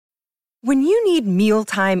When you need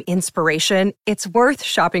mealtime inspiration, it's worth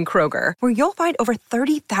shopping Kroger, where you'll find over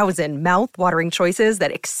 30,000 mouth-watering choices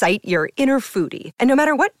that excite your inner foodie. And no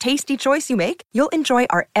matter what tasty choice you make, you'll enjoy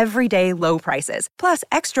our everyday low prices, plus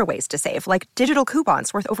extra ways to save, like digital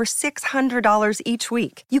coupons worth over $600 each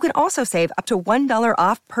week. You can also save up to $1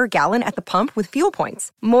 off per gallon at the pump with fuel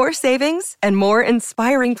points. More savings and more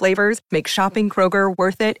inspiring flavors make shopping Kroger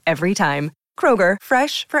worth it every time. Kroger,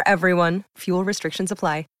 fresh for everyone. Fuel restrictions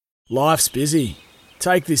apply. Life's busy.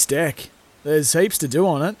 Take this deck. There's heaps to do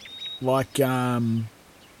on it, like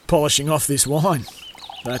polishing off this wine.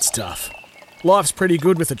 That's tough. Life's pretty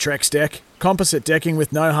good with a Trex deck. Composite decking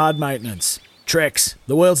with no hard maintenance. Trex,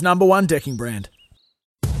 the world's #1 decking brand.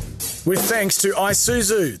 With thanks to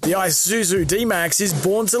Isuzu, the Isuzu D-Max is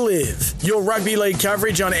born to live. Your rugby league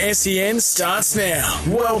coverage on SEN starts now.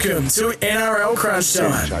 Welcome to NRL Crunch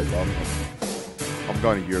Time. I'm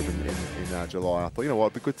going to Europe in July. I thought, you know what,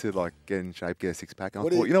 it'd be good to get in shape, get a six-pack. And I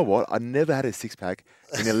thought, you know what, I never had a six-pack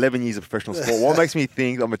in 11 years of professional sport. What makes me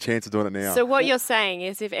think I'm a chance of doing it now? So what you're saying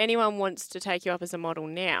is if anyone wants to take you up as a model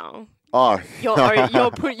now, you're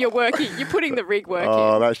putting the rig work in.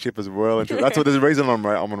 Oh, that ship is whirling. There's a reason I'm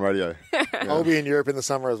on radio. Yeah. I'll be in Europe in the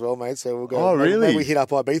summer as well, mate. So we'll go. Oh, really? Maybe we hit up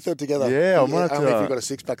Ibiza together. Yeah, I might. Only if you've got a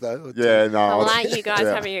six-pack though. Yeah, no. Aren't you guys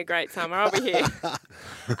having a great summer? I'll be here.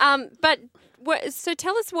 So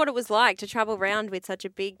tell us what it was like to travel around with such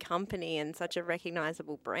a big company and such a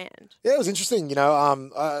recognisable brand. Yeah, it was interesting.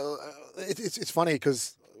 It's funny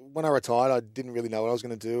because when I retired, I didn't really know what I was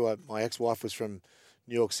going to do. My ex-wife was from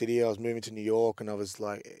New York City. I was moving to New York, and I was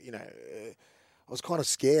I was kind of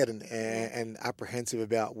scared and apprehensive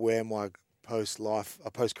about where my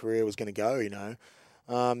post-career was going to go.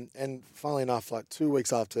 And funnily enough, 2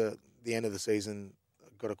 weeks after the end of the season, I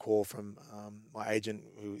got a call from my agent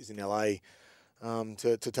who is in LA.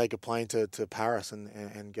 To take a plane to Paris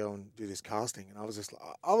and go and do this casting. And I was just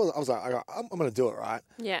I was like, I'm going to do it, right?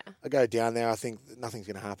 Yeah. I go down there. I think nothing's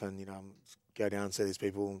going to happen. Go down and see these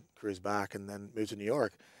people, cruise back, and then move to New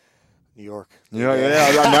York. Yeah, I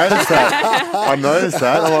noticed that. I'm like,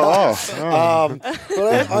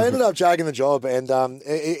 but I ended up jagging the job, and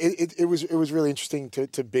it was really interesting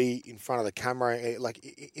to be in front of the camera,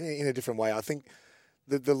 in a different way. I think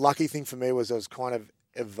the lucky thing for me was I was kind of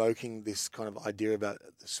evoking this kind of idea about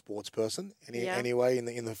the sports person anyway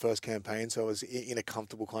in the first campaign. So I was in a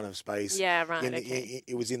comfortable kind of space. Yeah, right.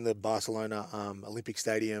 It was in the Barcelona Olympic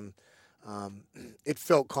Stadium. It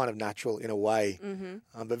felt kind of natural in a way,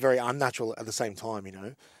 but very unnatural at the same time,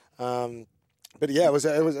 But yeah, it was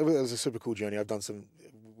a super cool journey.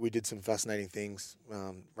 We did some fascinating things,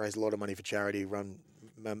 raised a lot of money for charity, run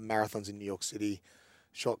marathons in New York City,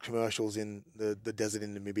 shot commercials in the desert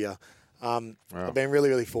in Namibia. Wow. I've been really,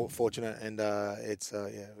 really fortunate, and it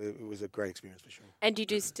was a great experience for sure. And do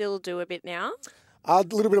you still do a bit now? A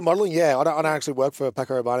little bit of modelling, yeah. I don't actually work for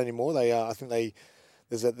Paco Rabanne anymore. I think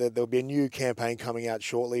there'll be a new campaign coming out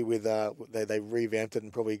shortly with they revamped it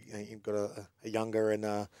and probably got a younger and.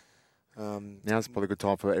 Now's probably a good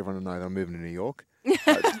time for everyone to know they're moving to New York.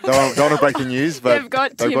 Don't want to break the news, but they've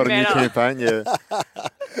got a new campaign. Yeah.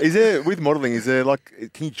 Is there with modelling? Is there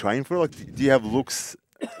can you train for it? Do you have looks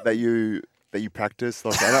that you practice?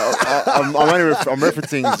 I'm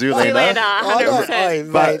referencing Zoolander.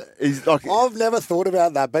 100%. But I've never thought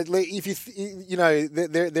about that. But if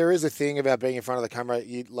there is a thing about being in front of the camera.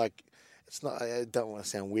 It's not. I don't want to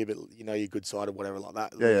sound weird, but you're good side or whatever like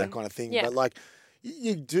that. Yeah. That kind of thing. Yeah. But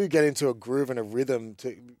you do get into a groove and a rhythm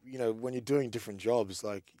to when you're doing different jobs.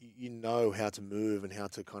 How to move and how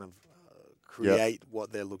to kind of create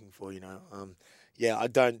what they're looking for. I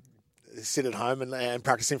don't sit at home and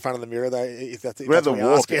practice in front of the mirror. Though, if that's what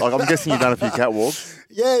you're asking. I'm guessing you've done a few catwalks.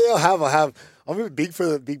 Yeah, I have. I'm a bit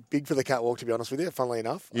big for the catwalk, to be honest with you. Funnily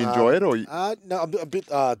enough, you enjoy it, or no? I'm a bit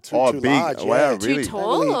too big. large. Wow, yeah. really? Too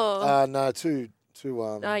tall? No, too.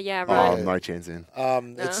 Oh yeah, Oh, right. no chance then.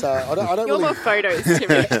 It's I don't You're really more photos to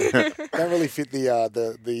me. don't really fit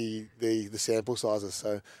the sample sizes.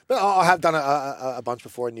 So, but I have done a bunch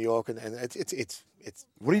before in New York, and it's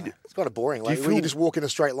what do you do? It's kind of boring. When you just walk in a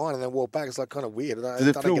straight line and then walk back, it's kind of weird. Does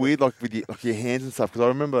it feel weird, with your hands and stuff? Because I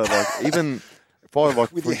remember, even if I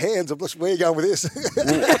with your hands, where are you going with this?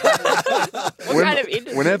 What kind of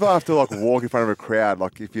industry? Whenever I have to walk in front of a crowd,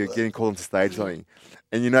 if you're getting called onto stage or something,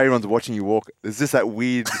 and everyone's watching you walk. There's just that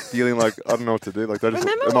weird feeling like, I don't know what to do. Like,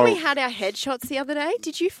 remember when we had our headshots the other day?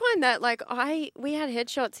 Did you find that? Like, we had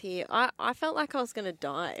headshots here. I felt like I was going to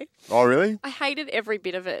die. Oh, really? I hated every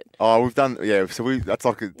bit of it. Oh, we've done, so that's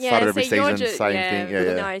like it started every season, same thing.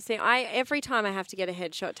 Yeah. No, see, every time I have to get a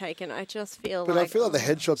headshot taken, I just feel But I feel like the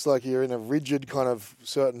headshot's like you're in a rigid kind of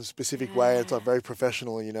certain specific way. It's like very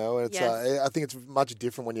professional, and it's I think it's much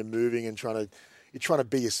different when you're moving and you're trying to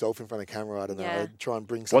be yourself in front of camera. I don't know. Try and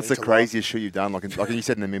bring something. What's the craziest shoot you've done? Like you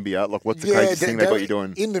said, in Namibia. Like, what's the craziest thing they got you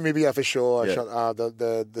doing? In Namibia, for sure. I shot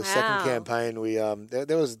the second campaign. We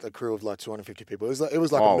there was a crew of like 250 people. It was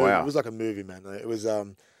like a movie. It was like a movie, man. It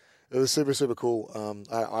was super, super cool.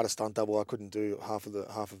 I had a stunt double. I couldn't do half of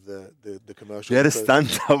the commercial. You had a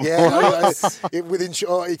stunt double? Yeah.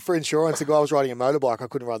 For insurance, the guy was riding a motorbike. I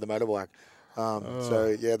couldn't ride the motorbike.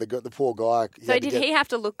 So the poor guy. So did he have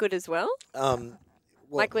to look good as well?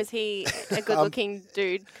 Like, was he a good-looking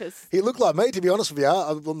dude? Cause he looked like me, to be honest with you.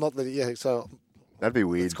 I'm not that. So that'd be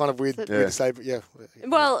weird. It's kind of weird to say, but yeah.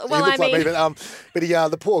 Well, he looked like me, but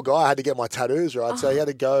the poor guy had to get my tattoos right, so he had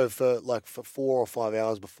to go for 4 or 5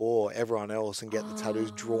 hours before everyone else and get the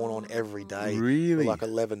tattoos drawn on every day. Really? For like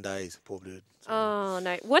 11 days, poor dude. So. Oh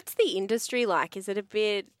no! What's the industry like? Is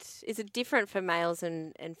it different for males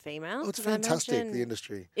and females? Oh, it's fantastic. The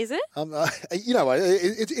industry is it?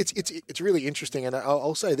 It's really interesting, and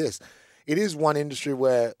I'll say this: it is one industry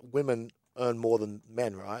where women earn more than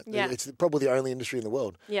men, right? Yeah. It's probably the only industry in the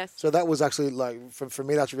world. Yes. So that was actually for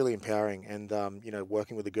me, that's really empowering. And,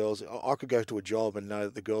 working with the girls, I could go to a job and know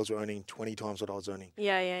that the girls were earning 20 times what I was earning.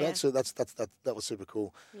 Yeah. So that was super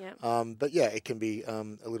cool. Yeah. But yeah, it can be a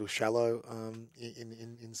little shallow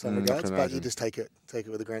in some regards, but you just take it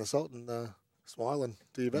with a grain of salt and smile and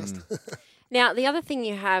do your best. Now, the other thing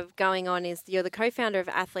you have going on is you're the co-founder of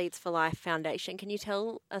Athletes for Life Foundation. Can you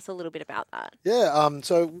tell us a little bit about that?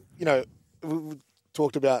 Yeah. We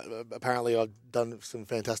talked about, apparently I've done some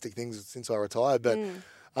fantastic things since I retired, but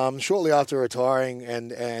shortly after retiring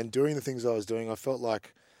and doing the things I was doing, I felt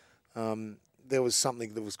like there was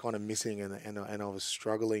something that was kind of missing and I was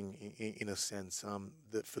struggling in a sense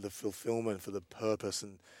that for the fulfillment, for the purpose.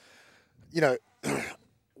 And,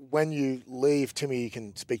 when you leave, Timmy, you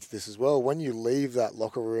can speak to this as well, when you leave that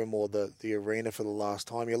locker room or the arena for the last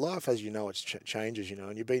time, your life, as you know, it changes,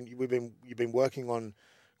 and you've been working on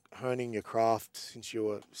honing your craft since you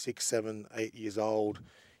were 6, 7, 8 years old.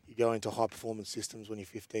 You go into high performance systems when you're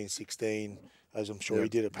 15, 16, as I'm sure you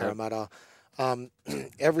did at Parramatta.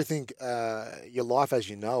 Everything, your life as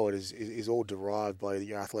you know it is all derived by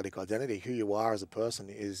your athletic identity. Who you are as a person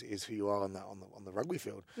is who you are on the rugby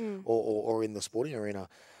field or in the sporting arena.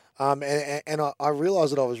 And I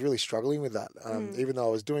realised that I was really struggling with that, even though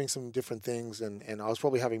I was doing some different things and I was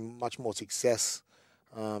probably having much more success,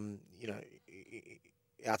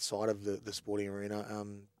 outside of the sporting arena,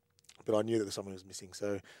 but I knew that something was missing.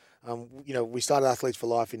 So, we started Athletes for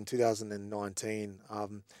Life in 2019.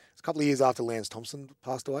 It's a couple of years after Lance Thompson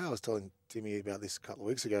passed away. I was telling Timmy about this a couple of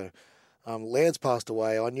weeks ago. Lance passed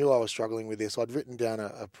away. I knew I was struggling with this. I'd written down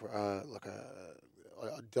I'd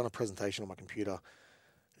done a presentation on my computer,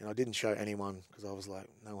 and I didn't show anyone because I was like,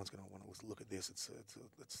 no one's going to want to look at this. It's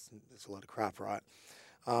a lot of crap, right?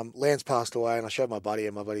 Lance passed away, and I showed my buddy,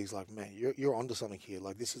 and my buddy's like, "Man, you're onto something here.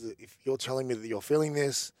 Like, this is if you're telling me that you're feeling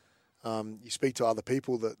this, you speak to other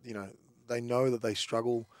people that they know that they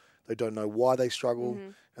struggle, they don't know why they struggle,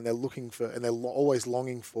 and they're looking for, and they're always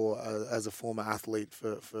longing for, as a former athlete,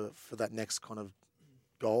 for that next kind of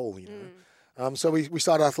goal, So we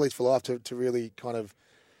started Athletes for Life to really kind of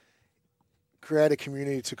create a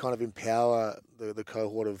community to kind of empower the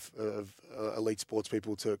cohort of elite sports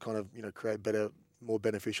people to kind of create better, more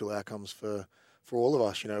beneficial outcomes for all of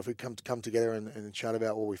us. If we come together and chat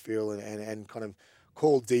about what we feel and kind of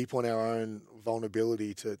call deep on our own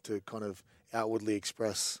vulnerability to kind of outwardly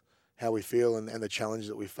express how we feel and the challenges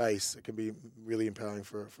that we face, it can be really empowering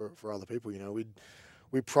for other people.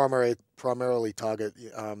 We primarily target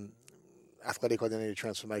athletic identity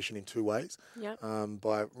transformation in 2 ways.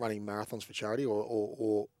 By running marathons for charity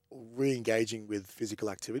or re-engaging with physical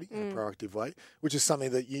activity in a proactive way, which is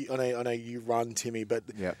something that I know you run, Timmy, but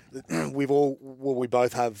we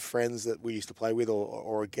both have friends that we used to play with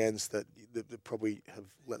or against that probably have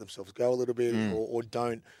let themselves go a little bit or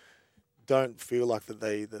don't feel like that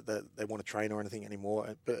they want to train or anything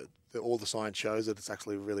anymore. But all the science shows that it's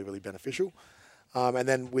actually really, really beneficial. And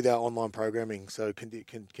then with our online programming, so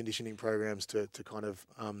conditioning programs to kind of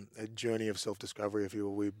a journey of self-discovery, if you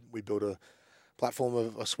will, we built a platform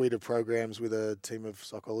of a suite of programs with a team of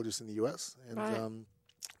psychologists in the US. And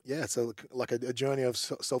so like a journey of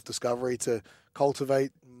self-discovery to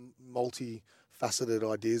cultivate faceted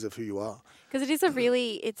ideas of who you are. Because it's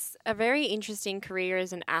a very interesting career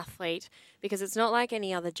as an athlete, because it's not like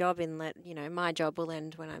any other job in that, my job will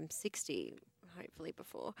end when I'm 60, hopefully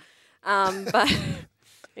before. But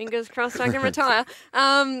fingers crossed I can retire.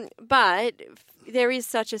 But there is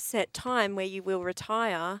such a set time where you will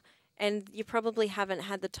retire, and you probably haven't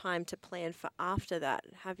had the time to plan for after that,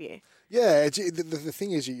 have you? Yeah, the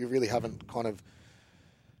thing is you really haven't kind of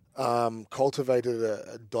cultivated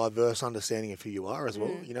a diverse understanding of who you are as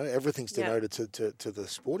well. Everything's denoted to the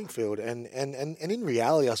sporting field, and in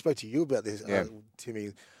reality, I spoke to you about this,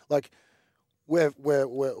 Timmy. Like,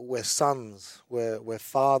 we're sons, we're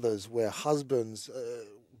fathers, we're husbands.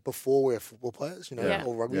 Before we're football players,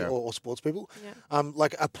 or rugby or sports people. Yeah.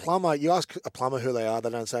 Like a plumber, you ask a plumber who they are, they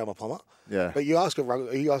don't say I'm a plumber. Yeah. But you ask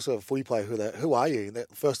a footy player who are you?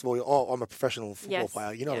 First of all, I'm a professional football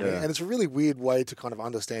player. You know what I mean? And it's a really weird way to kind of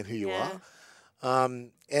understand who you are.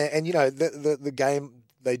 And the game,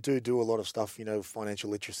 they do a lot of stuff, financial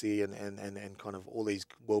literacy and kind of all these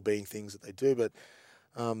well-being things that they do. But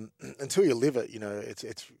until you live it,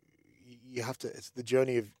 it's the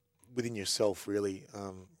journey of within yourself, really,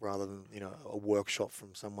 rather than a workshop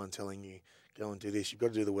from someone telling you go and do this. You've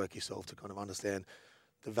got to do the work yourself to kind of understand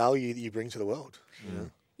the value that you bring to the world.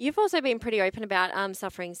 You've also been pretty open about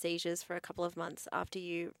suffering seizures for a couple of months after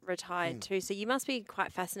you retired too. So you must be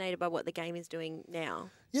quite fascinated by what the game is doing now.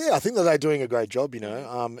 Yeah, I think that they're doing a great job.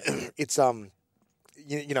 It's I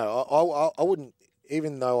wouldn't,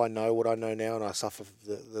 even though I know what I know now and I suffer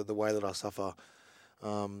the way that I suffer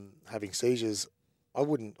having seizures.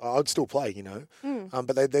 I'd still play,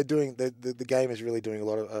 but they're doing the game is really doing a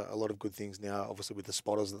lot of good things now. Obviously, with the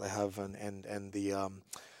spotters that they have and the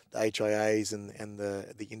HIAs and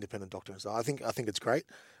the independent doctors. So I think it's great.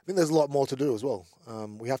 I think there's a lot more to do as well.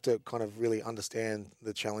 We have to kind of really understand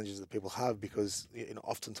the challenges that people have, because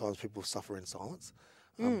oftentimes people suffer in silence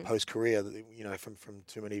post career. From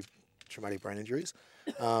too many traumatic brain injuries.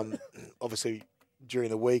 Obviously, during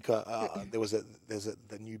the week there's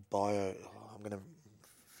the new bio. I'm going to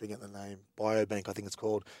forget the name, Biobank, I think it's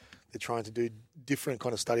called. They're trying to do different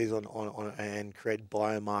kind of studies on and create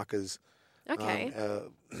biomarkers. Okay.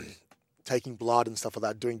 Taking blood and stuff like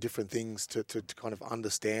that, doing different things to kind of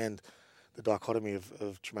understand the dichotomy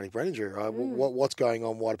of traumatic brain injury. Right? What's going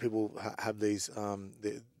on? Why do people have these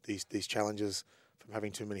challenges from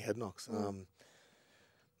having too many head knocks?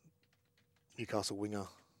 Newcastle winger.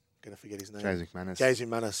 Going to forget his name. James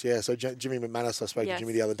McManus, yeah. So Jimmy McManus, I spoke to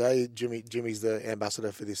Jimmy the other day. Jimmy's the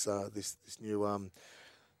ambassador for this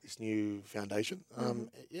new foundation.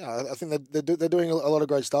 I think they're doing a lot of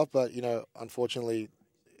great stuff, but unfortunately,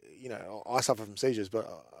 I suffer from seizures, but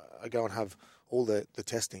I go and have all the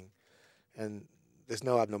testing, and there's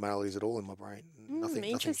no abnormalities at all in my brain.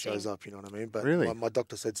 Nothing shows up. You know what I mean? But really? my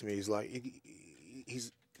doctor said to me, he's like,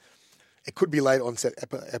 it could be late onset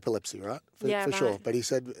epilepsy, right? For sure. But he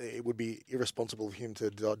said it would be irresponsible of him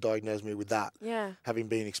to diagnose me with that, having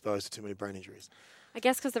been exposed to too many brain injuries. I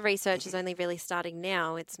guess because the research is only really starting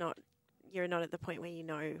now, you're not at the point where you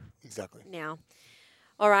know exactly now.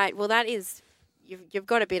 All right, well, that is, you've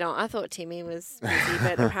got a bit on. I thought Timmy was busy,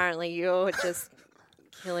 but apparently you're just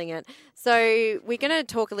killing it. So we're going to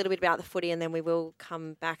talk a little bit about the footy, and then we will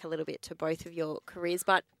come back a little bit to both of your careers.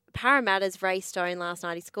 But Parramatta's Ray Stone last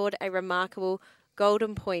night, he scored a remarkable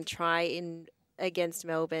golden point try against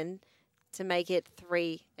Melbourne to make it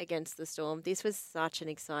 3 against the Storm. This was such an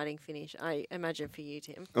exciting finish, I imagine, for you,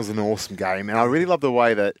 Tim. It was an awesome game, and I really love the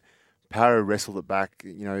way that Parra wrestled it back.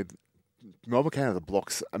 Melbourne came out of the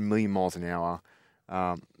blocks a million miles an hour.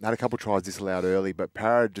 Had a couple of tries disallowed early, but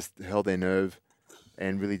Parra just held their nerve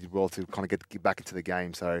and really did well to kind of get back into the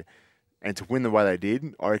game. So, and to win the way they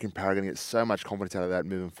did, I reckon Parra are going to get so much confidence out of that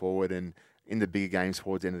moving forward, and in the bigger games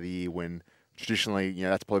towards the end of the year, when traditionally,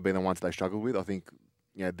 that's probably been the ones they struggle with. I think,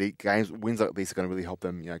 the wins like these are going to really help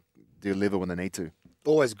them, deliver when they need to.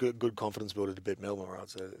 Always good confidence builder to beat Melbourne, right?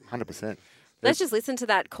 So 100%. Let's just listen to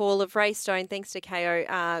that call of Ray Stone, thanks to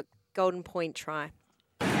KO, golden point try.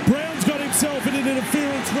 Brown's got himself in an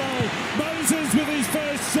interference role. Moses with his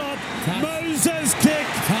first shot. Moses kick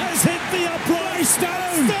has hit the upright. Ray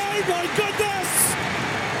Stone! My goodness!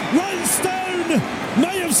 Ray Stone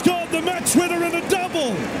may have scored the match winner in a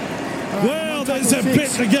double. Well, there's a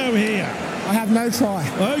bit to go here. I have no try.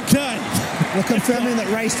 Okay. We're confirming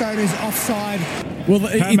that Ray Stone is offside. Well,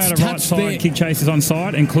 it's right side, kick chasers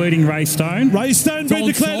onside, including Ray Stone. Ray Stone been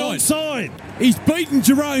declared onside. He's beaten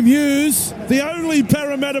Jerome Hughes, the only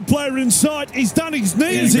Parramatta player in sight. He's done his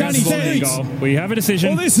knees in his goal. We have a decision.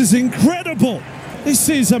 Well, this is incredible. This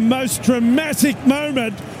is a most dramatic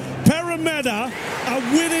moment. Parramatta are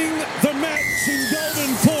winning the match in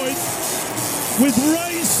golden point. with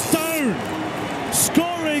Ray Stone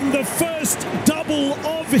scoring the first double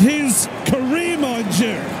of his career, mind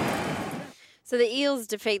you. So the Eels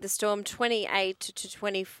defeat the Storm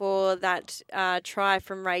 28-24. That try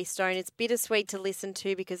from Ray Stone. It's bittersweet to listen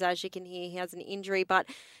to because, as you can hear, he has an injury. But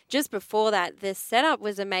just before that, the setup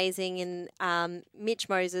was amazing. And Mitch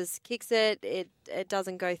Moses kicks it. It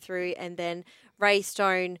doesn't go through. And then Ray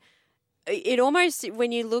Stone, it almost,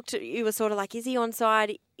 when you looked, you were sort of like, is he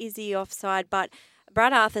onside? Is he offside? But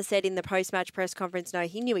Brad Arthur said in the post-match press conference, no,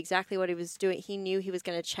 he knew exactly what he was doing. He knew he was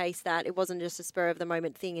going to chase that. It wasn't just a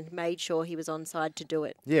spur-of-the-moment thing, and made sure he was onside to do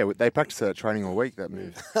it. Yeah, they practice training all week, that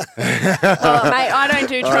move. Oh, mate, I don't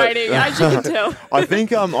do training, as you can tell. I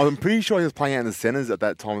think I'm pretty sure he was playing out in the centres at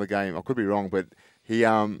that time of the game. I could be wrong, but he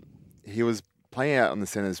was playing out on the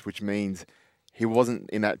centres, which means he wasn't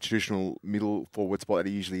in that traditional middle forward spot that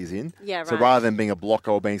he usually is in. Yeah, right. So rather than being a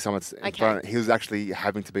blocker or being someone in Okay. front, he was actually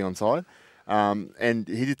having to be onside. And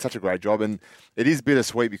he did such a great job. And it is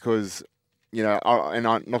bittersweet because, you know,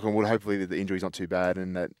 knock on wood, hopefully the injury's not too bad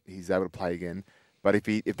and that he's able to play again. But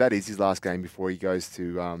if that is his last game before he goes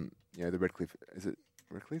to, the Redcliffe, is it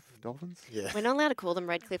Redcliffe Dolphins? Yeah. We're not allowed to call them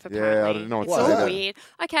Redcliffe, apparently. Yeah, I don't know what It's to all say that. weird.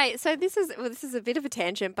 Okay, so this is a bit of a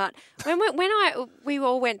tangent, but when we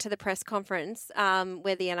all went to the press conference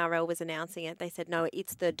where the NRL was announcing it, they said, no,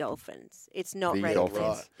 it's the Dolphins. It's not The Redcliffe.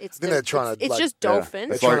 Dolphins. Right. It's Then they're trying to, it's like- just Yeah. Dolphins.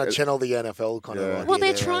 They're It's trying like- to channel the NFL kind Yeah. of idea. Well,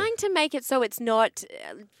 they're there, trying to make it so it's not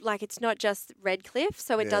it's not just Redcliffe,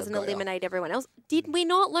 so it Yeah, doesn't got ya. eliminate everyone else. Did we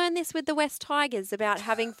not learn this with the West Tigers about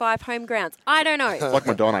having 5 home grounds? I don't know. Like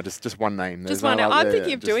Madonna, just one name. There's Just no one. other- I'm yeah, thinking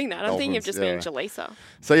yeah, of just doing that. I'm thinking of Dolphins, just being yeah. Jaleesa.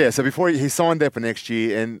 So yeah, so before he signed there for next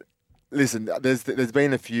year, and listen, there's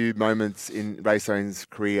been a few moments in Ray Stone's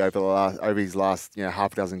career over his last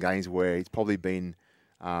half a dozen games where he's probably been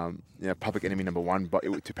public enemy number one, but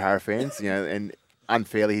to Para fans, and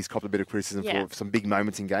unfairly he's copped a bit of criticism Yeah. for some big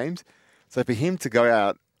moments in games. So for him to go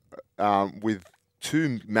out with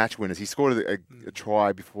 2 match winners, he scored a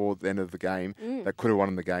try before the end of the game that could have won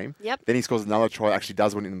him the game. Yep. Then he scores another try, actually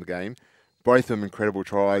does win him the game. Both of them incredible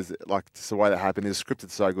tries. Like just the way that happened, it's scripted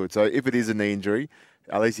so good. So if it is a knee injury,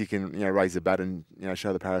 at least he can raise the bat and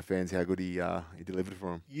show the Para fans how good he delivered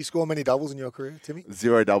for them. You score many doubles in your career, Timmy?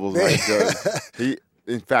 0 doubles, mate. So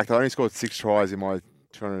in fact, I only scored 6 tries in my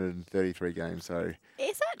 233 games. So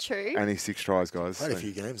Is that true? only 6 tries, guys. Played a So,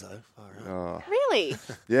 few games, though. All right. Really?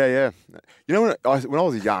 yeah. You know when I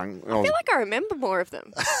was young, I feel like I remember more of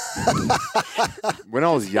them. when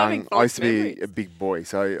I was Just young, having I used to false be memories. a big boy.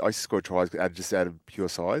 So I used to score tries just out of pure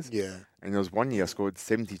size. Yeah. And there was one year I scored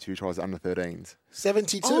 72 tries under 13s.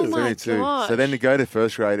 72. Oh, my 72. gosh. So then to go to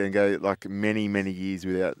first grade and go like many, many years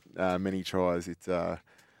without many tries,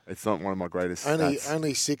 it's not one of my greatest stats.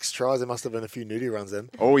 Only 6 tries. There must have been a few nudie runs then.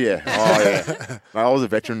 Oh yeah. Mate, I was a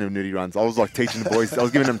veteran of nudie runs. I was like teaching the boys. I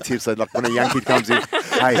was giving them tips. So like when a young kid comes in,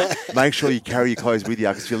 hey, make sure you carry your clothes with you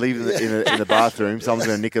because if you leave them in the bathroom, someone's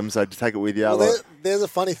going to nick them. So just take it with you. Well, Like, there's a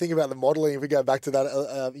funny thing about the modelling. If we go back to that,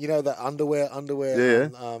 the underwear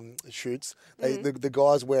Yeah. shoots. The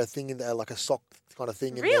guys wear a thing in there, like a sock kind of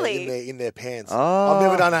thing Really? in their pants. Oh. I've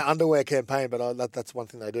never done an underwear campaign, but that's one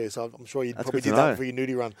thing they do. So I'm sure you That's probably good to did that know. for your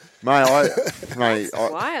nudie run. Mate,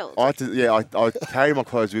 wild. I had to, I carry my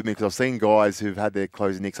clothes with me because I've seen guys who've had their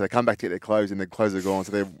clothes nicked, so they come back to get their clothes and their clothes are gone,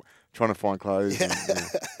 so they're trying to find clothes. And,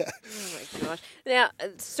 Oh my gosh! Now,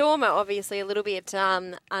 Storm are obviously a little bit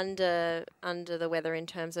under the weather in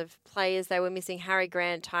terms of players. They were missing Harry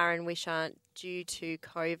Grant, Tyron Wishart due to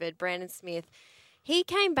COVID. Brandon Smith, he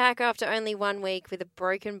came back after only 1 week with a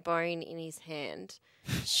broken bone in his hand.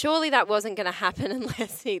 Surely that wasn't going to happen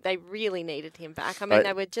unless they really needed him back. I mean,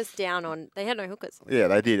 they were just down on. They had no hookers. Yeah,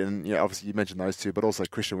 they did, and obviously you mentioned those two, but also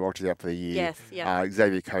Christian Welch is out for the year. Yes, yeah.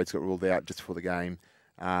 Xavier Coates got ruled out just before the game.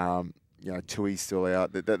 Tui's still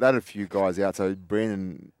out. They had a few guys out, so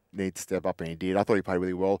Brandon needs to step up, and he did. I thought he played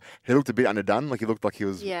really well. He looked a bit underdone, like he looked like he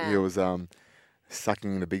was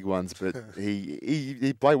sucking the big ones, but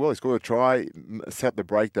he played well. He scored a try, set up the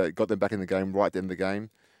break that got them back in the game right at the end of the game.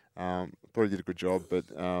 Thought he did a good job, but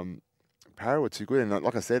Para were too good. And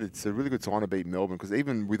like I said, it's a really good time to beat Melbourne because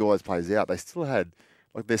even with all those players out, they still had,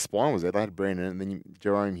 like their spine was there. They had Brandon and then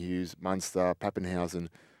Jerome Hughes, Munster, Pappenhausen,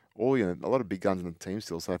 all a lot of big guns in the team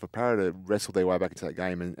still. So for Para to wrestle their way back into that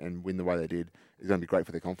game and win the way they did is going to be great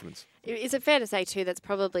for their confidence. Is it fair to say, too, that's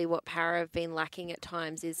probably what Para have been lacking at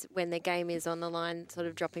times is when their game is on the line, sort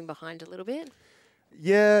of dropping behind a little bit?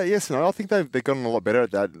 Yeah, yes and no. I think they've gotten a lot better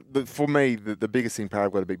at that. But for me, the biggest thing Para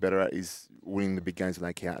have got to be better at is winning the big games when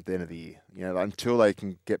they count at the end of the year. Until they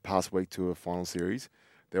can get past week to a final series,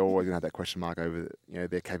 they're always going to have that question mark over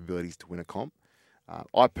their capabilities to win a comp.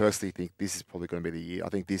 I personally think this is probably going to be the year. I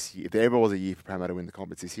think this year, if there ever was a year for Parramatta to win the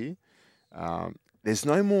conference this year, there's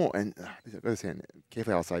no more. And I've got to say,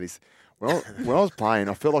 carefully, I'll say this. When I was playing,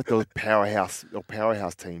 I felt like there was powerhouse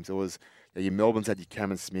teams. There was your Melbournes had your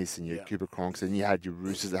Cameron Smiths and your Cooper Cronks, and you had your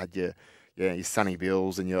Roosters that had your Sonny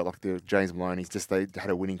Bills and your like the James Maloney's. Just they had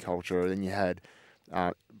a winning culture. And then you had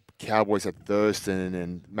Cowboys had Thurston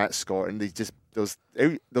and Matt Scott, and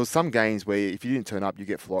there was some games where if you didn't turn up, you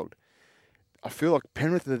get flogged. I feel like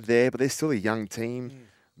Penrith are there, but they're still a young team.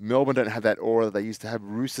 Melbourne don't have that aura that they used to have.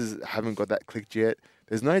 Roosters haven't got that clicked yet.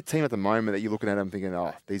 There's no team at the moment that you're looking at them thinking,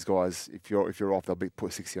 oh, these guys, if you're off, they'll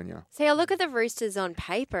put 60 on you. See, I look at the Roosters on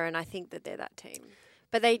paper and I think that they're that team.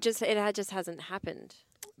 But it just hasn't happened.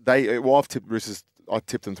 I've tipped Roosters. I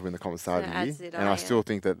tipped them to win the conference start of the year, and I still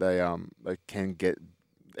think that they can get.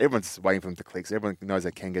 Everyone's waiting for them to click. So everyone knows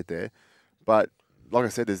they can get there, but like I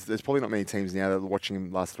said, there's probably not many teams now that are watching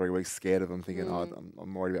him last 3 weeks, scared of him, thinking,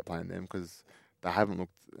 I'm worried about playing them because they haven't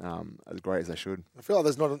looked as great as they should. I feel like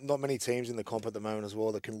there's not many teams in the comp at the moment as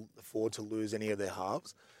well that can afford to lose any of their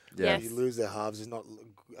halves. Yeah. Yes. You lose their halves, there's not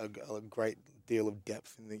a great deal of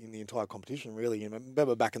depth in the entire competition, really. You know,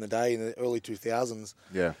 remember back in the day, in the early 2000s,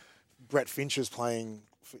 Brett Finch was playing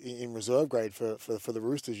in reserve grade for the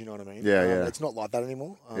Roosters, you know what I mean? Yeah. It's not like that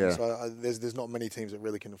anymore. So there's not many teams that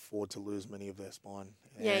really can afford to lose many of their spine.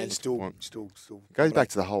 And still it goes back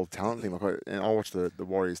to the whole talent thing. I watched the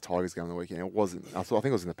Warriors Tigers game on the weekend. It wasn't. I think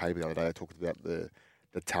it was in the paper the other day. I talked about the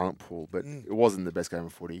talent pool, but it wasn't the best game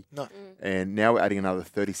of footy. No. And now we're adding another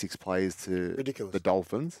 36 players to Ridiculous. the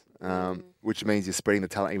Dolphins, which means you're spreading the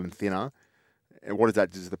talent even thinner. And what does that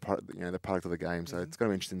do to the product of the game? So it's going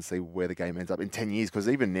to be interesting to see where the game ends up in 10 years. Because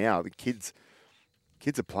even now, the kids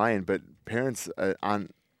are playing, but parents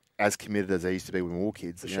aren't as committed as they used to be when we were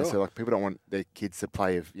kids. Sure. So people don't want their kids to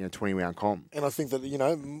play 20-round comp. And I think that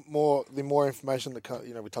the more information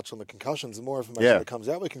that we touched on the concussions, the more information that comes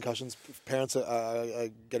out with concussions, parents are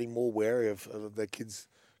getting more wary of their kids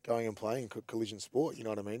going and playing collision sport. You know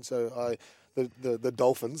what I mean? So the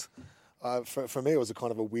Dolphins. For me, it was a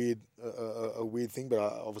kind of a weird thing, but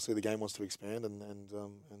obviously the game wants to expand, and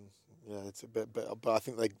it's a bit. But I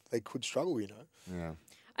think they could struggle, you know.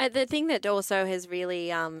 Yeah. The thing that also has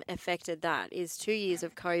really affected that is 2 years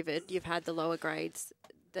of COVID. You've had the lower grades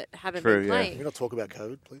that haven't been playing. Can we not talk about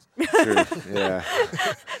COVID, please? True. Yeah.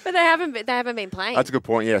 But they haven't been playing. That's a good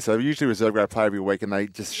point. Yeah. So usually reserve grade play every week, and they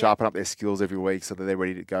just sharpen up their skills every week so that they're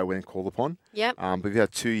ready to go when called upon. Yep. But if you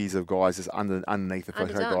have 2 years of guys just underneath the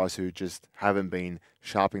first grade guys who just haven't been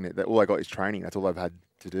sharpening it, all they got is training. That's all they've had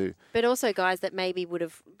to do. But also guys that maybe would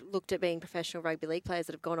have looked at being professional rugby league players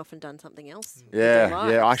that have gone off and done something else. Yeah.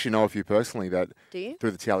 I actually know a few personally that through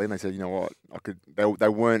the TLE, and they said, you know what, they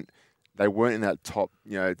weren't in that top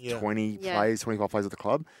 20 players, 25 players at the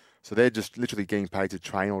club. So they're just literally getting paid to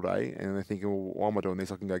train all day, and they're thinking, well, why am I doing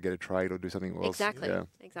this? I can go get a trade or do something else. Exactly. Yeah.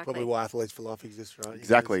 Exactly. Probably why Athletes for Life exists, right?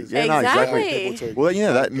 Exactly. Exactly.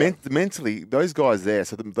 Well, mentally, those guys there.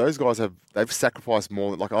 So those guys they've sacrificed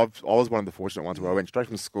more. Like I was one of the fortunate ones where I went straight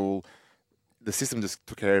from school. The system just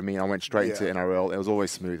took care of me, and I went straight into NRL. It was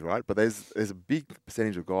always smooth, right? But there's a big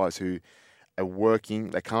percentage of guys who are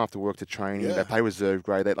working. They come after work to training. They play reserve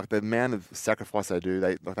grade. The amount of sacrifice they do.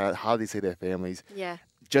 They hardly see their families. Yeah.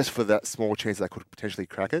 Just for that small chance they could potentially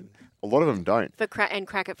crack it. A lot of them don't.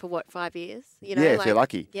 Crack it for what, 5 years? You know, if they're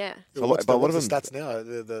lucky. Yeah. So what's but a lot of the them stats now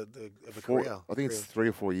of a career? I think it's 3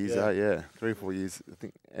 or 4 years out. Yeah, 3 or 4 years. I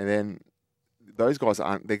think, and then those guys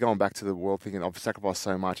aren't. They're going back to the world thinking I've sacrificed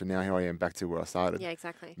so much, and now here I am back to where I started. Yeah,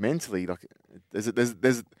 exactly. Mentally,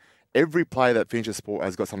 there's every player that finishes sport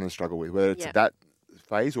has got something to struggle with, whether it's that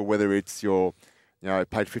phase or whether it's your,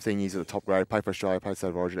 played 15 years at the top grade, played for Australia, played State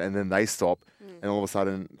of Origin, and then they stop, and all of a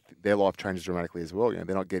sudden their life changes dramatically as well. They're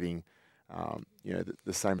not getting,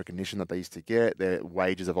 the same recognition that they used to get. Their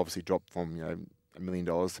wages have obviously dropped from, $1 million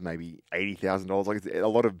to maybe $80,000. Like, it's a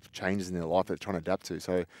lot of changes in their life that they're trying to adapt to.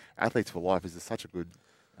 So Athletes for Life is just such a good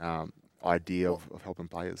idea of helping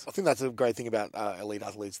players. I think that's a great thing about elite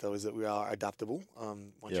athletes, though, is that we are adaptable.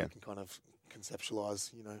 Once you can kind of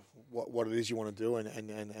conceptualize, what it is you want to do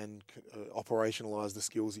and operationalize the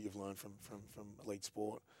skills that you've learned from elite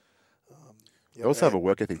sport. They also have a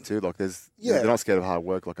work ethic too. Like they're not scared of hard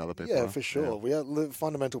work like other people. Yeah, are. for sure. Yeah. We have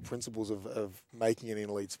fundamental principles of making it an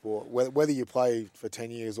elite sport. Whether you play for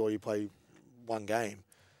 10 years or you play one game,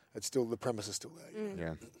 it's still the premise is still there.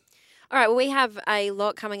 Yeah. All right, well, we have a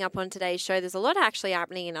lot coming up on today's show. There's a lot actually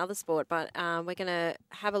happening in other sport, but we're going to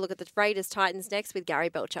have a look at the Raiders Titans next with Gary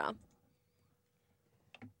Belcher.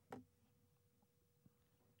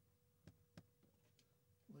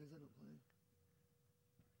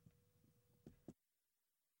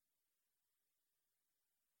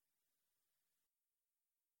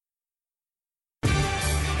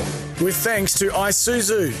 with thanks to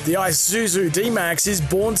Isuzu. The Isuzu D-Max is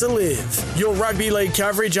born to live. Your rugby league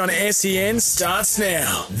coverage on SEN starts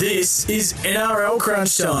now. This is NRL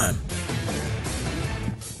Crunch Time.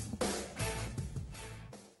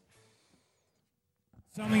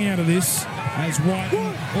 Something out of this as Whiten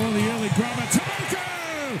or the early grubber.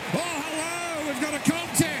 Tomoko! Oh, hello! We've got a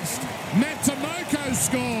contest. Matt Tomoko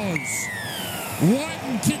scores.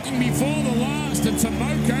 Whiten kicking before the last, and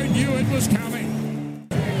Tomoko knew it was coming.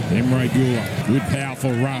 Emre Gula, good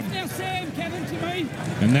powerful run. Now Sam, Kevin, to me.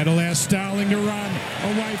 And that allows Starling to run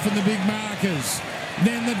away from the big markers.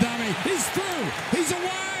 Then the dummy is through. He's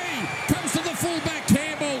away. Comes to the fullback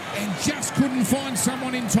Campbell and just couldn't find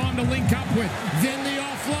someone in time to link up with. Then the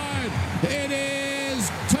offload. It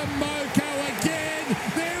is Tomoko again.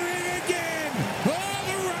 They're in again. Oh,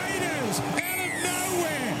 the Raiders out of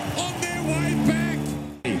nowhere on their way back.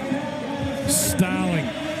 Starling.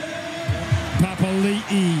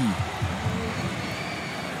 Papali'i.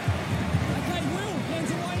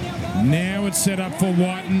 Now it's set up for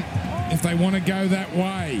Whiten if they want to go that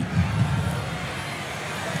way.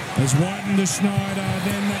 As Whiten to Schneider,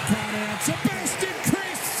 then the cut out. Sebastian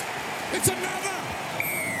Chris! It's another!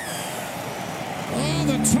 Oh,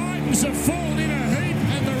 the Titans have fallen in a heap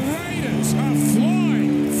and the Raiders are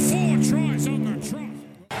flying. 4 tries on the trot.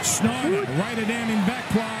 Schneider, Raider down in back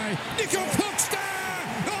play. Nickel Cookster!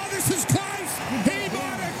 Oh, this is close! He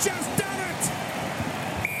might have just done it!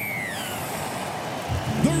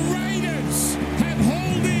 The Raiders have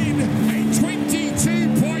hauled in a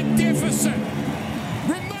 22-point deficit.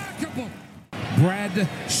 Remarkable. Brad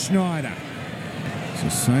Schneider. It's the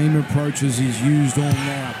same approach as he's used all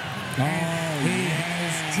night. Oh, he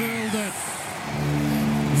has drilled it.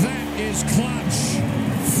 That is clutch.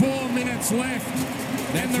 4 minutes left.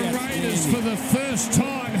 And the Raiders, for the first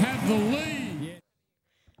time, have the lead.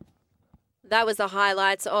 That was the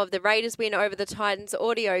highlights of the Raiders win over the Titans.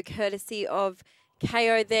 Audio courtesy of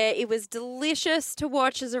KO there. It was delicious to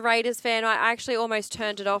watch as a Raiders fan. I actually almost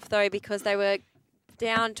turned it off, though, because they were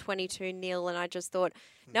down 22-0, and I just thought,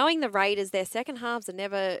 knowing the Raiders, their second halves are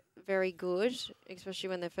never very good, especially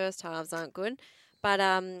when their first halves aren't good. But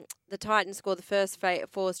the Titans scored the first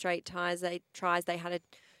 4 straight tries. They had a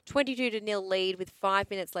 22-0 lead with 5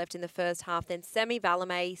 minutes left in the first half. Then Semi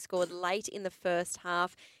Valemei scored late in the first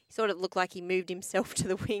half. He sort of looked like he moved himself to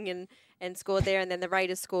the wing and scored there. And then the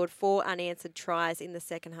Raiders scored 4 unanswered tries in the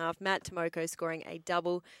second half. Matt Tomoko scoring a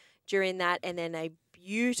double during that, and then a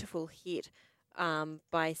beautiful hit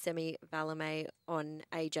by Semi Valemei on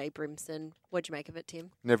AJ Brimson. What'd you make of it, Tim?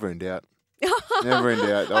 Never in doubt. Never in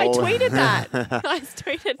doubt. I tweeted that. I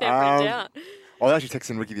tweeted never in doubt. I was actually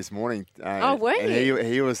texting Ricky this morning. Were and you?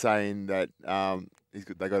 he was saying that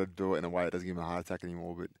they got to do it in a way that doesn't give him a heart attack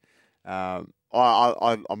anymore. But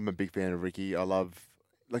I'm a big fan of Ricky. I love,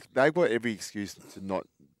 they've got every excuse to not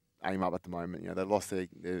aim up at the moment. You know, they lost their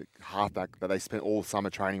halfback that they spent all summer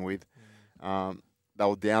training with. They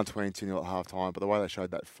were down 22-0 at half time, but the way they showed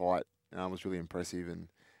that fight was really impressive. And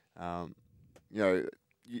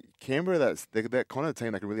Canberra, they're that kind of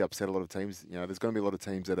team that can really upset a lot of teams. You know, there's going to be a lot of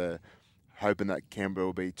teams that are hoping that Canberra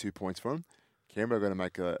will be 2 points for them. Canberra are going to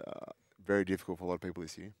make it very difficult for a lot of people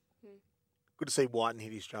this year. Good to see Whiten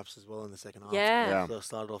hit his straps as well in the second half. Yeah. So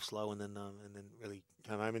started off slow and then really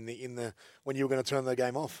came home in the when you were going to turn the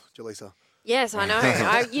game off, Jaleesa. Yes, I know.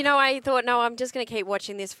 I thought, no, I'm just going to keep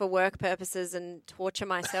watching this for work purposes and torture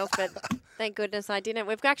myself, but thank goodness I didn't.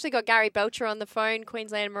 We've actually got Gary Belcher on the phone,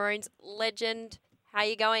 Queensland Maroons legend. How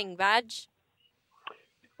you going, Badge?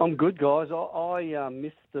 I'm good, guys. I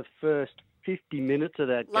missed the first 50 minutes of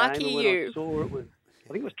that Lucky game. When you. I saw it was, I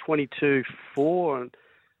think it was 22-4,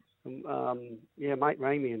 and mate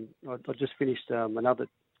rang me, and I just finished another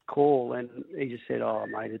call, and he just said, "Oh,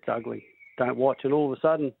 mate, it's ugly. Don't watch." And all of a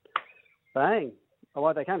sudden, bang,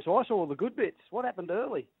 away they came. So I saw all the good bits. What happened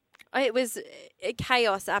early? It was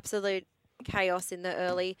chaos, absolute chaos in the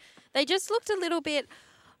early. They just looked a little bit,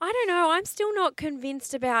 I don't know, I'm still not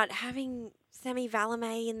convinced about having Semi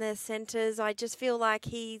Valemei in the centres. I just feel like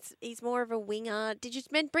he's more of a winger. Did you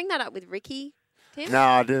bring that up with Ricky, Tim? No,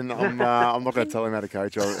 I didn't. I'm not going to tell him how to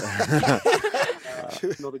coach. Not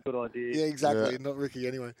a good idea. Yeah, exactly. Yeah. Not Ricky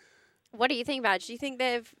anyway. What do you think, Badge? Do you think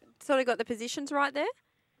they've sort of got the positions right there?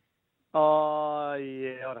 Oh,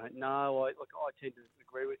 yeah, I don't know. I tend to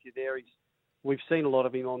agree with you there. We've seen a lot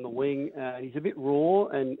of him on the wing. He's a bit raw,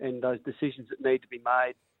 and those decisions that need to be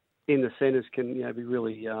made in the centres can be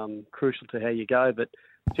really crucial to how you go. But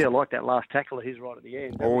I like that last tackle of his right at the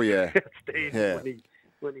end. Oh, yeah.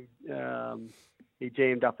 When he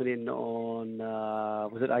jammed up and in on,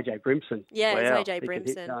 was it AJ Brimson? Yeah, wow, it was AJ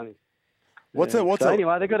Brimson.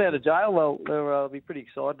 Anyway, they got out of jail. Well, they'll be pretty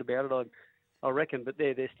excited about it, I reckon. But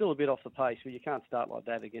they're still a bit off the pace. Well, you can't start like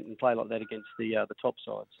that again and play like that against the top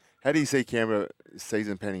sides. How do you see Canberra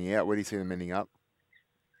season panning out? Where do you see them ending up?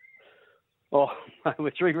 Oh,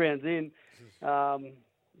 we're 3 rounds in.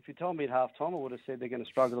 If you told me at half time, I would have said they're going to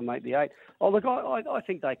struggle to make the 8. Oh, look, I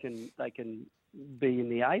think they can be in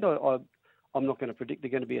the 8. I'm not going to predict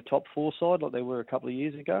they're going to be a top 4 side like they were a couple of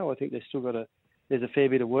years ago. I think they've still there's a fair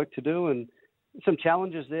bit of work to do and some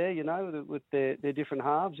challenges there, with their different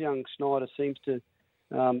halves. Young Snyder seems to,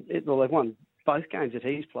 they've won both games that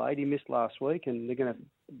he's played. He missed last week, and they're going to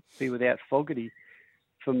be without Fogarty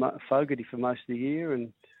for most of the year.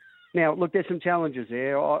 And now, look, there's some challenges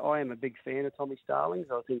there. I am a big fan of Tommy Starlings.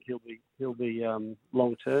 I think he'll be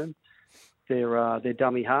long term. Their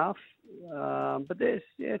dummy half, but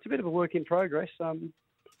it's a bit of a work in progress.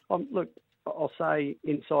 Look, I'll say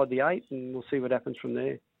inside the 8, and we'll see what happens from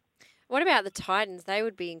there. What about the Titans? They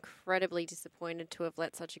would be incredibly disappointed to have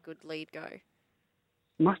let such a good lead go.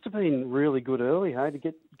 Must have been really good early, hey,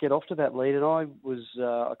 to get off to that lead. And I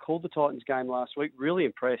called the Titans game last week. Really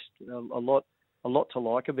impressed. A lot to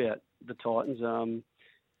like about the Titans.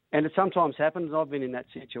 And it sometimes happens. I've been in that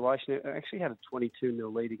situation. I actually had a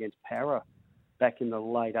 22-0 lead against Para back in the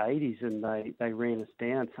late 80s, and they ran us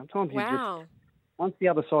down. Sometimes once the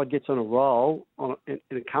other side gets on a roll, in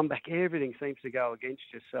a comeback, everything seems to go against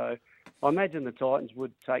you. So I imagine the Titans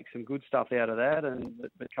would take some good stuff out of that,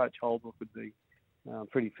 but Coach Holbrook would be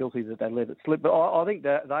pretty filthy that they let it slip. But I think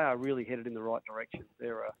that they are really headed in the right direction.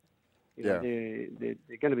 They're going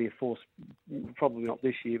to be a force, probably not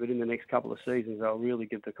this year, but in the next couple of seasons, they'll really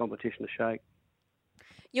give the competition a shake.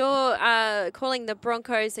 You're calling the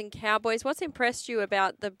Broncos and Cowboys. What's impressed you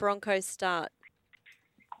about the Broncos' start?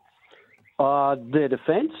 Their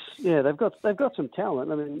defence, they've got some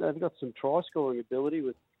talent. I mean, they've got some try-scoring ability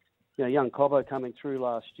with young Cobbo coming through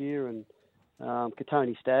last year, and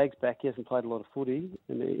Katoni Staggs back. He hasn't played a lot of footy,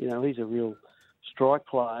 and he's a real strike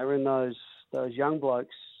player. And those young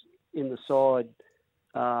blokes in the side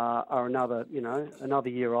are another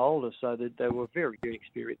year older, so they were a very, very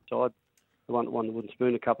experienced side. The one that won the Wooden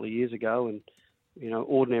Spoon a couple of years ago, and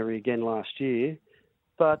ordinary again last year.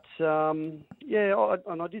 But I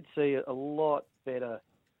did see a lot better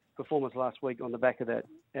performance last week on the back of that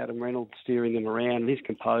Adam Reynolds steering them around and his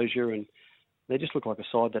composure, and they just look like a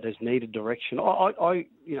side that has needed direction.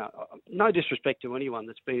 No disrespect to anyone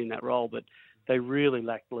that's been in that role, but they really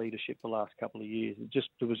lacked leadership the last couple of years.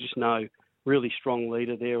 There was just no really strong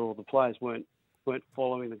leader there, or the players weren't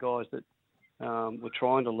following the guys that were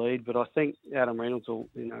trying to lead. But I think Adam Reynolds will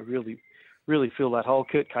really fill that hole.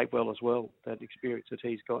 Kurt Capewell as well, that experience that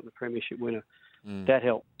he's got in the premiership winner, that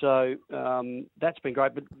helped. So that's been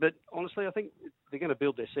great. But honestly, I think they're going to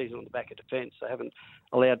build their season on the back of defence. They haven't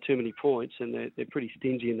allowed too many points, and they're pretty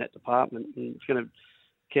stingy in that department. And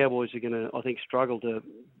Cowboys are going to, I think, struggle to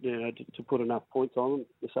put enough points on them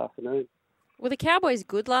this afternoon. Were the Cowboys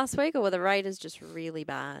good last week, or were the Raiders just really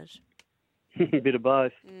bad? A bit of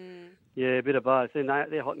both. Yeah, a bit of both.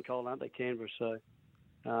 They're hot and cold, aren't they, Canberra? So.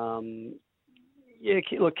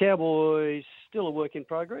 Look, Cowboys still a work in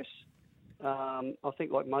progress. I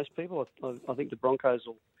think, like most people, I think the Broncos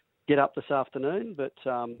will get up this afternoon. But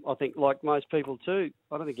I think, like most people too,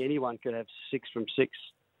 I don't think anyone could have 6 from 6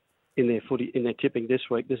 in their tipping this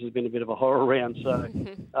week. This has been a bit of a horror round. So,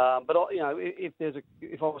 but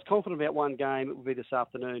if I was confident about one game, it would be this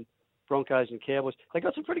afternoon, Broncos and Cowboys. They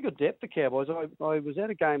got some pretty good depth, the Cowboys. I was at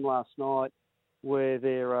a game last night where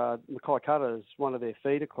their Mackay Cutters, one of their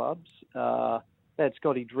feeder clubs, they had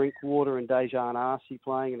Scotty Drinkwater and Dejan Arce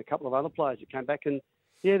playing, and a couple of other players that came back. And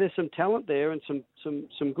there's some talent there, and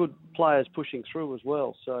some good players pushing through as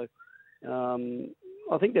well. So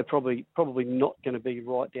I think they're probably not going to be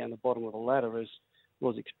right down the bottom of the ladder as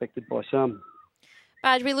was expected by some.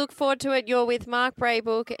 Badge, we look forward to it. You're with Mark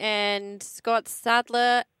Braybrook and Scott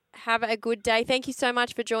Sadler. Have a good day. Thank you so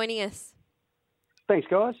much for joining us. Thanks,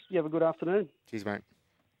 guys. You have a good afternoon. Cheers, mate.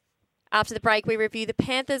 After the break, we review the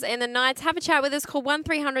Panthers and the Knights. Have a chat with us. Call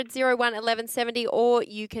 1300 01 1170, or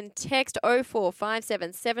you can text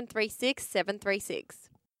 0457 736 736.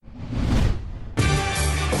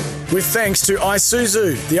 With thanks to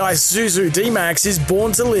Isuzu, the Isuzu D-Max is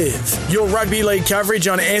born to live. Your rugby league coverage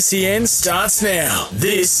on SEN starts now.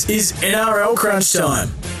 This is NRL Crunch Time.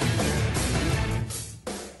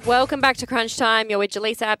 Welcome back to Crunch Time. You're with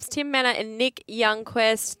Jaleesa Apps, Tim Manor and Nick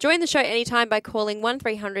Youngquest. Join the show anytime by calling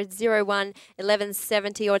 1300 01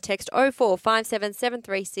 1170 or text 0457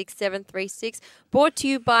 736 736. Brought to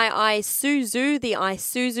you by Isuzu. The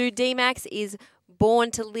Isuzu D-Max is born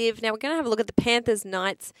to live. Now we're going to have a look at the Panthers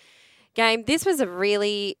Knights game. This was a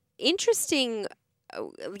really interesting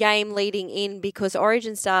game leading in because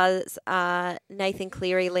Origin stars Nathan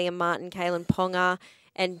Cleary, Liam Martin, Kalen Ponga,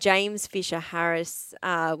 and James Fisher-Harris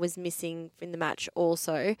was missing in the match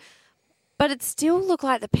also. But it still looked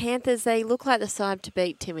like the Panthers, they look like the side to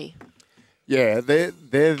beat, Timmy. Yeah, they're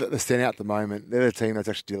the standout at the moment. They're the team that's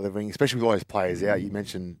actually delivering, especially with all those players out. You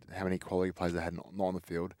mentioned how many quality players they had not on the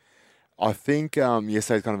field. I think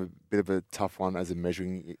yesterday's kind of a bit of a tough one as a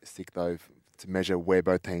measuring stick, though, to measure where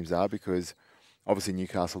both teams are because obviously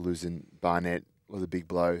Newcastle losing Barnett was a big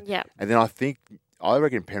blow. Yeah. And then I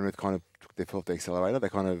reckon Penrith kind of took their foot off the accelerator.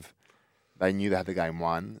 They knew they had the game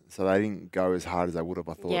won, so they didn't go as hard as they would have,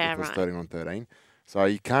 I thought, if it was 13-13. So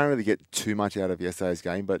you can't really get too much out of yesterday's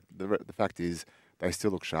game, but the fact is they still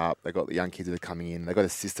look sharp. They got the young kids that are coming in. They got a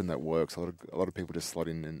system that works. A lot of people just slot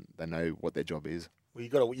in and they know what their job is. Well, you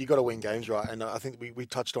got to win games, right? And I think we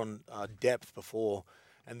touched on depth before,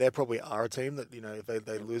 and they probably are a team that if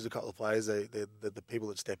they lose a couple of players, they're the people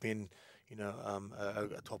that step in. Are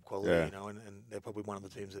top quality, Yeah. and they're probably one of the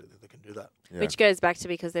teams that can do that. Yeah. Which goes back to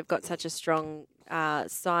because they've got such a strong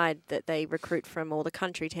side that they recruit from all the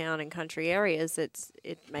country town and country areas. It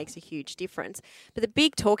makes a huge difference. But the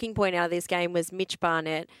big talking point out of this game was Mitch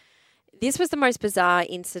Barnett. This was the most bizarre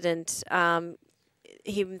incident.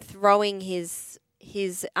 Him throwing his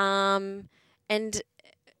arm and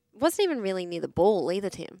wasn't even really near the ball either,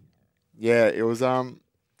 Tim. Yeah, it was.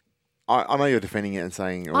 I know you're defending it and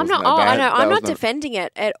saying it I'm wasn't not. that bad. I know. I'm not That defending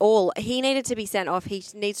it at all. He needed to be sent off. He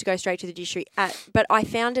needs to go straight to the judiciary. But I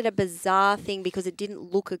found it a bizarre thing because it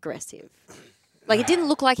didn't look aggressive. Like it didn't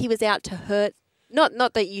look like he was out to hurt.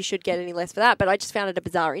 Not that you should get any less for that, but I just found it a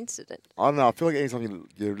bizarre incident. I don't know. I feel like anytime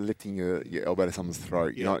you're lifting your elbow to someone's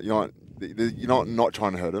throat, you're not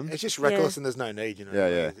trying to hurt them. It's just reckless and there's no need,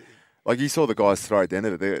 Yeah. Like you saw the guy's throw at the end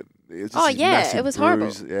of it. It was just it was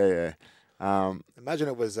horrible. Yeah. Imagine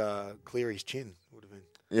it was Cleary's chin. Would have been.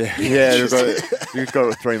 Yeah. You got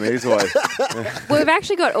it 3 meters away. Well, we've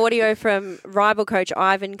actually got audio from rival coach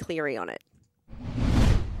Ivan Cleary on it.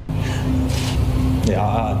 Yeah,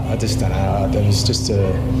 I just don't know. That was just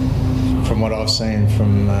from what I've seen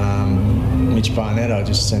from Mitch Barnett, I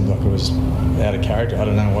just seemed like it was out of character. I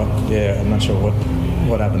don't know what. Yeah, I'm not sure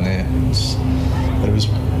what happened there. But it was.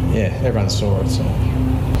 Yeah, everyone saw it. So.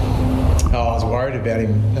 I was worried about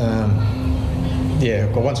him.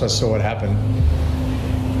 But once I saw what happened,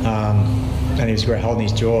 and he was holding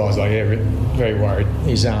his jaw, I was like, very worried.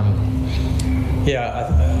 He's I'm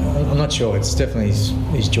not sure. It's definitely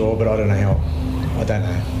his jaw, but I don't know how. I don't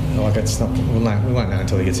know. Like it's not. We won't know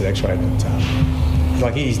until he gets an X-ray.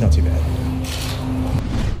 But he's not too bad.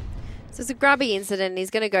 So it's a grubby incident.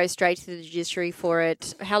 He's going to go straight to the judiciary for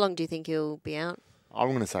it. How long do you think he'll be out? I'm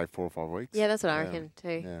going to say 4 or 5 weeks. Yeah, that's what I reckon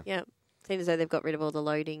too. Yeah. Seems as though they've got rid of all the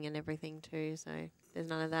loading and everything too, so there's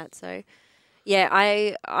none of that. So, yeah,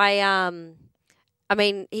 I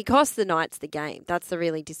mean, he cost the Knights the game. That's the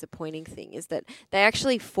really disappointing thing is that they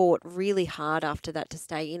actually fought really hard after that to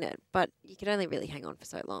stay in it, but you could only really hang on for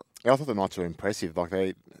so long. Yeah, I thought the Knights were impressive. Like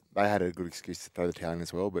they had a good excuse to throw the towel in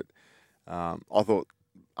as well, but I thought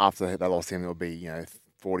after they lost him, it would be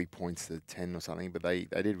 40 points to 10 or something. But they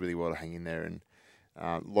did really well to hang in there, and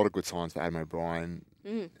a lot of good signs for Adam O'Brien.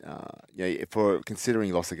 For considering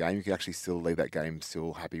he lost the game, you could actually still leave that game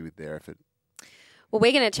still happy with their effort. Well,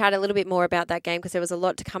 we're going to chat a little bit more about that game because there was a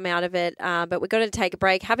lot to come out of it. But we're going to take a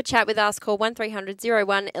break. Have a chat with us. Call 1300 01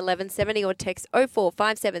 1170 or text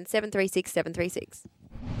 0457 736 736.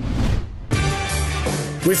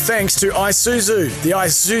 With thanks to Isuzu, the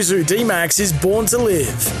Isuzu D-Max is born to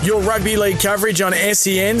live. Your rugby league coverage on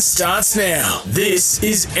SEN starts now. This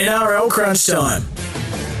is NRL Crunch Time.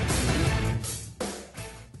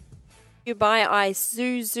 By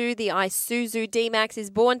Isuzu, the Isuzu D-Max is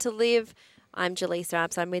born to live. I'm Jaleesa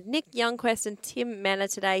Apps. I'm with Nick Youngquest and Tim Manor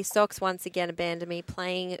today. Sox once again abandoned me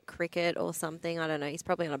playing cricket or something. I don't know. He's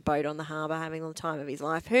probably on a boat on the harbour having the time of his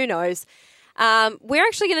life. Who knows? We're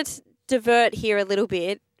actually going to divert here a little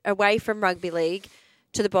bit away from rugby league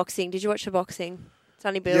to the boxing. Did you watch the boxing?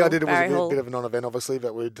 Sonny Bill, yeah, I did. It Barry was a Hall. bit of a non-event, obviously,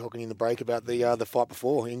 but we were talking in the break about the fight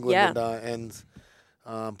before England and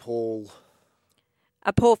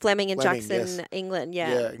Paul Fleming and Jackson, yes. England,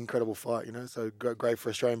 Yeah, incredible fight, so great for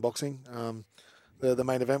Australian boxing. The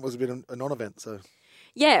main event was a bit of a non-event, so.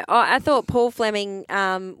 Yeah, I thought Paul Fleming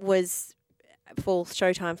was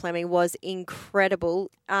Showtime Fleming was incredible.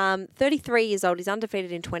 33 years old, he's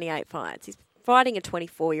undefeated in 28 fights. He's fighting a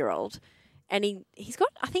 24-year-old, and he's got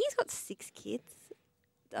 6 kids.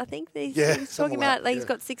 I think he's talking about he's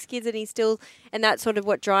got 6 kids, and and that's sort of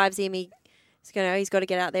what drives him. He's got to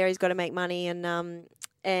get out there. He's got to make money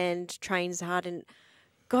and trains hard. And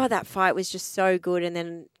God, that fight was just so good. And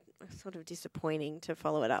then sort of disappointing to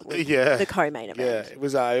follow it up with the co-main event. Yeah, it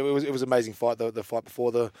was amazing fight, the fight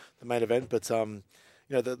before the main event. But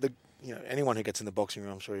anyone who gets in the boxing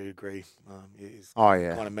room, I'm sure you agree, is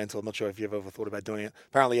kind of mental. I'm not sure if you've ever thought about doing it.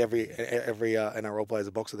 Apparently, every NRL player is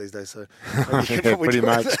a boxer these days, so pretty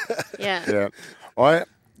much. Yeah.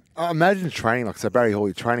 I imagine training, so Barry Hall,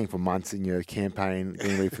 you're training for months in your campaign,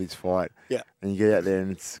 getting ready for this fight. Yeah. And you get out there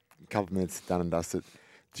and it's a couple of minutes done and dusted.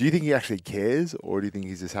 Do you think he actually cares, or do you think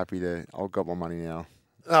he's just happy to, I've got my money now?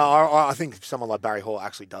 No, I think someone like Barry Hall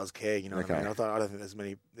actually does care. You know what I mean? I don't think there's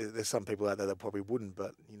many. There's some people out there that probably wouldn't,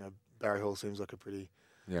 but Barry Hall seems like a pretty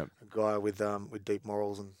a guy with deep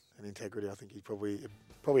morals and integrity. I think he'd probably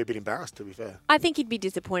a bit embarrassed, to be fair. I think he'd be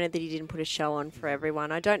disappointed that he didn't put a show on for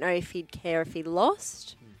everyone. I don't know if he'd care if he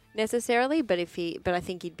lost necessarily, but I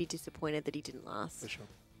think he'd be disappointed that he didn't last. For sure.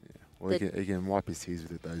 Well, he can wipe his tears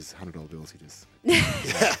with those $100 bills he just...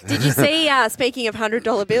 Did you see, speaking of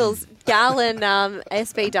 $100 bills, Gal and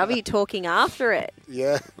SBW talking after it?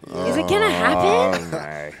 Yeah. Is it going to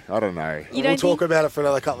happen? I don't know. We'll talk about it for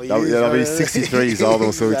another couple of years. They'll be 63 years old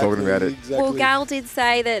and still talking about it. Exactly. Well, Gal did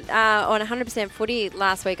say that on 100% Footy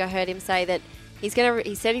last week, I heard him say that he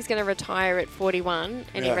said he's going to retire at 41,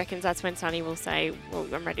 and he reckons that's when Sonny will say, well,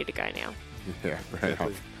 I'm ready to go now. Yeah, right.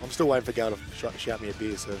 I'm still waiting for Gal to shout me a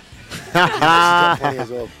beer, so she's got plenty as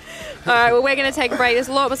well. All right, well, we're going to take a break. There's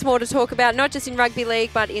a lot more to talk about, not just in rugby league,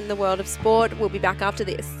 but in the world of sport. We'll be back after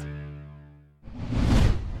this.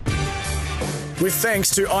 With thanks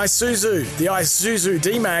to Isuzu, the Isuzu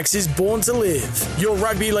D-Max is born to live. Your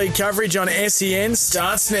rugby league coverage on SEN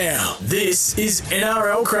starts now. This is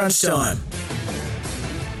NRL Crunch Time.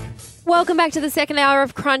 Welcome back to the second hour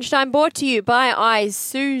of Crunch Time, brought to you by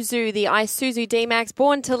Isuzu, the Isuzu D-Max,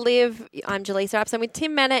 born to live. I'm Jaleesa Upson with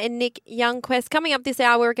Tim Manor and Nick Youngquest. Coming up this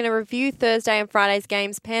hour, we're going to review Thursday and Friday's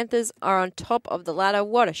games. Panthers are on top of the ladder.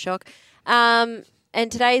 What a shock. And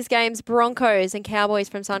today's games, Broncos and Cowboys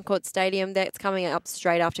from Suncorp Stadium. That's coming up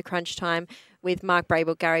straight after Crunch Time with Mark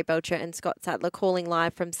Braybook, Gary Belcher and Scott Sattler calling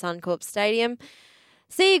live from Suncorp Stadium.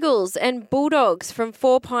 Seagulls and Bulldogs from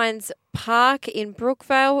Four Pines Park in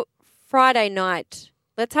Brookvale. Friday night.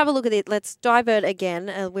 Let's have a look at it. Let's divert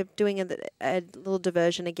again. We're doing a little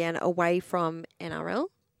diversion again away from NRL.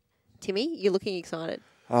 Timmy, you're looking excited.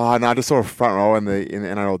 Oh, no, I just saw a front row in the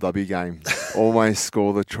NRLW game. Almost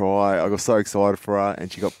scored the try. I got so excited for her,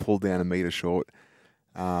 and she got pulled down a metre short.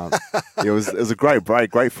 It was a great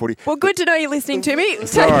break, great footy. Well, good to know you're listening to me.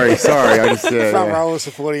 Sorry. I just front row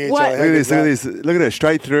supporting each other. Look at this. Look at it,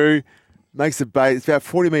 straight through. Makes the bait. It's about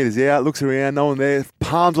 40 metres out. Looks around. No one there.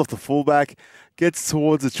 Palms off the fullback. Gets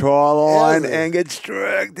towards the try line and gets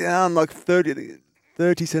dragged down like 30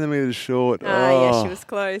 centimetres short. Yeah, she was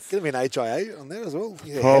close. Could have been HIA on there as well.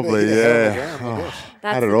 Probably, yeah.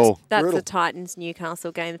 Had it all. That's the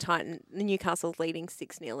Titans-Newcastle game. The Newcastle's leading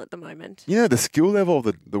 6-0 at the moment. You know, the skill level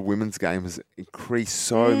of the women's game has increased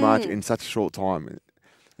so much in such a short time.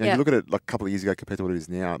 You look at it like a couple of years ago compared to what it is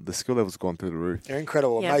now, the skill level's gone through the roof. They're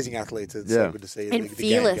incredible, amazing athletes. It's so good to see and the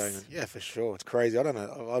fearless. game going on. Yeah, for sure. It's crazy. I don't know.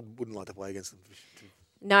 I wouldn't like to play against them.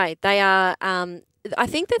 No, they are. I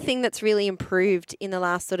think the thing that's really improved in the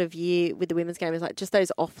last sort of year with the women's game is like just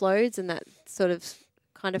those offloads and that sort of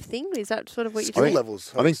kind of thing. Is that sort of what you're saying?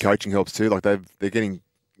 Levels. I think coaching helps too. Like they're getting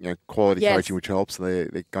quality coaching, which helps. They're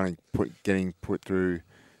going getting put through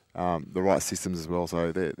the right systems as well.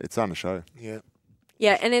 So it's starting to show. Yeah.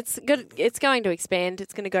 Yeah, and it's good. It's going to expand.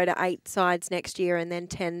 It's going to go to 8 sides next year and then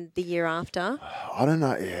 10 the year after. I don't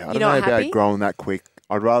know. Yeah, I don't know about growing that quick.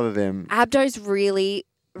 I'd rather them. Abdo's really,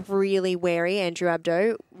 really wary. Andrew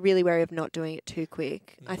Abdo, really wary of not doing it too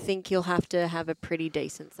quick. I think you'll have to have a pretty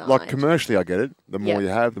decent side. Like commercially, I get it. The more you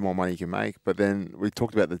have, the more money you can make. But then we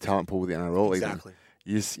talked about the talent pool with the NRL. Exactly.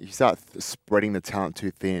 You start spreading the talent too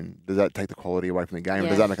thin. Does that take the quality away from the game? Or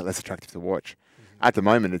does that make it less attractive to watch? At the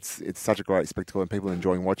moment, it's such a great spectacle and people are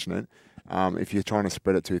enjoying watching it. If you're trying to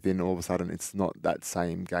spread it too thin, all of a sudden it's not that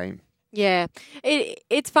same game. Yeah.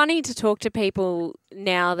 It's funny to talk to people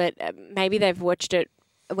now that maybe they've watched it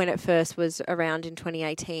when it first was around in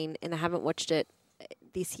 2018 and they haven't watched it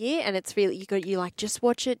this year. And it's really, you like, just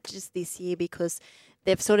watch it just this year because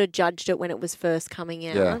they've sort of judged it when it was first coming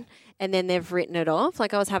out. Yeah. And then they've written it off.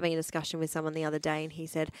 Like I was having a discussion with someone the other day and he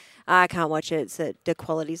said, I can't watch it. The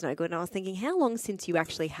quality's no good. And I was thinking, how long since you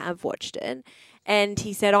actually have watched it? And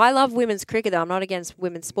he said, I love women's cricket though. I'm not against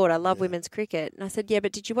women's sport. I love women's cricket. And I said, yeah,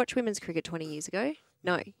 but did you watch women's cricket 20 years ago?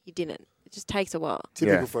 No, you didn't. It just takes a while.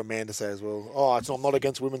 Typical for a man to say as well. Oh, I'm not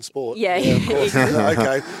against women's sport. Yeah, of course.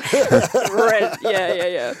 Okay. Right.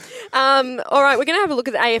 Yeah. All right, we're going to have a look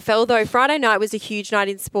at the AFL though. Friday night was a huge night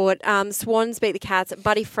in sport. Swans beat the Cats.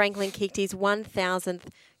 Buddy Franklin kicked his 1,000th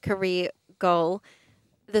career goal.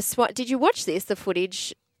 Did you watch this? The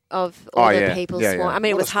footage of all the people swan. Yeah. I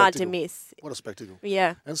mean, it What a was hard to spectacle. miss. What a spectacle.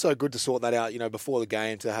 Yeah. And so good to sort that out, before the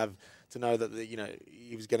game, to know that,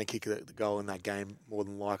 he was going to kick the goal in that game more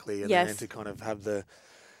than likely, and Yes. to kind of have the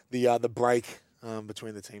break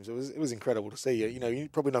between the teams. It was incredible to see. You're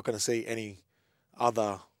probably not going to see any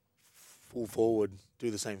other full forward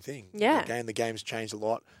do the same thing. Yeah. The game's changed a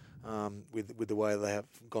lot with the way they have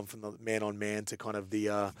gone from the man on man to kind of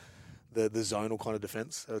the zonal kind of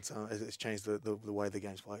defence. So it's changed the way the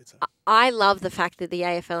game's played. So. I love the fact that the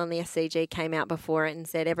AFL and the SCG came out before it and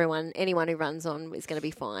said anyone who runs on is going to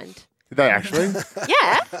be fined. Did they actually?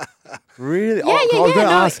 Yeah. Really? Yeah, I was going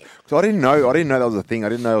to ask. So I didn't know that was a thing. I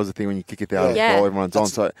didn't know it was a thing when you kick it out Yeah. while everyone's on.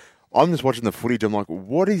 So I'm just watching the footage. I'm like,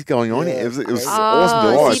 what is going on Yeah, here? It was crazy.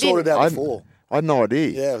 awesome to so watch. I sorted it out before. I had no idea.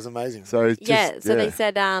 Yeah, it was amazing. So it's just,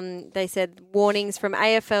 they said warnings from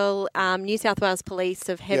AFL, New South Wales Police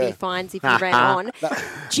of heavy fines if you ran on.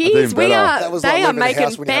 Jeez, Doing better. they are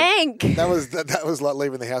making bank. That was like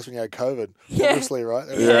leaving the house when you had COVID. Yeah. Obviously, right?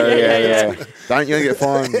 Yeah. Don't you get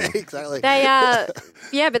fined? Exactly.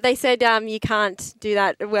 They but they said you can't do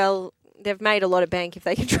that. Well, they've made a lot of bank if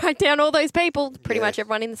they can track down all those people, pretty much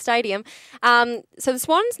everyone in the stadium. So the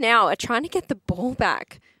Swans now are trying to get the ball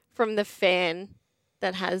back from the fan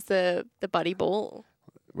that has the buddy ball.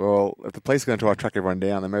 Well, if the police are going to try to track everyone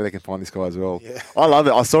down, then maybe they can find this guy as well. Yeah. I love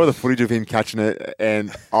it. I saw the footage of him catching it,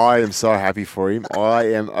 and I am so happy for him.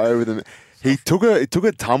 I am over them. He took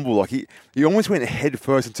a tumble, like he almost went head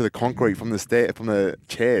first into the concrete from the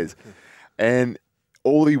chairs, and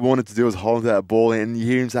all he wanted to do was hold that ball, and you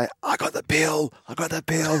hear him say, "I got the bill,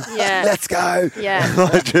 Yeah. let's go." Yeah.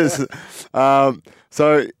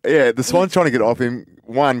 So the Swans trying to get off him.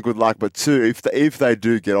 One, good luck, but two, if they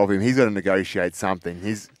do get off him, he's got to negotiate something.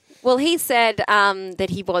 Well, he said that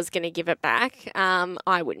he was going to give it back.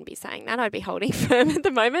 I wouldn't be saying that. I'd be holding firm at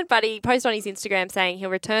the moment. But he posted on his Instagram saying he'll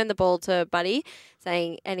return the ball to Buddy,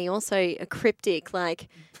 and he also a cryptic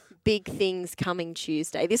big things coming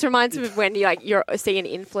Tuesday. This reminds me of when you see an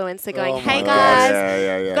influencer going, "Hey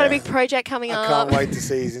guys, got a big project coming up." I can't wait to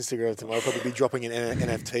see his Instagram tomorrow. I'll probably be dropping an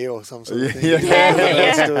NFT or some sort of thing.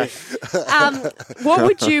 Yeah. What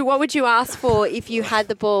would you ask for if you had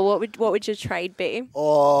the ball? What would your trade be?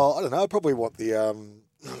 Oh, I don't know. I'd probably want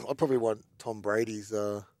Tom Brady's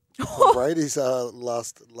last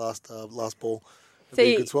ball. It'd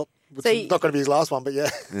be a good swap. It's not going to be his last one, but yeah.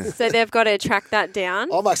 So they've got to track that down.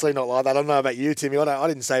 I'm actually not like that. I don't know about you, Timmy. I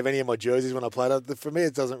didn't save any of my jerseys when I played. For me,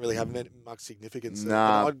 it doesn't really have much significance.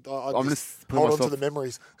 Nah, I'm just hold on to the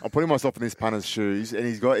memories. I'm putting myself in this punter's shoes, and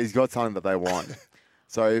he's got something that they want.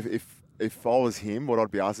 So if I was him, what I'd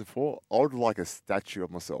be asking for, I would like a statue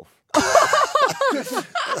of myself.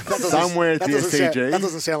 Somewhere at the SCG. That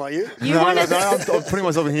doesn't sound like you. No, I'm putting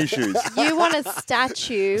myself in his shoes. You want a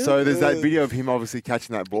statue? So there's that video of him obviously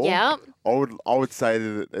catching that ball. Yeah. I would say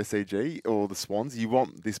to the SCG or the Swans, you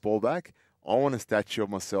want this ball back? I want a statue of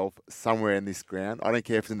myself somewhere in this ground. I don't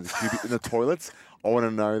care if it's in the toilets. I want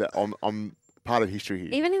to know that I'm part of history here.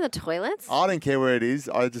 Even in the toilets? I don't care where it is.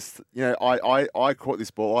 I just, I caught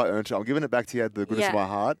this ball. I earned it. I'm giving it back to you out of the goodness of my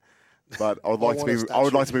heart. But I would like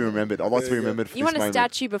to be remembered. I'd like to be remembered for you this want a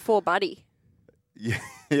statue before Buddy? Yes,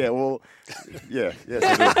 exactly.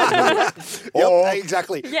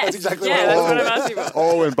 Yes. That's exactly that's what I'm asking for.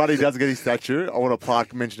 Or when Buddy does get his statue, I want a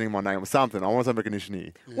plaque mentioning my name or something. I want some recognition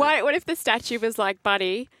here. What if the statue was like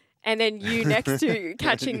Buddy and then you next to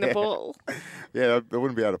catching the ball? Yeah, that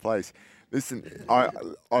wouldn't be out of place. Listen, I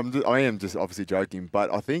am just obviously joking,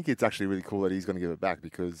 but I think it's actually really cool that he's going to give it back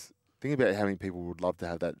because think about how many people would love to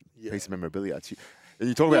have that piece of memorabilia. And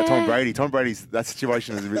you talk about Tom Brady. Tom Brady's that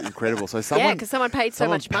situation is really incredible. So because someone paid so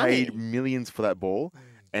much money. Paid millions for that ball,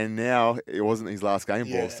 and now it wasn't his last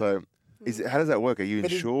game ball. So, how does that work? Are you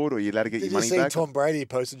insured, or are you allowed to get your money back? Did you see Tom Brady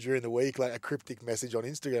posted during the week like a cryptic message on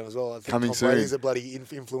Instagram as well? I think Coming Tom Brady's a bloody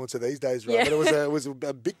influencer these days, right? But it was a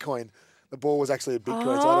Bitcoin. The ball was actually a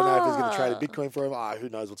Bitcoin, so I don't know if he's going to trade a Bitcoin for him. Who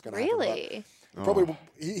knows what's going to happen? Really? Probably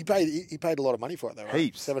he paid a lot of money for it though, right?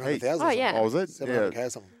 Heaps. 700,000. Oh yeah. Oh, was it? 700k or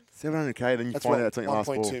something. 700k. Then you find out it's on your last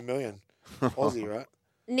ball. 1.2 million Aussie, right?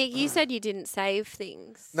 Nick, you said you didn't save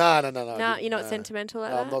things. No. No, you're not sentimental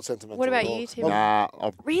like no, that? I'm not sentimental. What about at all. you, Tim? Nah,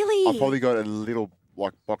 Really? I've probably got a little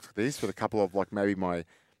box like this with a couple of maybe my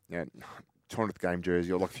 200th game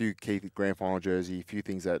jersey or a few key grand final jersey, a few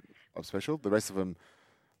things that are special. The rest of them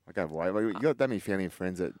I gave away. You got that many family and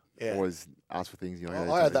friends that always ask for things.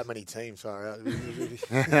 I had that many teams. Sorry,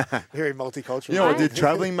 very multicultural. You know what, dude?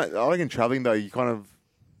 Traveling, I reckon traveling though, you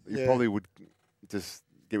probably would just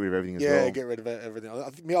get rid of everything as Yeah, well. get rid of everything. I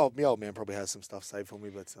think my old man probably has some stuff saved for me,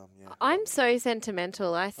 but yeah. I'm so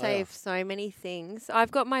sentimental. I save so many things.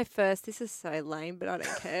 I've got my first. This is so lame, but I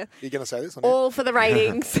don't care. You're going to say this on All for the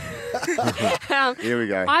ratings. Here we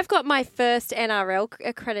go. I've got my first NRL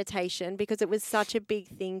accreditation because it was such a big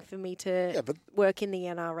thing for me to work in the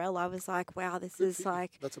NRL. I was like, wow, this is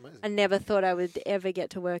like... That's amazing. I never thought I would ever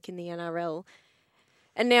get to work in the NRL.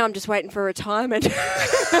 And now I'm just waiting for retirement. You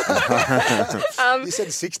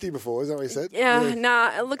said 60 before, is that what you said? Yeah,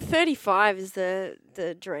 nah. Look, 35 is the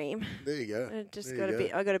dream. There you go.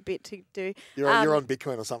 I got a bit to do. You're on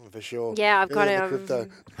Bitcoin or something for sure. Yeah, I've got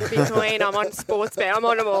Bitcoin. I'm on Sportsbet. I'm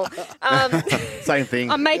on them all. Same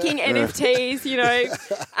thing. I'm making NFTs. You know.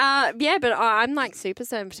 Yeah, but I'm like super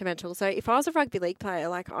sentimental. So if I was a rugby league player,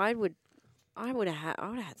 like I would have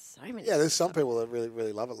had so many. Yeah, there's some people that really,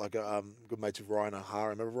 really love it. Like good mates with Ryan O'Hara.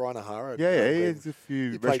 Remember Ryan O'Hara? Yeah, there's a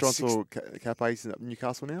few restaurants or cafes in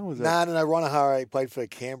Newcastle now. Was no. Ryan O'Hara, he played for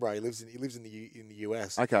Canberra. He lives in the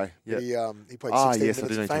US. Okay, yeah. He played 16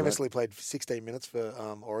 minutes. Famously played 16 minutes for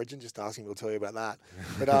Origin. Just asking, we'll tell you about that.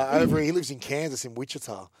 But he lives in Kansas, in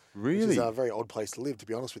Wichita. Really? Which is a very odd place to live, to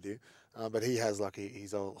be honest with you. But he has like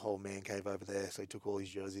his whole man cave over there, so he took all his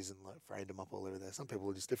jerseys and like framed them up all over there. Some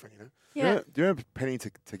people are just different, you know. Yeah. Do you remember Penny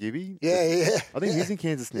Tagibi? Yeah. I think he's in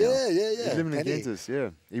Kansas now. Yeah. He's living in Kansas. Yeah.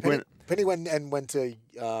 Penny went to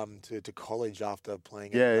college after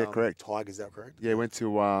playing. Correct. Tigers, is that correct? Yeah, went to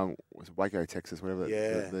Waco, Texas, whatever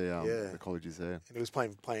the college is there. And he was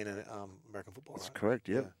playing American football. That's right? correct.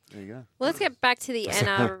 Yeah. There you go. Well, let's get back to the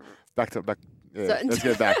NRL. Back. Yeah, let's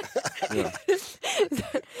get back. Yeah.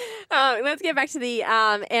 Let's get back to the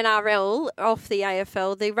NRL off the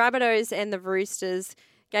AFL. The Rabbitohs and the Roosters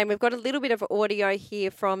game. We've got a little bit of audio here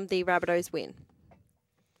from the Rabbitohs win.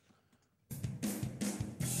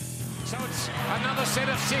 So it's another set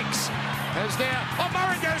of 6. As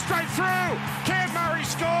Murray goes straight through. Cam Murray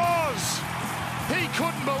scores. He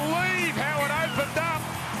couldn't believe how it opened up.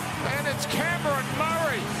 And it's Cameron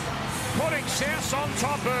Murray putting South on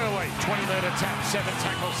top early. 20-metre tap, 7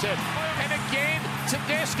 tackle set. And again,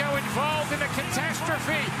 Tedesco involved in a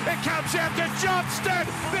catastrophe. It comes out to Johnston.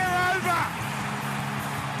 They're over.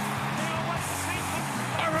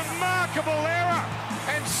 A remarkable error.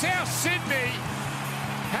 And South Sydney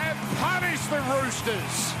have punished the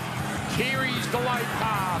Roosters. Keary's delayed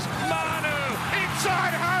pass. Manu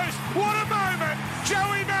inside host. What a moment.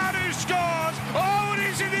 Joey Manu scores. Oh, and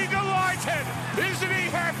isn't he delighted? Isn't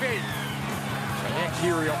he happy? So now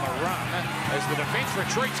Keary on the run as the defence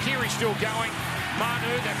retreats. Keary still going.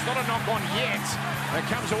 Manu, that's not a knock on yet. It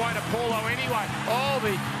comes away to Paulo anyway. Oh,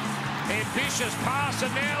 the ambitious pass,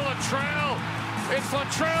 and now Latrell. It's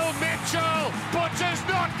Latrell Mitchell. Butcher's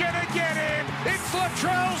not going to get him. It's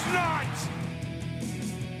Latrell's night.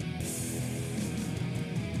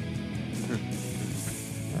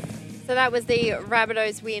 So that was the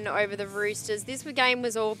Rabbitohs win over the Roosters. This game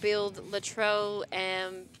was all billed Latrell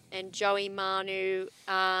and Joey Manu.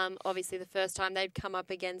 Obviously, the first time they'd come up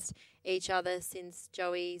against each other since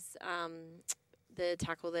Joey's the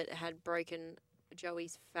tackle that had broken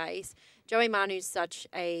Joey's face. Joey Manu's such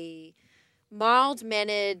a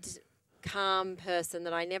mild-mannered, calm person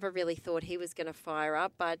that I never really thought he was going to fire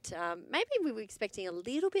up. But maybe we were expecting a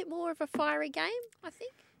little bit more of a fiery game, I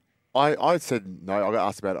think. I said no. I got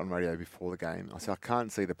asked about it on radio before the game. I said I can't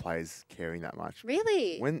see the players caring that much.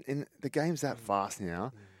 Really? When the game's that fast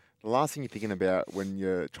now, the last thing you're thinking about when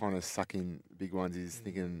you're trying to suck in big ones is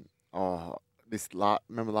thinking,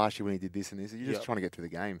 remember last year when he did this and this? You're just trying to get through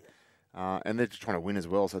the game. And they're just trying to win as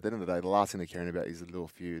well. So at the end of the day, the last thing they're caring about is a little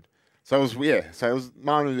feud. So it was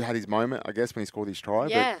Manu who had his moment, I guess, when he scored his try.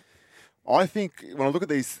 Yeah. But I think when I look at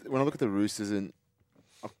the Roosters, and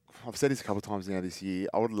I've said this a couple of times now this year,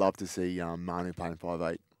 I would love to see Manu playing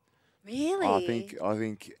 5'8". Really? I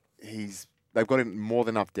think they've got him more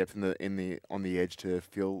than enough depth on the edge to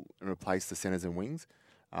fill and replace the centres and wings.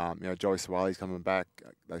 Joey Suwali's coming back.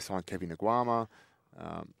 They signed Kevin Nguama.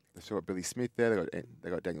 They've still got Billy Smith there. They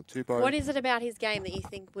got Daniel Tupou. What is it about his game that you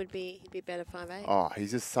think he'd be better 5'8"? Oh,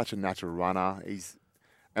 he's just such a natural runner.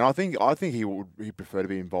 And I think he'd prefer to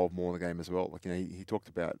be involved more in the game as well. Like he talked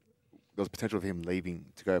about there was potential of him leaving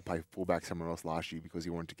to go play fullback somewhere else last year because he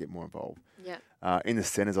wanted to get more involved. Yeah. In the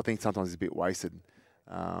centres, I think sometimes he's a bit wasted.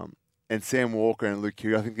 And Sam Walker and Luke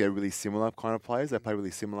Keary, I think they're really similar kind of players. They play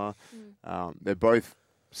really similar. They're both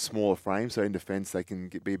smaller frames, so in defence they can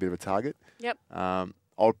be a bit of a target. Yep.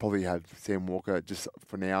 I would probably have Sam Walker just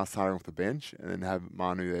for now starting off the bench and then have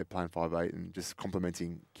Manu there playing 5'8" and just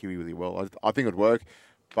complementing Keary really well. I think it would work,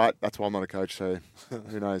 but that's why I'm not a coach, so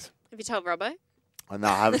who knows. Have you told Robbo? No,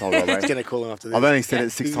 I haven't told Rob. It's going to call him after this. I've only said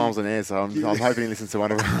it 6 times on air, so I'm hoping he listens to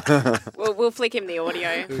one of them. We'll flick him the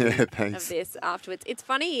audio Thanks. of this afterwards. It's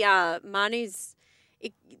funny, Manu's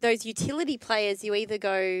those utility players. You either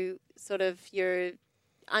go sort of you're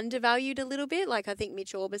undervalued a little bit. Like I think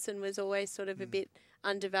Mitch Orbison was always sort of a bit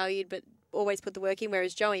undervalued, but always put the work in.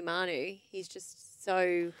 Whereas Joey Manu, he's just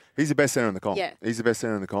so. He's the best centre in the comp. Yeah. He's the best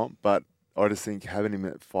centre in the comp, but I just think having him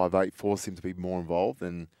at 5'8" forced him to be more involved.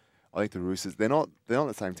 And I think the Roosters, they're not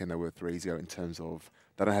the same team they were 3 years ago in terms of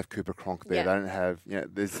they don't have Cooper Cronk there. Yeah. They don't have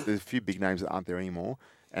there's a few big names that aren't there anymore.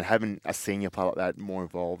 And having a senior player like that more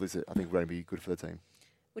involved is I think going to be good for the team.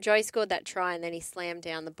 Well, Joey scored that try and then he slammed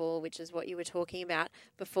down the ball, which is what you were talking about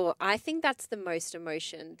before. I think that's the most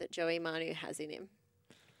emotion that Joey Manu has in him.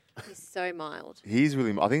 He's so mild. He's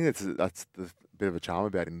really. I think that's the bit of a charm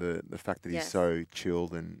about him. The fact that he's Yes. so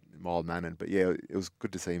chilled and mild mannered. But yeah, it was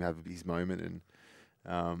good to see him have his moment.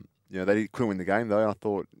 And they couldn't win the game though. I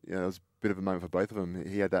thought it was a bit of a moment for both of them.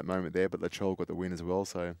 He had that moment there, but Latrell got the win as well.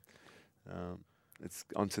 So it's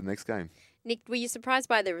on to the next game. Nick, were you surprised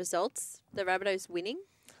by the results? The Rabbitohs winning?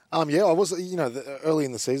 Yeah, I was. Early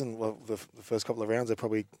in the season, well, the first couple of rounds are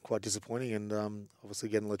probably quite disappointing, and obviously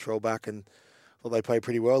getting Latrell back, and thought they played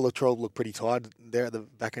pretty well. Latrell looked pretty tired there at the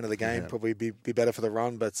back end of the game. Yeah. Probably be better for the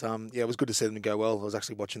run, but it was good to see them go well. I was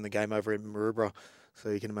actually watching the game over in Maroubra, so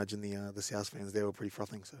you can imagine the South fans there were pretty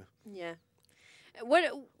frothing. So Yeah.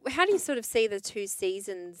 How do you sort of see the two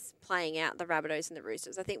seasons playing out, the Rabbitohs and the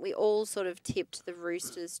Roosters? I think we all sort of tipped the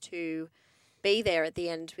Roosters to be there at the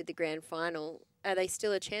end with the grand final. Are they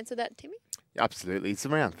still a chance of that, Timmy? Yeah, absolutely. It's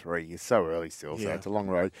round 3. It's so early still, so Yeah. it's a long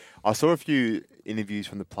road. I saw a few interviews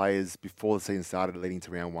from the players before the season started leading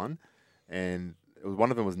to round 1, and one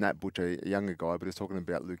of them was Nat Butcher, a younger guy, but he was talking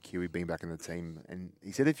about Luke Keary being back in the team, and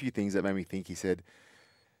he said a few things that made me think. He said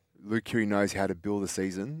Luke Keary knows how to build a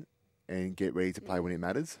season and get ready to play when it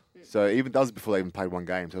matters. So even that was before they even played one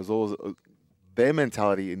game. So it was always, their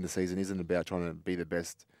mentality in the season isn't about trying to be the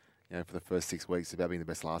best, for the first 6 weeks. It's about being the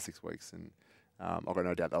best last 6 weeks, and I've got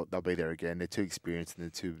no doubt they'll be there again. They're too experienced and they're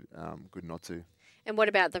too good not to. And what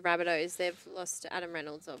about the Rabbitohs? They've lost Adam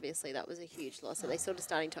Reynolds, obviously. That was a huge loss. Are they sort of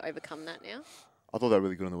starting to overcome that now? I thought they were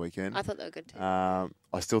really good on the weekend. I thought they were good too.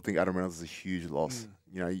 I still think Adam Reynolds is a huge loss.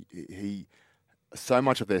 He so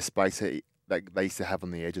much of their space that they used to have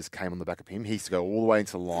on the edges came on the back of him. He used to go all the way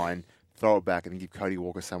into the line, throw it back, and then give Cody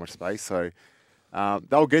Walker so much space. So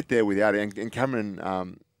they'll get there without it. And Cameron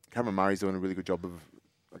Murray's doing a really good job of,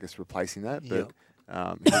 I guess, replacing that. But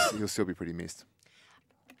he'll still be pretty missed.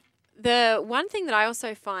 The one thing that I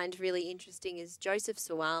also find really interesting is Joseph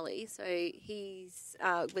Suwali. So he's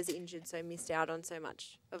was injured, so missed out on so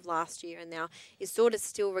much of last year, and now is sort of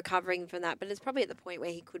still recovering from that. But it's probably at the point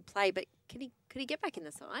where he could play. But could he get back in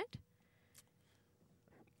the side?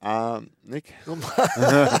 Nick,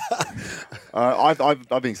 I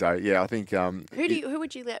think so. Yeah, I think. Who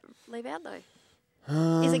would you leave out though?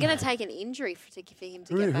 Is it going to take an injury for him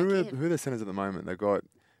to get back in? Who are the centres at the moment? They've got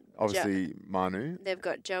obviously Manu. They've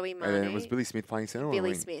got Joey Manu. And then was Billy Smith playing centre?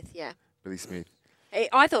 Billy Smith, yeah. Billy Smith.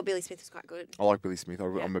 I thought Billy Smith was quite good. I like Billy Smith.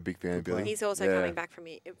 I'm a big fan of Billy. He's also coming back from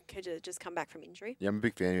just come back from injury. Yeah, I'm a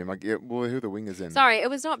big fan of him. Well, who are the wingers then? Sorry, it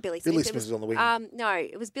was not Billy Smith. Billy Smith was on the wing. No,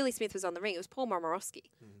 it was Billy Smith was on the ring. It was Paul Momorowski.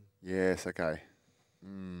 Yes, okay.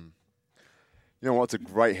 You know what? It's a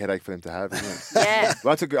great headache for them to have, isn't it? Yeah.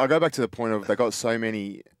 But I go back to the point of they got so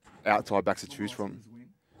many outside backs to choose from.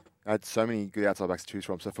 They had so many good outside backs to choose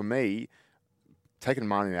from. So for me, taking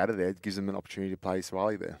Manu out of there gives them an opportunity to play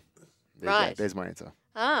Suwali there. Right. There's my answer.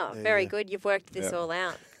 Oh, very good. You've worked this all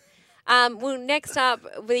out. Well, next up,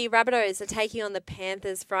 the Rabbitohs are taking on the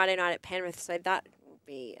Panthers Friday night at Penrith, so that will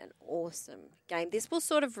be an awesome game. This will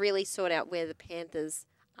sort of really sort out where the Panthers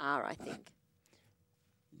are, I think.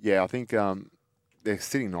 Yeah, I think they're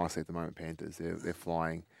sitting nicely at the moment, Panthers. They're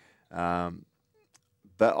flying.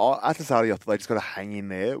 But at the start, I thought they just got to hang in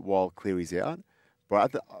there while Cleary's out.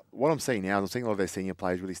 But what I'm seeing now is I'm seeing a lot of their senior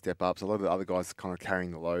players really step up. So a lot of the other guys kind of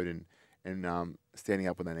carrying the load and standing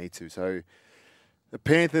up when they need to. So the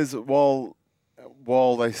Panthers, while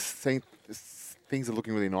they think things are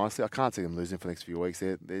looking really nicely, I can't see them losing for the next few weeks.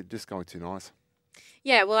 They're just going too nice.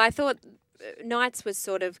 Yeah, well, I thought Knights was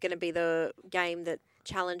sort of going to be the game that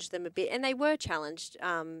challenged them a bit, and they were challenged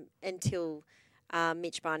until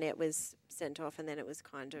Mitch Barnett was sent off, and then it was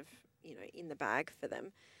kind of in the bag for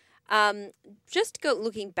them.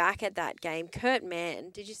 Looking back at that game, Kurt Mann,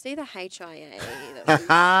 did you see the HIA?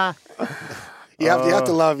 You have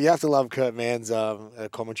to love Kurt Mann's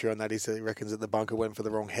commentary on that. He reckons that the bunker went for the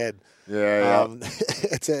wrong head. Yeah.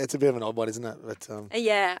 It's a bit of an odd one, isn't it? But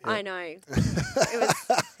yeah, I know. It was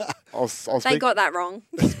They got that wrong.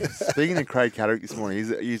 Speaking of Craig Caddick this morning,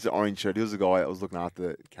 he used an orange shirt. He was the guy that was looking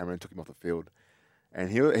after Cameron and took him off the field. And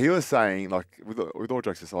he was saying, like, with all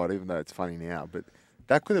jokes aside, even though it's funny now, but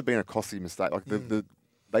that could have been a costly mistake. Like,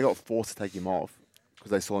 they got forced to take him off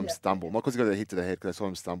because they saw him stumble. Not because he got a hit to the head, because they saw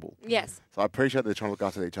him stumble. Yes. So I appreciate they're trying to look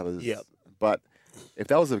after each other. But if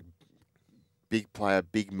that was a big player,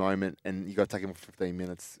 big moment, and you got to take him off for 15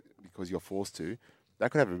 minutes because you're forced to, that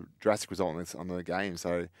could have a drastic result on the game.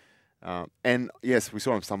 So, and yes, we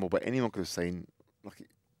saw him stumble, but anyone could have seen, like,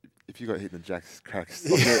 if you got hit in the jacks, cracks,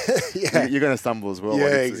 you're going to stumble as well. Yeah,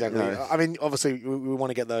 like exactly. I mean, obviously, we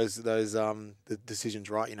want to get those the decisions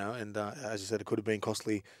right, and as you said, it could have been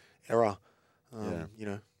costly error. You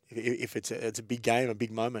know, if it's a big game, a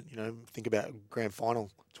big moment, think about grand final,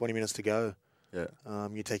 20 minutes to go. Yeah.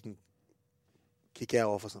 You're taking kick out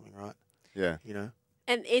off or something, right? Yeah.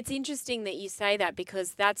 And it's interesting that you say that,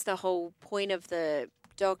 because that's the whole point of the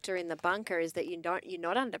doctor in the bunker, is that you're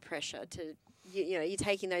not under pressure to. You're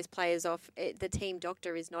taking those players off. The team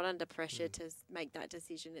doctor is not under pressure to make that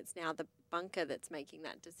decision. It's now the bunker that's making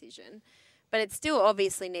that decision. But it still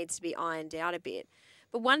obviously needs to be ironed out a bit.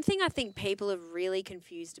 But one thing I think people are really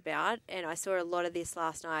confused about, and I saw a lot of this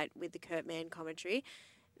last night with the Kurt Mann commentary,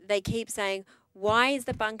 they keep saying, why is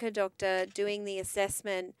the bunker doctor doing the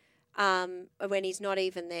assessment when he's not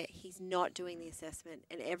even there? He's not doing the assessment,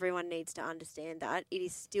 and everyone needs to understand that. It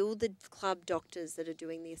is still the club doctors that are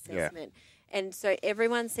doing the assessment. Yeah. And so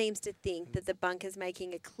everyone seems to think that the bunker's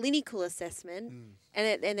making a clinical assessment,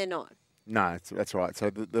 and they're not. No, that's right. So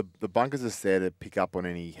the bunkers are there to pick up on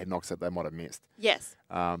any head knocks that they might have missed. Yes.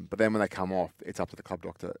 But then when they come off, it's up to the club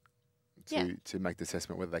doctor to make the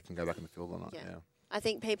assessment whether they can go back in the field or not. Yeah. I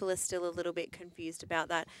think people are still a little bit confused about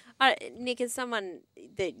that. Nick, as someone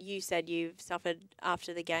that you said you've suffered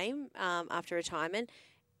after the game, after retirement,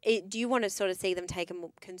 do you want to sort of see them take a more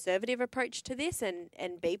conservative approach to this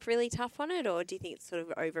and beep really tough on it, or do you think it's sort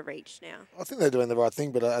of overreached now? I think they're doing the right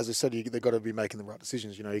thing, but as I said, they've got to be making the right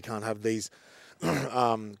decisions. You can't have these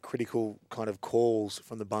critical kind of calls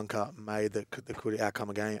from the bunker made that could outcome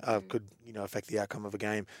a game, could affect the outcome of a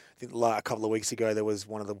game. I think a couple of weeks ago there was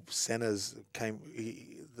one of the centres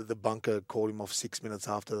the bunker called him off 6 minutes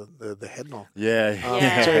after the head knock.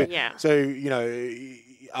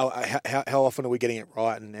 How often are we getting it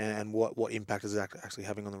right, and what impact is it actually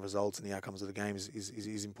having on the results and the outcomes of the game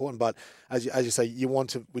is important. But as you say,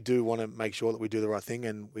 we do want to make sure that we do the right thing,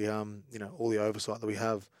 and we all the oversight that we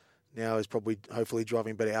have now is probably hopefully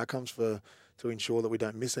driving better outcomes to ensure that we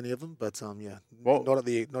don't miss any of them. But not at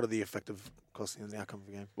the effect of costing the outcome of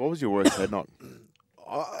the game. What was your worst head knock?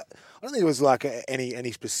 I don't think it was like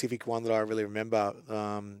any specific one that I really remember,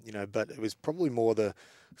 but it was probably more the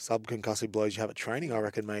subconcussive blows you have at training, I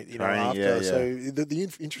reckon, mate. After. Yeah. So the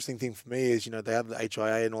interesting thing for me is, they have the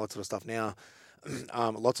HIA and all that sort of stuff now,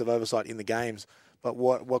 lots of oversight in the games. But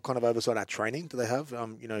what kind of oversight at training do they have?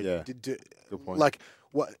 Good point. Like,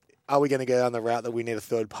 what are we going to go down the route that we need a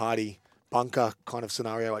third party bunker kind of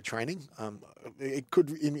scenario at training? It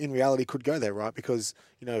could, in reality, could go there, right? Because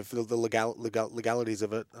for the legalities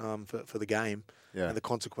of it, for the game, and the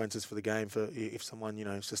consequences for the game, for if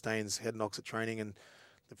someone sustains head knocks at training and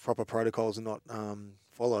the proper protocols are not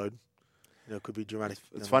followed, it could be dramatic.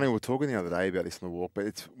 It's funny, we were talking the other day about this on the walk, but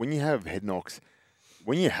it's when you have head knocks,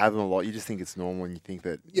 when you have them a lot, you just think it's normal, and you think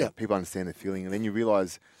that people understand the feeling, and then you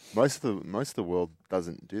realise most of the world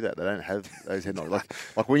doesn't do that. They don't have those head knocks.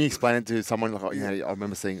 Like when you explain it to someone, like I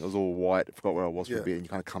remember seeing it was all white. I forgot where I was for a bit, and you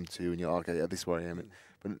kind of come to, and you're like, okay, this is where I am.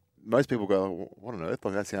 But most people go, what on earth?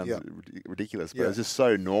 Like that sounds ridiculous, but it's just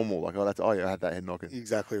so normal. Like, I had that head knock.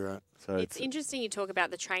 Exactly right. So it's interesting you talk about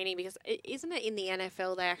the training, because isn't it in the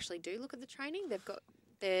NFL they actually do look at the training?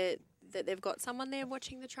 They've got someone there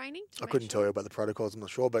watching the training? I couldn't tell you about the protocols, I'm not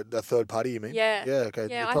sure, but a third party, you mean? Yeah. Yeah, okay.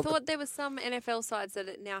 Yeah, I thought there was some NFL sides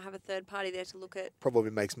that now have a third party there to look at.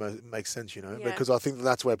 Probably makes sense, because I think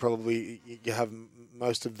that's where probably you have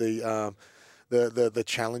most of the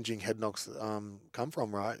challenging head knocks come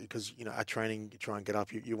from, right? Because at training you try and get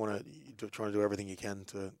up, you want to try and do everything you can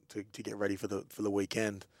to get ready for the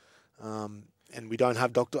weekend. And we don't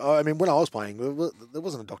have doctor. I mean, when I was playing, there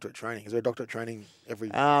wasn't a doctor at training. Is there a doctor at training every?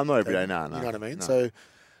 Not every day. No. You know what I mean? No. So,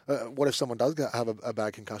 what if someone does have a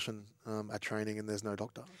bad concussion at training and there's no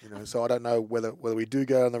doctor? So I don't know whether we do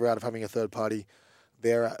go on the route of having a third party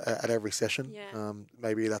there at every session. Yeah.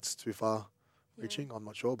 Maybe that's too far reaching. I'm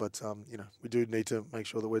not sure, but we do need to make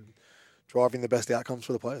sure that we're driving the best outcomes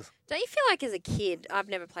for the players. Don't you feel like as a kid, I've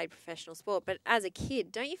never played professional sport, but as a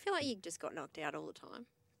kid, don't you feel like you just got knocked out all the time?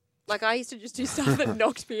 Like, I used to just do stuff that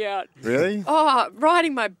knocked me out. Really? Oh,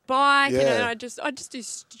 riding my bike, Yeah. and I just do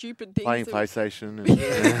stupid things. Playing that- PlayStation. And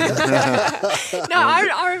No,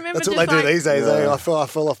 I remember That's just what they do like, these days. Yeah. I fell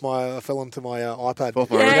onto my iPad. Off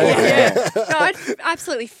my Yeah. No, I'd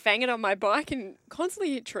absolutely fang it on my bike and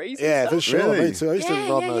constantly hit trees. Yeah, and for stuff. sure. Really? Me too. I used to Yeah,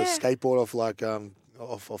 ride yeah, my yeah. skateboard off like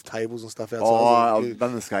off tables and stuff outside. Oh, Yeah. I've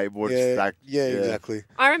done the skateboard yeah, stack. yeah, exactly.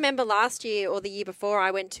 I remember last year or the year before, I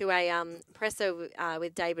went to a presser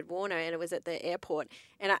with David Warner, and it was at the airport,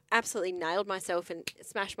 and I absolutely nailed myself and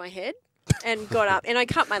smashed my head and got up, and I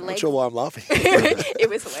cut my Not leg. sure why I'm laughing. It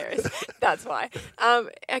was hilarious. That's why.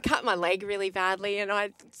 I cut my leg really badly, and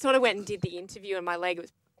I sort of went and did the interview, and my leg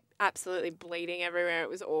was absolutely bleeding everywhere. It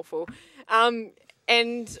was awful.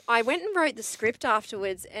 And I went and wrote the script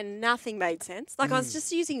afterwards, and nothing made sense. Like, I was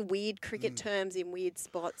just using weird cricket terms in weird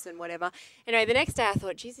spots and whatever. Anyway, the next day I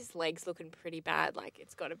thought, geez, this leg's looking pretty bad. Like,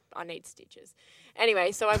 I need stitches.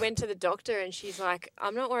 Anyway, so I went to the doctor, and she's like,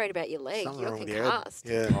 I'm not worried about your leg. Something You're wrong with your head. concussed.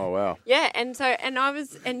 Yeah. Oh, wow. Yeah, I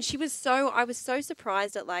was so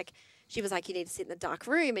surprised at, like, she was like, you need to sit in the dark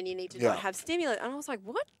room and you need to not have stimulus. And I was like,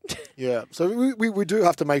 what? Yeah, so we do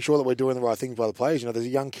have to make sure that we're doing the right things by the players. You know, there's a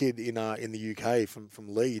young kid in the UK from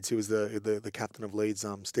Leeds who was the captain of Leeds,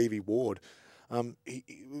 Stevie Ward.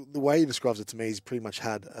 The way he describes it to me, he's pretty much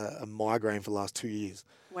had a migraine for the last 2 years.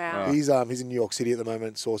 Wow. He's in New York City at the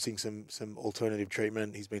moment, sourcing some alternative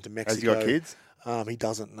treatment. He's been to Mexico. Has he got kids? He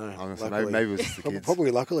doesn't know. I was gonna say, maybe it was just the kids. Probably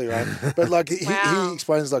luckily, right? But like he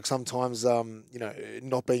explains, like sometimes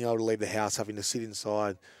not being able to leave the house, having to sit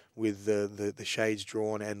inside with the shades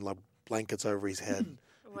drawn and like blankets over his head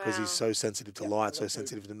because he's so sensitive to light, so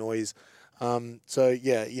sensitive to noise. So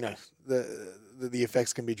yeah, the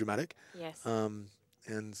effects can be dramatic. Yes.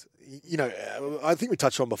 And I think we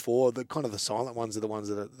touched on before the kind of the silent ones are the ones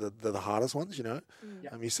that are the hardest ones.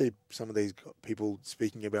 You see some of these people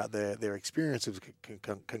speaking about their experience of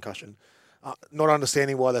concussion, not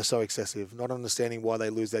understanding why they're so excessive, not understanding why they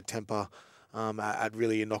lose their temper at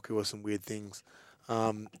really innocuous and weird things,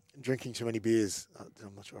 drinking too many beers.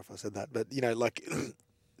 I'm not sure if I said that, but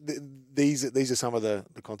these are some of the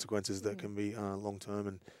consequences that can be long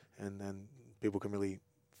term and people can really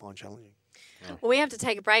find challenging. Well, we have to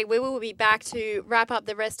take a break. We will be back to wrap up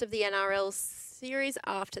the rest of the NRL series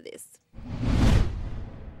after this.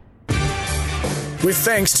 With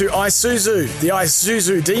thanks to Isuzu, the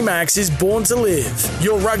Isuzu D-Max is born to live.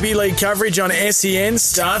 Your rugby league coverage on SEN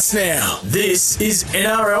starts now. This is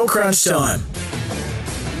NRL Crunch Time.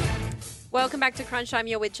 Welcome back to Crunch Time.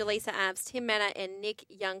 You're with Jaleesa Abs, Tim Manor and Nick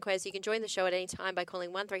Youngquist. You can join the show at any time by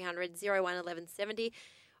calling 1300 01 1170.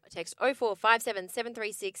 Text 0457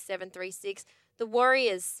 736 736. The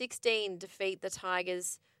Warriors 16 defeat the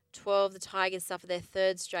Tigers 12. The Tigers suffer their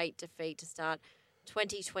third straight defeat to start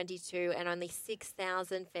 2022 and only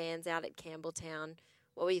 6,000 fans out at Campbelltown.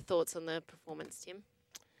 What were your thoughts on the performance, Tim?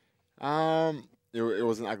 It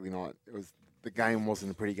was an ugly night. The game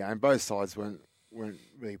wasn't a pretty game. Both sides weren't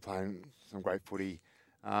really playing some great footy.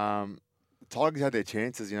 The Tigers had their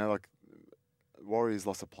chances, like Warriors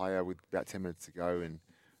lost a player with about 10 minutes to go, and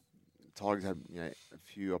Tigers had a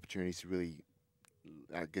few opportunities to really,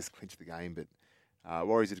 clinch the game. But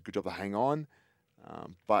Warriors did a good job to hang on.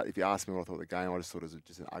 But if you ask me what I thought of the game, I just thought it was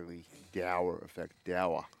just an ugly dour effect.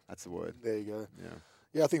 Dour, that's the word. There you go. Yeah.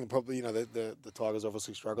 Yeah, I think probably the Tigers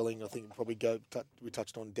obviously struggling. I think probably we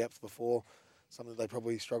touched on depth before, something they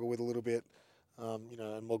probably struggle with a little bit.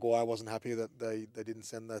 And Maguire wasn't happy that they didn't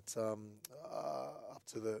send that up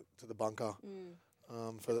to the bunker.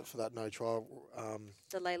 For that no trial,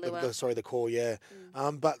 the Leilua. The call, yeah.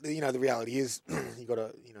 But the reality is you've got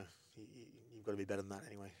to be better than that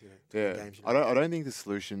anyway. Yeah, games, I don't think the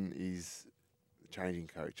solution is changing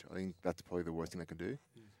coach. I think that's probably the worst thing they can do.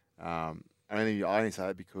 I only say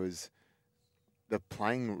that because the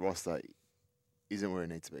playing roster isn't where it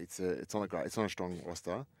needs to be. It's not a strong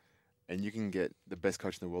roster. And you can get the best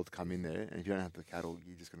coach in the world to come in there, and if you don't have the cattle,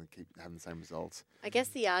 you're just going to keep having the same results. I guess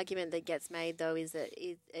the argument that gets made, though, is that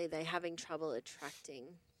are they having trouble attracting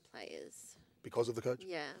players? Because of the coach?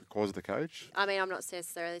 Yeah. Because of the coach? I mean, I'm not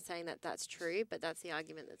necessarily saying that that's true, but that's the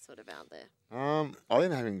argument that's sort of out there. I think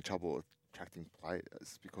they're having trouble attracting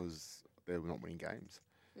players because they're not winning games.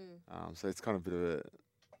 So it's kind of a bit of a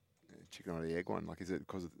chicken or the egg one. Like, is it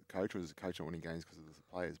because of the coach, or is the coach not winning games because of the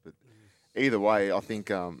players? But either way, I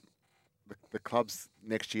think... The clubs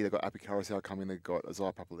next year, they've got Api Carousel coming, they've got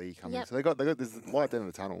Isaiah Papali'i coming. So they got there's light at the end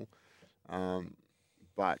of the tunnel.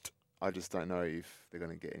 But I just don't know if they're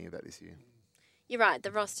going to get any of that this year. You're right.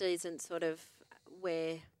 The roster isn't sort of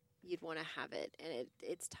where you'd want to have it, and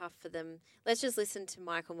it's tough for them. Let's just listen to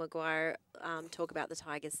Michael Maguire talk about the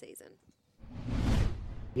Tigers season.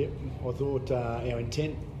 Yep, I thought our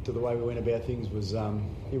intent to the way we went about things was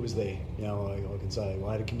it was there. You know, I can say we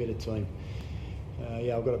had a committed team.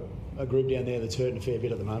 I've got a group down there that's hurting a fair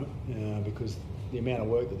bit at the moment because the amount of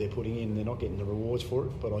work that they're putting in, they're not getting the rewards for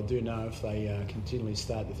it. But I do know if they continually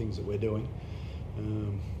start the things that we're doing,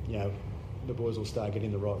 the boys will start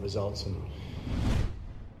getting the right results. And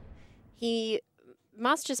he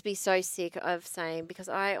must just be so sick of saying, because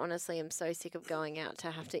I honestly am so sick of going out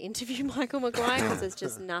to have to interview Michael Maguire because there's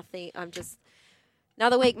just nothing. I'm just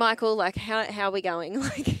another week, Michael. Like, how are we going?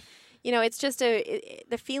 Like, it's just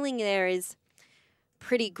the feeling there is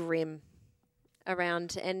pretty grim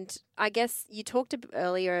around. And I guess you talked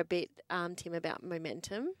earlier a bit, Tim, about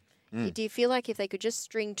momentum. Do you feel like if they could just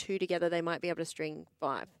string 2 together, they might be able to string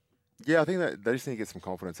 5? Yeah, I think that they just need to get some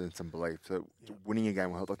confidence and some belief. So winning a game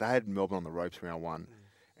will help. Like, they had Melbourne on the ropes round 1,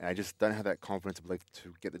 and they just don't have that confidence and belief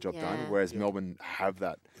to get the job done. Whereas Melbourne have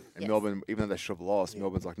that, and Melbourne, even though they should have lost,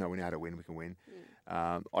 Melbourne's like, no, we know how to win. We can win.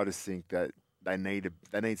 I just think that they need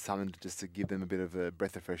something to give them a bit of a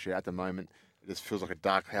breath of fresh air. At the moment, it just feels like a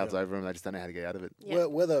dark cloud's over them. They just don't know how to get out of it. Yeah.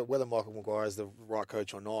 Whether Michael Maguire is the right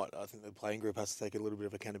coach or not, I think the playing group has to take a little bit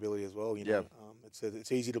of accountability as well.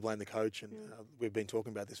 It's easy to blame the coach, and we've been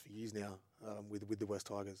talking about this for years now with the West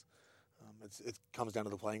Tigers. It comes down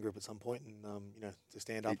to the playing group at some point, and to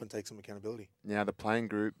stand up and take some accountability. Now, the playing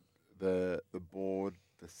group, the board,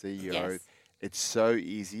 the CEO. It's so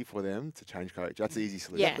easy for them to change coach. That's the easy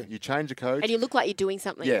solution. Yeah. You change the coach. And you look like you're doing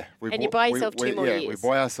something. Yeah. And you buy yourself 2 more years. We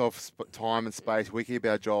buy ourselves time and space. We keep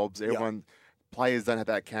our jobs. Players don't have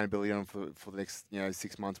that accountability on for the next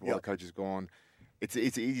 6 months while the coach is gone. It's an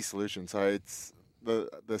easy solution. So it's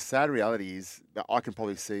the sad reality is that I can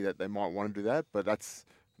probably see that they might want to do that, but that's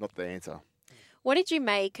not the answer. What did you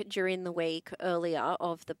make during the week earlier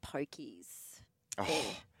of the pokies?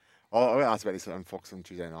 I asked about this on Fox on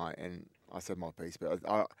Tuesday night, and I said my piece, but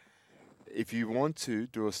if you want to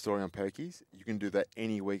do a story on pokies, you can do that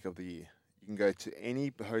any week of the year. You can go to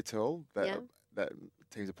any hotel that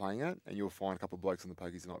teams are playing at, and you'll find a couple of blokes on the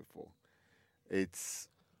pokies the night before.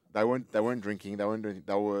 They weren't drinking. They weren't doing.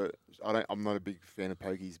 They were. I'm not a big fan of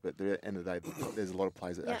pokies, but at the end of the day, there's a lot of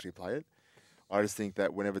players that actually play it. I just think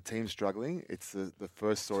that whenever a team's struggling, it's the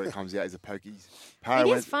first story that comes out is the pokies. It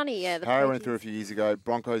is funny, yeah. Para went through it a few years ago.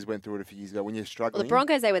 Broncos went through it a few years ago. When you're struggling... Well, the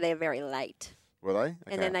Broncos, they were there very late. Were they? Okay.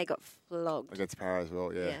 And then they got flogged. Against Para as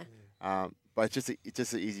well, yeah. But it's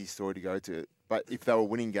just an easy story to go to. But if they were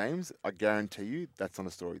winning games, I guarantee you that's not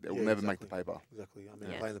a story. They will never make the paper. Exactly. I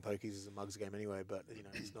mean, playing the pokies is a mugs game anyway, but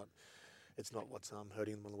it's not what's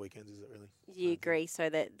hurting them on the weekends, is it really? You agree, so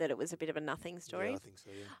that it was a bit of a nothing story? Yeah, I think so,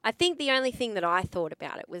 yeah. I think the only thing that I thought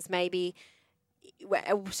about it was maybe,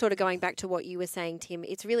 sort of going back to what you were saying, Tim,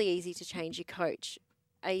 it's really easy to change your coach.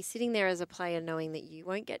 Are you sitting there as a player knowing that you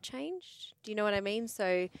won't get changed? Do you know what I mean?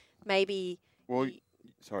 So maybe... Well,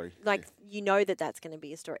 sorry. Like, you know that's going to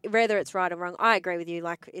be a story. Whether it's right or wrong, I agree with you.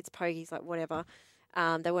 Like, it's pokies, like, whatever.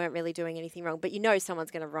 They weren't really doing anything wrong. But you know someone's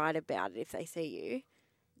going to write about it if they see you.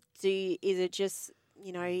 Is it just,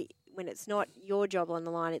 when it's not your job on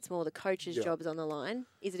the line, it's more the coach's job's on the line?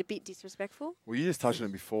 Is it a bit disrespectful? Well, you just touched on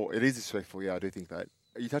it before. It is disrespectful, yeah, I do think that.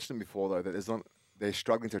 You touched on it before, though, that they're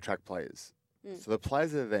struggling to attract players. So the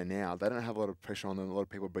players that are there now, they don't have a lot of pressure on them, a lot of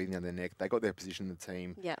people breathing down their neck. They got their position in the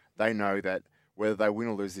team. Yeah. They know that whether they win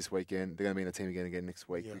or lose this weekend, they're going to be in the team again next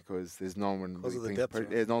week because there's no one no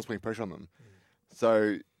one's putting pressure on them.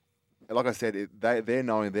 So... Like I said, they're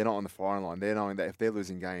knowing they're not on the firing line. They're knowing that if they're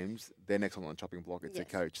losing games, they're next on the chopping block. It's the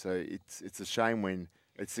coach. So it's a shame when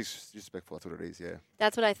it's disrespectful. That's what it is, yeah.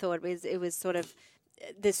 That's what I thought. It was sort of,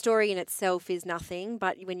 the story in itself is nothing,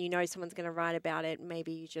 but when you know someone's going to write about it,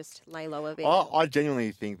 maybe you just lay low a bit. I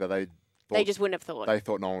genuinely think that they just wouldn't have thought. They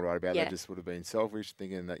thought no one would write about it. They just would have been selfish,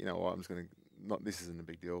 thinking that, I'm just going to, this isn't a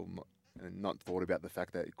big deal, and not thought about the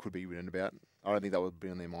fact that it could be written about. I don't think that would be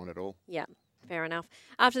on their mind at all. Yeah. Fair enough.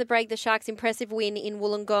 After the break, the Sharks' impressive win in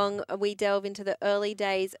Wollongong. We delve into the early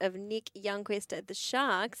days of Nick Youngquist at the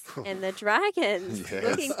Sharks and the Dragons. Yes.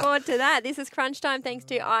 Looking forward to that. This is Crunch Time thanks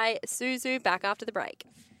to Isuzu. Back after the break.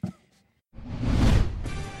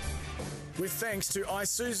 With thanks to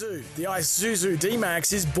Isuzu. The Isuzu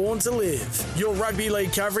D-Max is born to live. Your rugby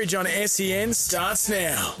league coverage on SEN starts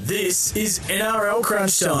now. This is NRL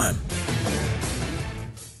Crunch Time.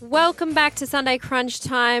 Welcome back to Sunday Crunch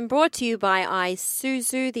Time, brought to you by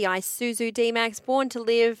Isuzu, the Isuzu D-Max, born to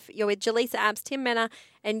live. You're with Jaleesa Abs, Tim Menner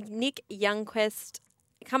and Nick Youngquist.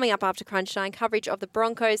 Coming up after Crunch Time, coverage of the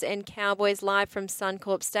Broncos and Cowboys live from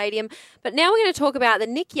Suncorp Stadium. But now we're going to talk about the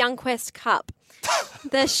Nick Youngquist Cup.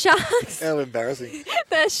 The Sharks. How embarrassing.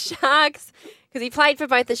 The Sharks, because he played for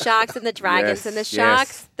both the Sharks and the Dragons. Yes, and the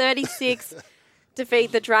Sharks, 36...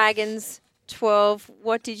 defeat the Dragons 12.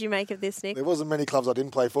 What did you make of this, Nick? There wasn't many clubs I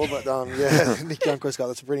didn't play for, but yeah, Nick Youngquist,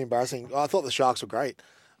 that's pretty embarrassing. I thought the Sharks were great.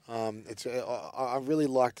 I really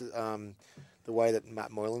liked the way that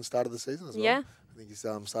Matt Moylan started the season as well. Yeah. I think he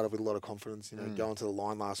started with a lot of confidence, going to the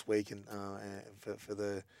line last week and for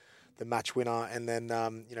the match winner, and then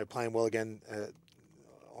playing well again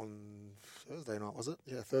on Thursday night, was it?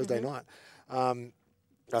 Yeah, Thursday night.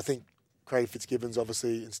 I think Craig Fitzgibbons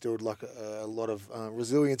obviously instilled like a lot of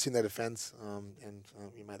resilience in their defence, and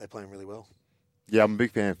they're playing really well. Yeah, I'm a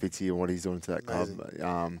big fan of Fitzy and what he's doing to that club.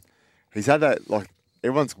 He's had that, like,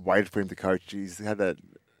 everyone's waited for him to coach. He's had that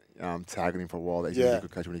tag on him for a while that he's a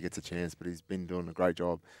good coach when he gets a chance, but he's been doing a great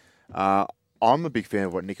job. I'm a big fan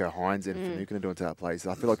of what Nico Hines and Finucane are doing to that place.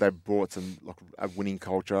 I feel like they've brought some a winning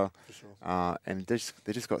culture, for sure. And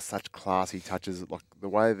they just got such classy touches. Like the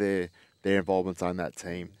way their involvement's on that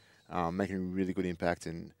team, making a really good impact.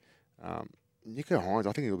 And Nico Hines,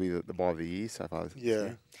 I think he'll be the buy of the year so far.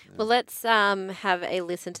 Yeah. Well, let's have a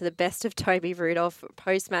listen to the best of Toby Rudolph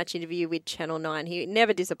post-match interview with Channel 9. He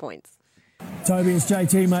never disappoints. Toby, it's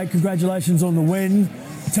JT, mate. Congratulations on the win.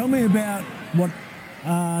 Tell me about what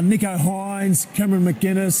Nico Hines, Cameron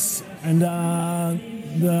McInnes, and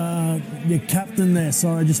your captain there.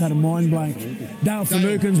 Sorry, I just had a mind blank. Dale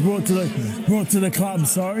Finucane's brought to the club.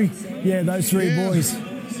 Sorry, yeah, those three boys.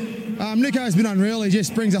 Nico's been unreal. He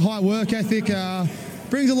just brings a high work ethic.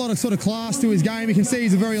 Brings a lot of sort of class to his game. You can see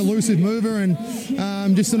he's a very elusive mover and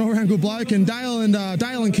just an all-round good bloke. And Dale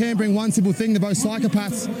and Cam bring one simple thing: they're both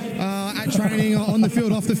psychopaths at training, on the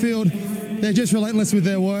field, off the field. They're just relentless with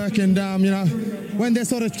their work. And when they're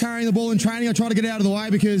sort of carrying the ball in training, I try to get out of the way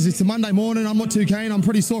because it's a Monday morning. I'm not too keen. I'm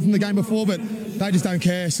pretty sore from the game before, but they just don't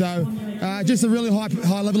care. So just a really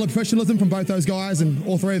high level of professionalism from both those guys and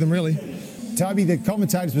all three of them, really. Toby, the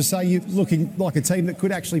commentators were saying you're looking like a team that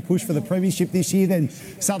could actually push for the premiership this year. Then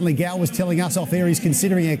suddenly Gal was telling us off air he's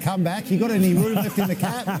considering a comeback. You got any room left in the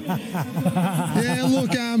cat? Yeah,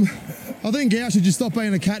 look, I think Gal should just stop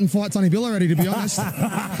being a cat and fight Sonny Bill already, to be honest. Stop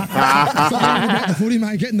worrying about the footy,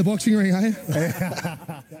 mate. Get in the boxing ring, eh?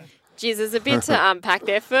 Jeez, there's a bit to unpack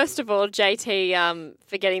there. First of all, JT,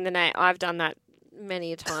 forgetting the name, I've done that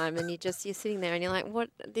many a time, and you're sitting there and you're like, what,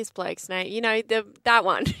 this bloke's name, that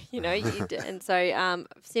one, and so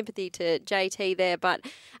sympathy to JT there, but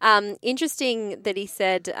interesting that he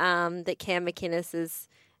said that Cam McInnes is,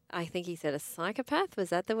 I think he said, a psychopath. Was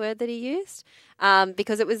that the word that he used?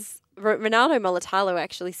 Because it was Ronaldo Molitalo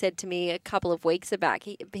actually said to me a couple of weeks back,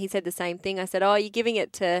 he said the same thing. I said, you're giving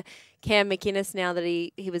it to Cam McInnes now that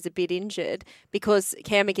he was a bit injured, because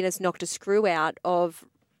Cam McInnes knocked a screw out of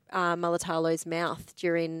Molitalo's mouth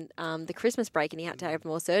during the Christmas break, and he had to have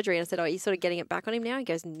more surgery. And I said, you're sort of getting it back on him now? He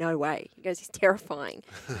goes, no way. He goes, he's terrifying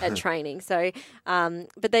at training. So,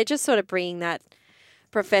 but they're just sort of bringing that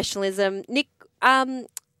professionalism. Nick,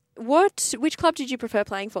 which club did you prefer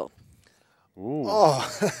playing for? Ooh.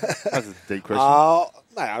 That's a deep question.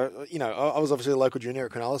 Mate, I was obviously a local junior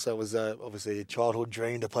at Cronulla, so it was obviously a childhood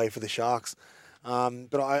dream to play for the Sharks.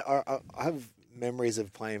 But I have memories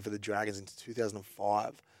of playing for the Dragons in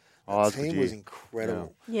 2005. The team was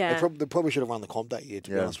incredible. Yeah. They probably should have won the comp that year,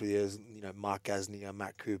 to be honest with you. Mark Gasnier,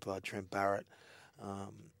 Matt Cooper, Trent Barrett.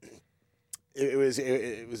 It was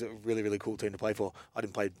a really, really cool team to play for. I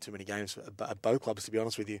didn't play too many games at both clubs, to be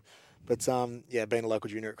honest with you. But being a local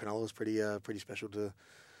junior at Cronulla was pretty special to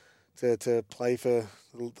play for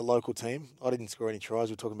the local team. I didn't score any tries.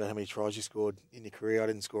 We're talking about how many tries you scored in your career. I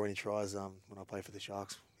didn't score any tries when I played for the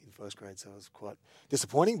Sharks in first grade, so it was quite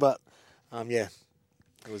disappointing. But it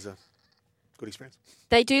was a good experience.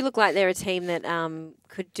 They do look like they're a team that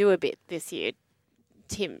could do a bit this year,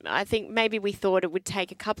 Tim. I think maybe we thought it would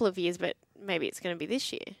take a couple of years, but maybe it's going to be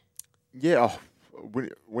this year. Yeah,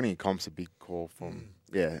 winning comp's a big call from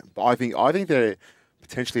but I think they're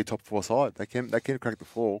potentially a top 4 side. They can crack the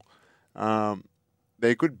 4.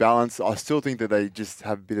 They're a good balance. I still think that they just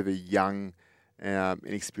have a bit of a young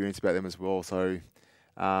inexperience about them as well. So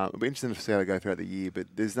it'll be interesting to see how they go throughout the year. But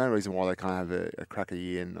there's no reason why they can't have a cracker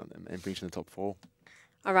year and finish in the top 4.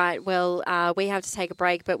 All right, well, we have to take a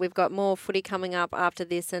break, but we've got more footy coming up after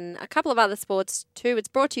this and a couple of other sports too. It's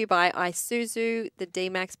brought to you by Isuzu, the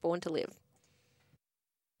D-Max Born to Live.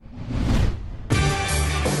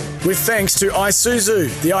 With thanks to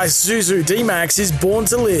Isuzu, the Isuzu D-Max is born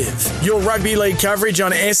to live. Your rugby league coverage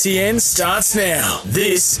on SEN starts now.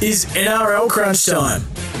 This is NRL Crunch Time.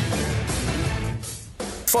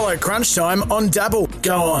 Follow Crunch Time on Dabble.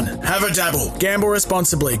 Go on, have a dabble. Gamble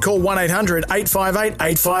responsibly. Call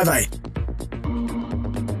 1-800-858-858.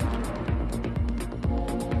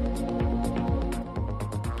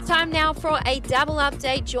 time now for a double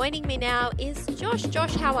update. Joining me now is Josh.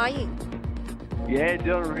 Josh, how are you? Yeah,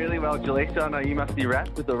 doing really well, Jaleesa. I know you must be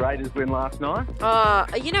wrapped with the Raiders win last night.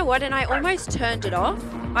 You know what? And I almost turned it off.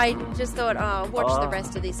 I just thought, I'll watch the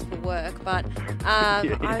rest of this for work. But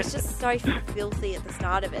I was just so filthy at the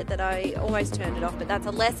start of it that I almost turned it off. But that's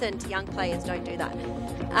a lesson to young players. Don't do that.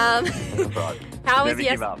 That's right. Never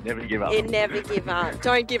give up. Never give up. Never give up.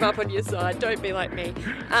 Don't give up on your side. Don't be like me.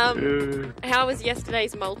 How was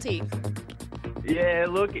yesterday's multi? Yeah,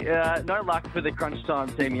 look, no luck for the Crunch Time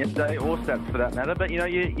team yesterday, or Stats for that matter, but,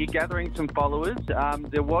 you're gathering some followers.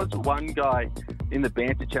 There was one guy in the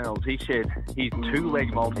Banter channels, he shared his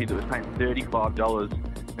two-leg multi that was paying $35,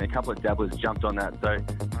 and a couple of dabblers jumped on that. So a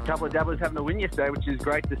couple of dabblers having a win yesterday, which is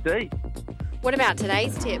great to see. What about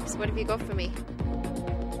today's tips? What have you got for me?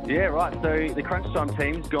 Yeah, right. So the Crunch Time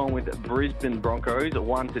team's gone with Brisbane Broncos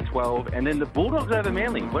 1-12, and then the Bulldogs over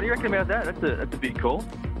Manly. What do you reckon about that? That's a big call.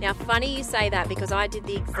 Now, funny you say that because I did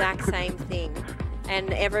the exact same thing,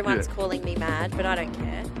 and everyone's calling me mad, but I don't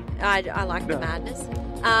care. I like the madness.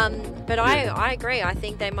 But I agree. I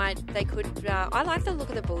think they could. I like the look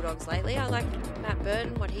of the Bulldogs lately. I like Matt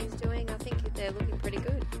Burton, what he's doing. I think they're looking pretty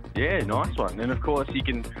good. Yeah, nice one. And of course, you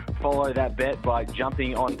can follow that bet by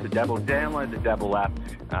jumping on to Dabble. Download the Dabble app.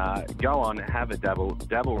 Go on, have a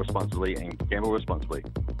dabble responsibly, and gamble responsibly.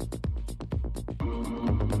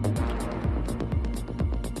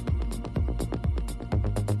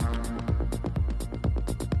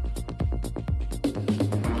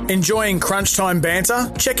 Enjoying Crunch Time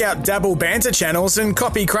banter? Check out Dabble banter channels and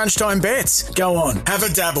copy Crunch Time bets. Go on, have a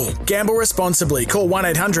dabble. Gamble responsibly. Call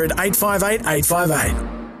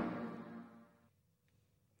 1-800-858-858.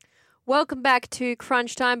 Welcome back to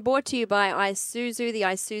Crunch Time, brought to you by Isuzu, the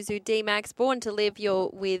Isuzu D-Max. Born to live, you're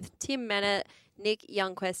with Tim Mannett, Nick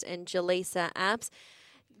Youngquest and Jaleesa Apps.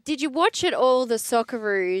 Did you watch it all, the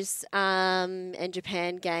Socceroos and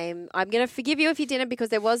Japan game? I'm going to forgive you if you didn't because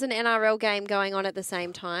there was an NRL game going on at the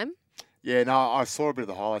same time. Yeah, no, I saw a bit of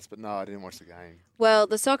the highlights, but no, I didn't watch the game. Well,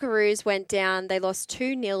 the Socceroos went down. They lost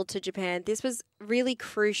 2-0 to Japan. This was really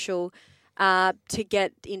crucial to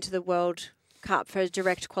get into the World Cup for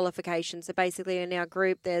direct qualification. So basically in our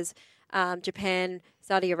group there's Japan,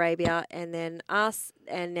 Saudi Arabia, and then us,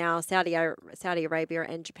 and now Saudi Arabia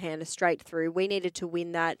and Japan are straight through. We needed to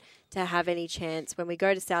win that to have any chance. When we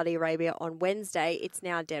go to Saudi Arabia on Wednesday, it's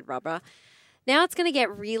now dead rubber. Now it's going to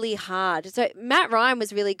get really hard. So Matt Ryan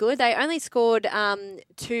was really good. They only scored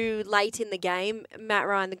 2 late in the game. Matt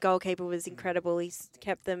Ryan, the goalkeeper, was incredible. He's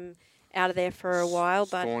kept them out of there for a while.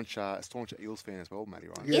 But staunch Eels fan as well, Matty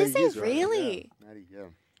Ryan. Yeah, is he really? Yeah, Matty, yeah.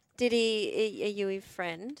 Did he? Are you his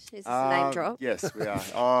friend? Is this a name drop? Yes, we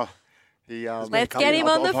are. Let's get him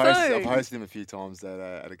on the phone. I've hosted him a few times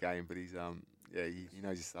at a game, but he's he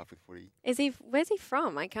knows his stuff with footy. Is he? Where's he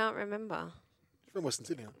from? I can't remember. From Western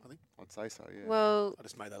Sydney, I think. I'd say so. Yeah. Well, I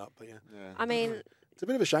just made that up, but yeah. I mean, it's a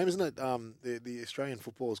bit of a shame, isn't it? The Australian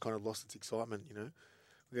football has kind of lost its excitement.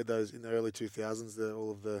 We had those in the early 2000s,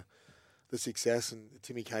 all of the success and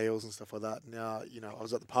Timmy Cahill's and stuff like that. Now, I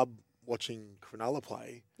was at the pub watching Cronulla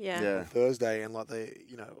play on Thursday, and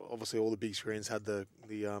obviously all the big screens had the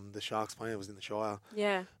Sharks playing. It was in the Shire.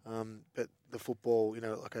 Yeah. But the football,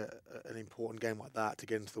 like an important game like that to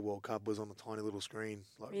get into the World Cup was on a tiny little screen,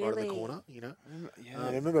 right in the corner.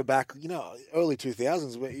 I remember back, early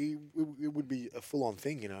 2000s where it would be a full on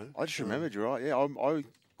thing. I just remembered, you're right. Yeah, I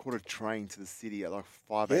caught a train to the city at like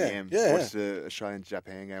 5 a.m. Yeah. Watched the Australian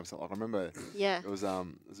Japan game. So I remember it was a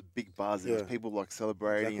big buzz. There was people like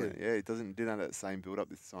celebrating. Exactly. And, it didn't have that same build up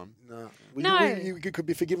this time. No. No. You could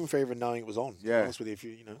be forgiven for even knowing it was on. To be honest with you, if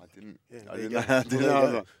you I didn't. Yeah, I didn't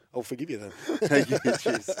know. I'll forgive you then. Thank you.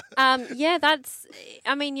 Cheers.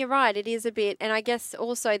 you're right. It is a bit, and I guess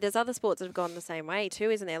also there's other sports that have gone the same way too,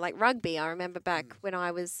 isn't there? Like rugby. I remember back when I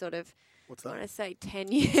was sort of. What's that? I want to say 10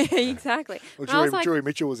 years. Exactly. Well, Joey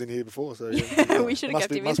Mitchell was in here before, so we should have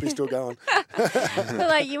kept him in. Must be still going.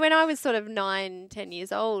 But when I was sort of 9, 10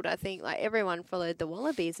 years old, I think everyone followed the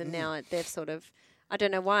Wallabies, and now they've sort of, I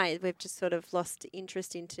don't know why, we've just sort of lost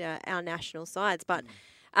interest into our national sides. But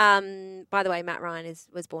by the way, Matt Ryan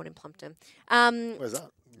was born in Plumpton. Where's that?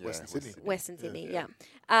 Western Sydney. Western Sydney, yeah.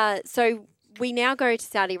 So we now go to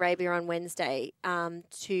Saudi Arabia on Wednesday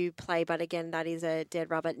to play, but again, that is a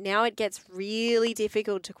dead rubber. Now it gets really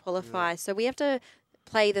difficult to qualify, so we have to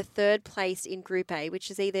play the third place in Group A,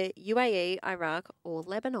 which is either UAE, Iraq, or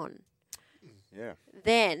Lebanon. Yeah.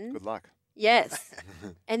 Then good luck. Yes.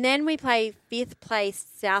 And then we play 5th place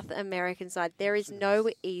South American side. There is no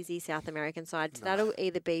easy South American side. So that'll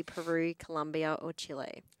either be Peru, Colombia, or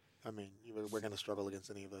Chile. I mean, we're going to struggle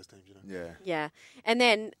against any of those teams, you know. Yeah. Yeah. And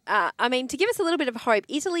then, to give us a little bit of hope,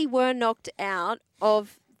 Italy were knocked out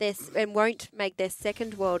of this and won't make their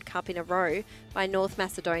second World Cup in a row by North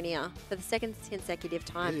Macedonia for the second consecutive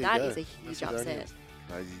time. That is a huge upset.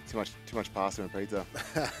 Crazy. Too much pasta and pizza.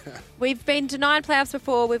 We've been denied playoffs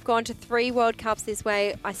before. We've gone to 3 World Cups this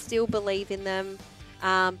way. I still believe in them.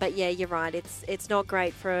 But yeah, you're right. It's not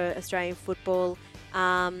great for Australian football.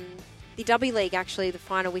 The W League, actually, the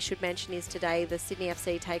final we should mention is today. The Sydney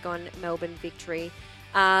FC take on Melbourne Victory.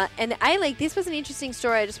 And the A-League, this was an interesting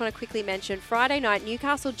story I just want to quickly mention. Friday night,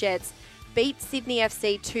 Newcastle Jets beat Sydney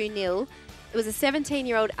FC 2-0. It was a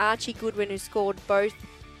 17-year-old Archie Goodwin who scored both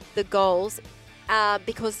the goals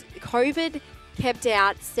because COVID kept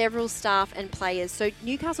out several staff and players. So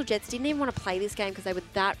Newcastle Jets didn't even want to play this game because they were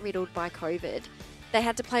that riddled by COVID. They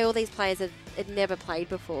had to play all these players that had never played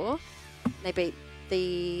before. They beat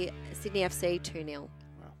the Sydney FC 2-0.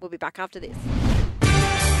 We'll be back after this.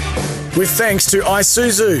 With thanks to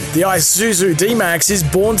Isuzu, the Isuzu D-Max is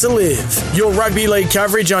born to live. Your rugby league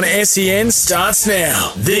coverage on SEN starts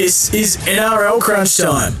now. This is NRL Crunch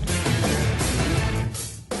Time.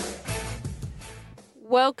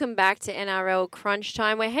 Welcome back to NRL Crunch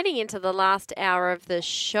Time. We're heading into the last hour of the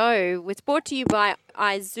show. It's brought to you by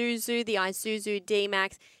Isuzu. The Isuzu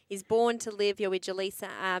D-Max is born to live. You're with Jaleesa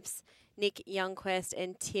Apps, Nick Youngquest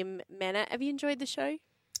and Tim Mena. Have you enjoyed the show?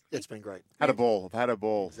 Yeah, it's been great. I've had a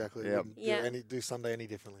ball. Exactly. Yep. Do Sunday any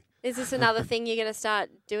differently. Is this another thing you're going to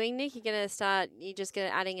start doing, Nick? You're just going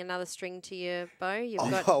to adding another string to your bow? You've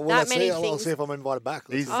got that many things. I'll see if I'm invited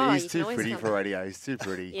back. He's too pretty for radio. He's too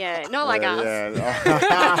pretty. Yeah, not like us.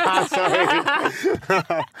 Yeah. Sorry.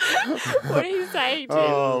 What are you saying, Tim?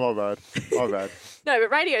 Oh, my bad. No,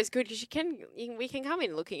 but radio's good because we can come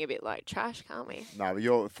in looking a bit like trash, can't we? No,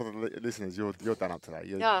 but for the listeners, you're done up today.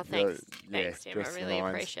 Thanks. Thanks, Tim. I really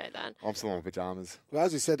appreciate that. I'm still in pyjamas. Well,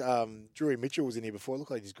 as you said, Drury Mitchell was in here before. It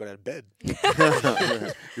looked like he just got out of bed.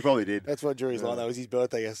 He probably did. That's what Drury's like. That was his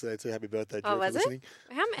birthday yesterday too. Happy birthday, Drury, was for listening.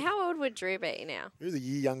 it? How old would Drew be now? He was a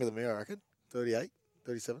year younger than me, I reckon. 38,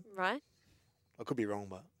 37. Right. I could be wrong,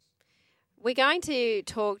 but... We're going to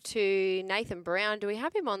talk to Nathan Brown. Do we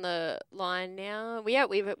have him on the line now? We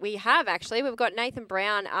have actually. We've got Nathan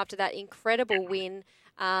Brown after that incredible win,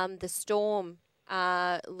 the Storm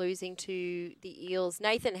losing to the Eels.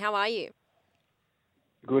 Nathan, how are you?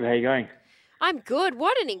 Good. How you going? I'm good.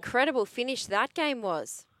 What an incredible finish that game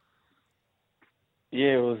was.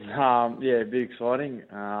 Yeah, it was. A bit exciting.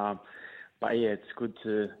 But yeah, it's good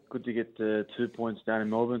to get the 2 points down in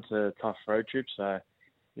Melbourne. It's a tough road trip, so.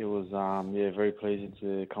 It was, very pleasing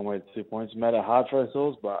to come away with 2 points. It made it hard for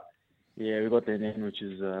ourselves, but, yeah, we got there in the end, which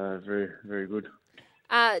is very, very good.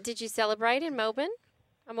 Did you celebrate in Melbourne?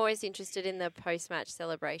 I'm always interested in the post-match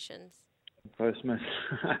celebrations. Post-match?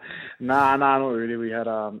 Nah, not really. We had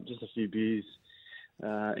just a few beers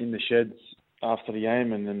in the sheds after the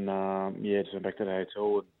game, and then, just went back to the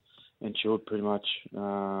hotel and chilled pretty much,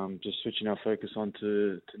 just switching our focus on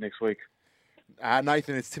to next week.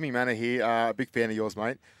 Nathan, it's Timmy Manor here. Big fan of yours,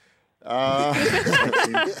 mate. Hello,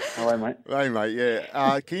 mate. Hey, mate.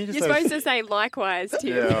 Yeah. Can you just? You're supposed to say likewise,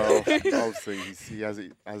 Tim. Yeah. Obviously, he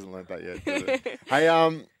hasn't learned that yet. Hey,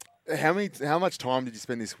 how much time did you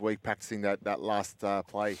spend this week practicing that last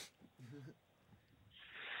play?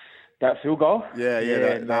 That field goal? Yeah.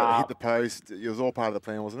 That hit the post. It was all part of the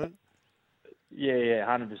plan, wasn't it? Yeah,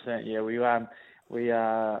 100%. Yeah, we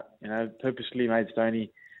purposely made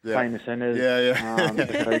Stoney. Playing the centres,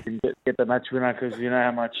 so he can get the match winner because you know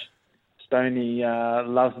how much Stoney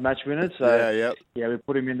loves match winners. So we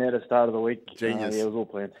put him in there at the start of the week. Genius. It was all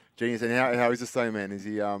planned. Genius. And how is the Stone man? Is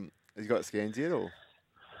he has he got scans yet or?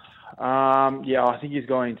 I think he's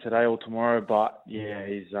going today or tomorrow. But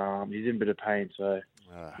he's in a bit of pain. So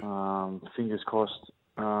fingers crossed,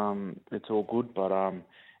 it's all good. But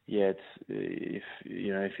if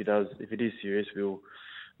it is serious, we'll.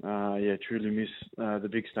 Truly miss the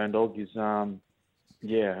big Stone Dog. He's a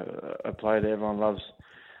player that everyone loves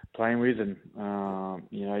playing with, and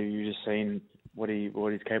you just seen what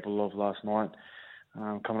he's capable of last night,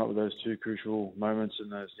 coming up with those 2 crucial moments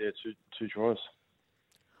and those two tries.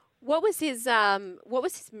 What was his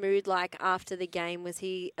mood like after the game? Was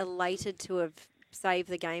he elated to have saved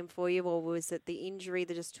the game for you, or was it the injury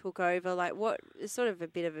that just took over? Like, what? It's sort of a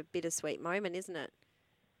bit of a bittersweet moment, isn't it?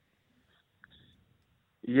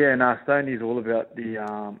 Yeah, Stoney's all about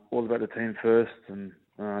the team first, and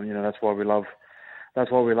that's why we love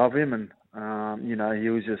him, and he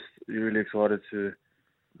was just really excited to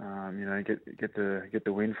get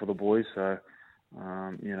the win for the boys. So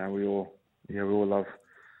we all love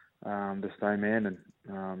the Stone man,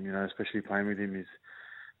 and especially playing with him is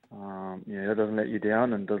that doesn't let you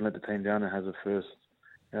down and doesn't let the team down and has a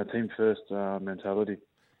team first mentality.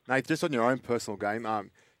 Nate, just on your own personal game,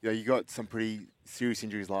 you got some pretty serious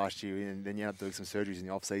injuries last year, and then you had to do some surgeries in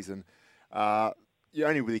the off season. You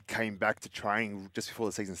only really came back to training just before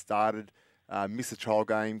the season started. Missed the trial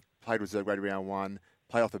game, played reserve grade round 1,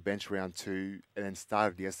 played off the bench round 2, and then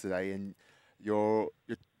started yesterday. And your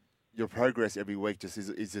progress every week just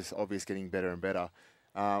is just obvious, getting better and better.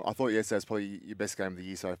 I thought yesterday was probably your best game of the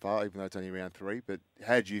year so far, even though it's only round 3. But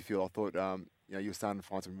how did you feel? I thought you were starting to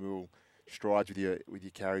find some real strides with your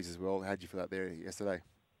carries as well. How did you feel out there yesterday?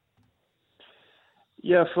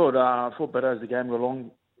 Yeah, I thought better as the game got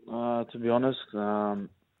along. To be honest,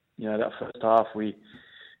 that first half we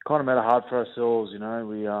kind of made it hard for ourselves.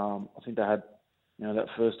 I think they had, that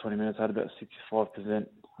first 20 minutes had about 65%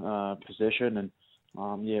 possession, and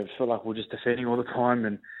it felt like we were just defending all the time,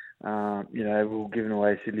 and we were giving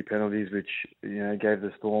away silly penalties, which gave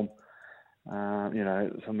the Storm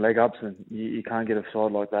some leg ups, and you can't get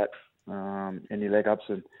offside like that, any leg ups,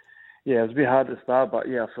 and it was a bit hard to start, but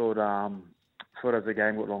I thought as the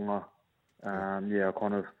game got longer, I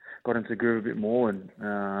kind of got into the groove a bit more, and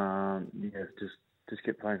just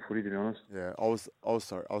kept playing footy, to be honest. Yeah, I was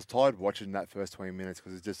tired watching that first 20 minutes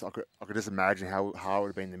because it's just I could just imagine how hard it would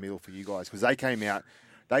have been in the middle for you guys, because they came out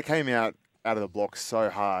out of the blocks so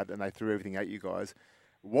hard and they threw everything at you guys.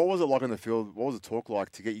 What was it like on the field? What was the talk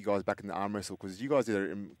like to get you guys back in the arm wrestle? Because you guys did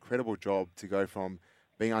an incredible job to go from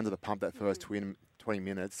being under the pump that first 20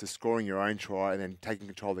 minutes to scoring your own try and then taking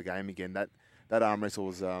control of the game again. That arm wrestle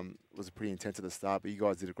was pretty intense at the start, but you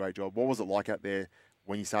guys did a great job. What was it like out there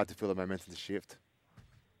when you started to feel the momentum to shift?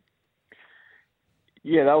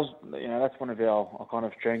 Yeah, that was that's one of our kind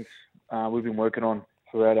of strengths we've been working on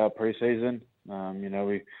throughout our pre-season.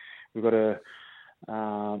 We've got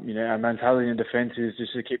our mentality in defence is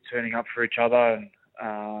just to keep turning up for each other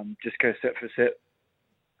and just go set for set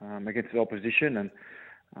against the opposition. And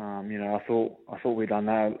I thought we'd done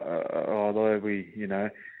that. Although we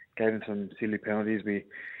gave them some silly penalties,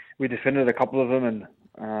 we defended a couple of them,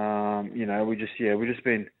 and we've just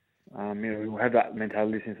been we had that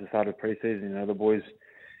mentality since the start of pre-season. The boys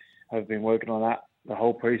have been working on that the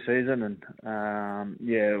whole pre-season, and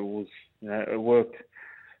it worked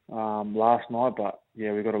last night. But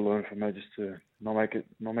we've got to learn from it just to not make it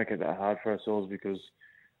that hard for ourselves, because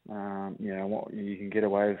you can get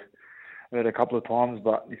away with it a couple of times,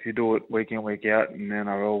 but if you do it week in, week out in the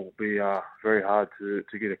NRL, it will be very hard to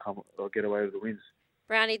get away with the wins.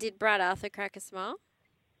 Brownie, did Brad Arthur crack a smile?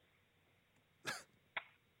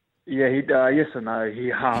 Yeah, he yes and no.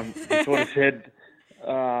 He sort of said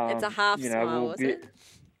it's a half smile, was it?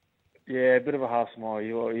 Yeah, a bit of a half smile.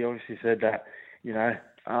 He obviously said that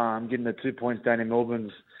getting the 2 points down in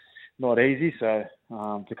Melbourne's not easy, so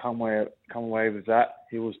to come away with that,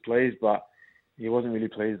 he was pleased, but he wasn't really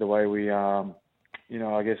pleased the way we I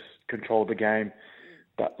guess controlled the game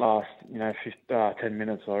that last 10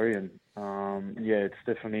 minutes, and it's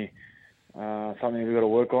definitely something we've got to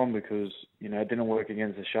work on, because it didn't work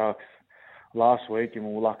against the Sharks last week, and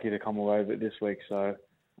we were lucky to come away with it this week. So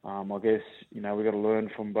I guess we've got to learn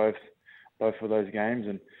from both of those games,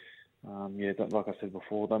 and like I said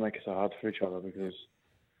before, don't make it so hard for each other, because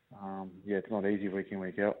it's not easy week in,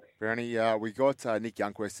 week out. Brownie, we got Nick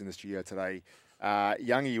Youngquist in the studio today.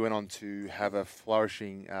 Youngie went on to have a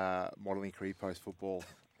flourishing modelling career post-football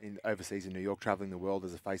overseas in New York, travelling the world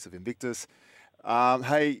as a face of Invictus.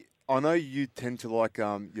 Hey, I know you tend to like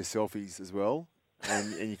your selfies as well,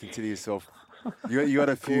 and you consider yourself. You got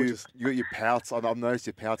a few. You got your pouts. I've noticed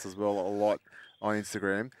your pouts as well a lot on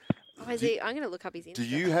Instagram. Oh, is he? I'm going to look up his Instagram. Do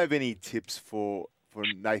you have any tips for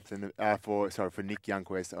Nathan? For Nick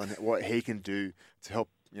Youngquist on what he can do to help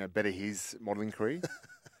better his modelling career?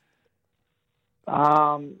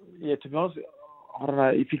 To be honest, I don't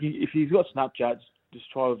know if he's got Snapchat. Just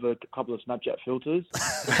try with a couple of Snapchat filters.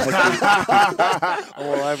 I'm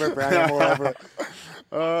all over it, Brownie. I'm all over it.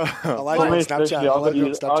 I like it on Snapchat. I've got to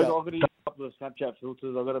use a couple of Snapchat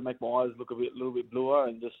filters. I've got to make my eyes look a little bit bluer,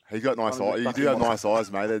 and just. You got nice eyes. You do have nice eyes,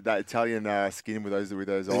 mate. That Italian skin with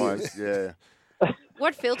those eyes. Yeah.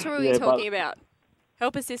 What filter are we talking about?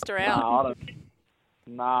 Help a sister out.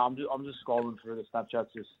 I'm just scrolling through the Snapchats,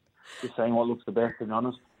 just seeing what looks the best, to be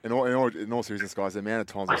honest. In all seriousness, guys, the amount of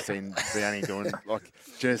times I've seen Brownie doing like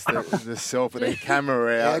just the self with the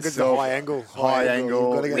camera out, high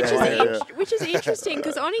angle, which is interesting,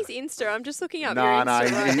 because on his Insta, I'm just looking up.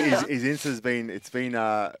 His Insta's been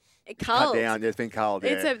cut down. Yeah, it's been culled.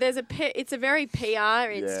 Yeah. It's a very PR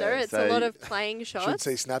Insta. It's a lot of playing shots. Should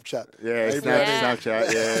see Snapchat. Yeah,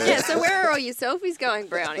 Snapchat. Yeah. Yeah. So where are all your selfies going,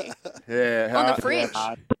 Brownie? Yeah, on the fridge.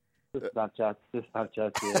 Just Snapchat,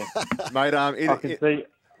 yeah. Mate, I can see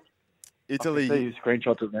Italy. I can see you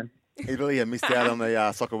screenshots of them. Italy have missed out on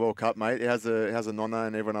the Soccer World Cup, mate. How's the nonna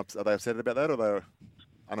and everyone are they upset about that, or are they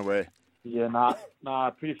unaware? Yeah,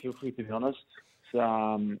 pretty filthy, to be honest. So,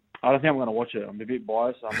 I don't think I'm going to watch it. I'm a bit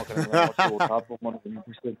biased. So I'm not going to watch the World Cup. I'm not even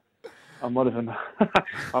interested. I'm not even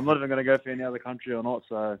going to go for any other country or not.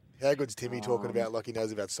 So how good's Timmy talking about like he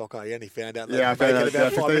knows about soccer? He only found out I found out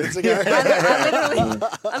about 5 minutes ago.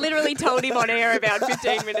 I literally told him on air about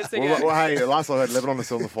 15 minutes ago. Well, hey, last I heard, Lebanon is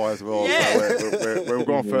still on the fire as well. Yeah. So we're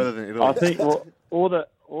going further than Italy. I think all the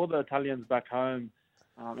Italians back home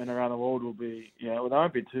and around the world will be, they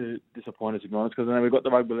won't be too disappointed, to be honest, because then we've got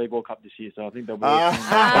the Rugby League World Cup this year, so I think they'll be.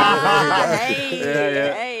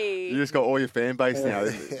 Hey. You just got all your fan base now.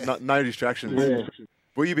 No distractions. Yeah.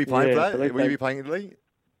 Will you be playing for that? so Will you be playing Italy?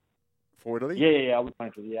 For Italy? Yeah, I'll be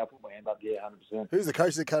playing for I'll put my hand up, 100%. Who's the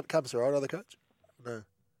coach of the Cubs, right? Other coach? No.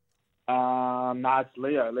 It's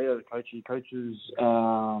Leo. Leo, the coach. He coaches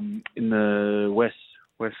in the West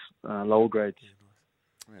lower grades.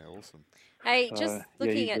 Yeah, awesome. Hey, just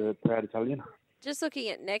looking he's at a proud Italian. Just looking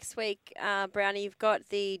at next week, Brownie, you've got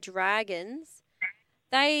the Dragons.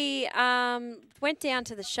 They went down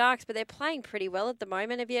to the Sharks, but they're playing pretty well at the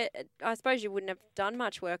moment. I suppose you wouldn't have done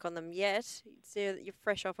much work on them yet, so you're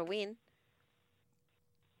fresh off a win.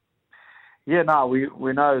 Yeah, no,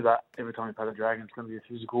 we know that every time we play the Dragons, it's going to be a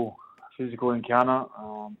physical encounter.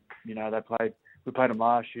 We played them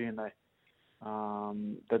last year, and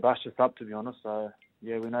they bashed us up, to be honest. So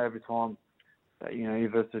yeah, we know every time that you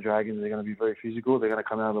versus the Dragons, they're going to be very physical. They're going to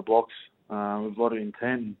come out of the blocks with a lot of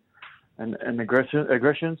intent and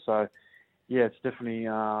aggression. So yeah, it's definitely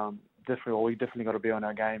we definitely got to be on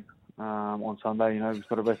our game on Sunday. We've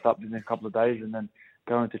got to rest up in a couple of days and then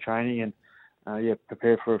go into training and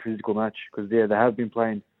prepare for a physical match, because they have been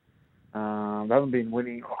playing. They haven't been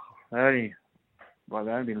winning. They've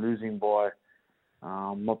only been losing by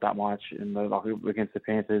not that much against the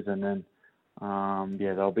Panthers, and then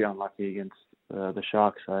they'll be unlucky against the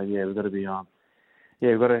Sharks. So yeah, we've got to be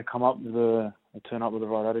we've got to come up with turn up with the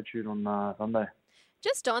right attitude on Sunday.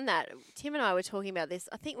 Just on that, Tim and I were talking about this.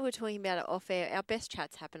 I think we were talking about it off air. Our best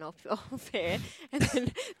chats happen off air,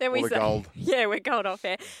 and then we say, gold. Yeah, we're gold off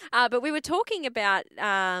air. But we were talking about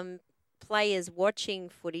players watching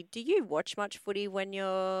footy. Do you watch much footy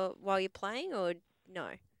while you're playing, or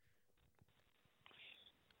no?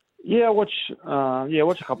 Yeah, I watch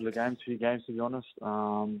a couple of games, few games, to be honest.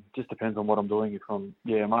 Just depends on what I'm doing. If I'm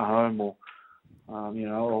at home, or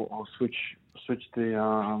I'll switch it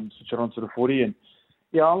onto the footy. And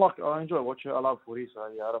yeah, I enjoy watching it. I love footy, so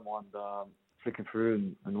yeah, I don't mind flicking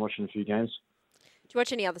through and watching a few games. Do you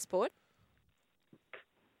watch any other sport?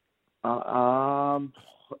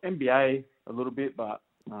 NBA a little bit, but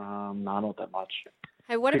not that much.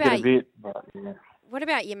 Hey, what Cricket about a bit, but yeah. What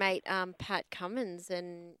about your mate Pat Cummins?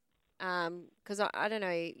 And because I don't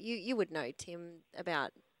know, you would know, Tim,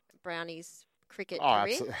 about Brownie's cricket career.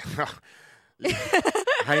 Absolutely.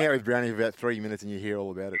 Hang out with Brownie for about 3 minutes and you hear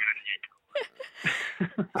all about it.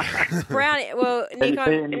 Brownie, well, Nick,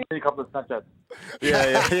 a couple of Snapchats.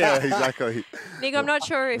 Yeah, exactly. Nick, I'm not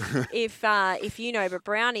sure if you know, but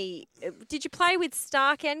Brownie, did you play with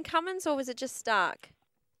Stark and Cummins, or was it just Stark?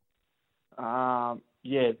 Yeah,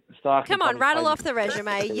 Stark. Come on, rattle off the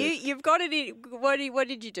resume. You've got it. What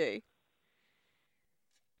did you do?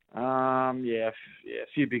 A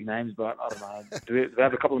few big names, but I don't know. Do we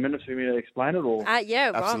have a couple of minutes for me to explain it, or?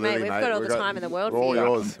 Yeah, well, mate, we've got all the time in the world for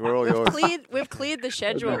you. We're all yours. We've cleared the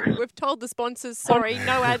schedule. We've told the sponsors, sorry,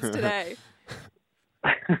 no ads today.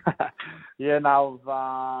 I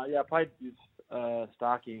played with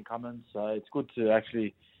Starkey and Cummins, so it's good to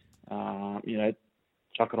actually, chuck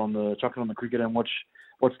it on the cricket and watch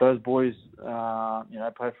those boys,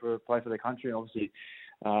 play for their country. And obviously,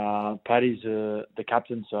 Paddy's the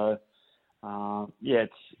captain, so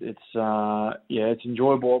it's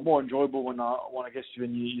enjoyable. More enjoyable when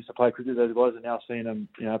you used to play cricket. Those guys are now seeing them,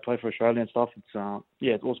 play for Australia and stuff. It's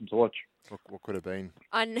awesome to watch. What could have been?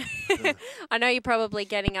 I know you're probably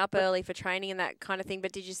getting up early for training and that kind of thing,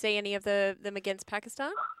 but did you see any of them against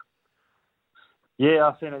Pakistan? Yeah,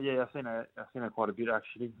 I've seen it. Yeah, I've seen it quite a bit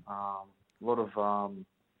actually. A lot of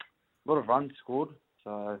runs scored,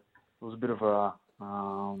 so it was a bit of a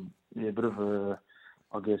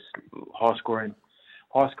I guess high scoring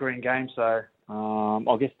game. So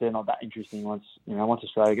I guess they're not that interesting once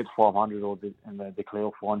Australia gets 500 and they declare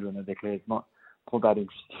 400 and they declare it's not that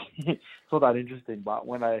interesting. It's not that interesting. But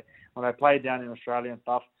when they play down in Australia and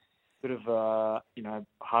stuff, bit of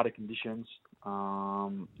harder conditions.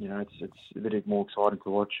 It's a bit more exciting to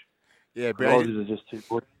watch. Yeah, Brownie are just too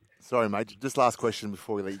good. Sorry, mate. Just last question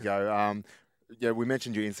before we let you go. Yeah, we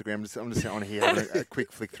mentioned your Instagram. I'm just on here having a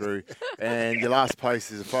quick flick through, and your last post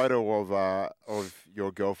is a photo of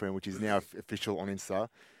your girlfriend, which is now official on Insta.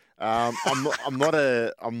 I'm not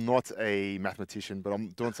a mathematician, but I'm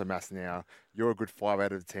doing some maths now. You're a good 5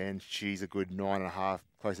 out of 10. She's a good 9.5,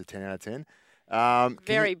 close to 10 out of 10.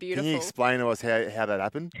 Very beautiful. Can you explain to us how that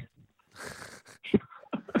happened?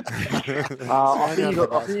 I think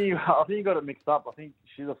you got it mixed up. I think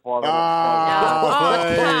she's a 5.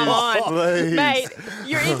 Come on. Please. Mate,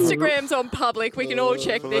 your Instagram's on public. We can all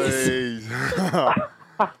check this.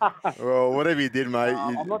 Well, whatever you did, mate,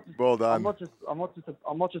 well done. I'm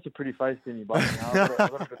not just a pretty face, Timmy, but I've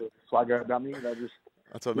got a bit of swagger about me.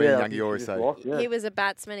 That's what me and Youngie always say. He was a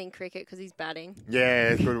batsman in cricket because he's batting. Yeah,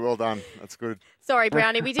 it's good. Well done. That's good. Sorry,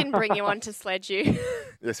 Brownie, we didn't bring you on to sledge you.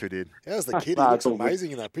 Yes, we did. How's the kid? He looks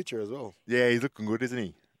amazing in that picture as well. Yeah, he's looking good, isn't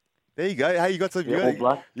he? There you go. Hey, you got some.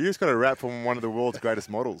 You just got a rap from one of the world's greatest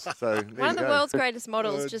models. So one of the world's greatest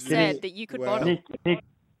models just said that you could model. Nick.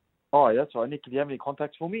 Oh, that's right. Nick, do you have any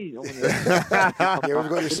contacts for me? Yeah, we've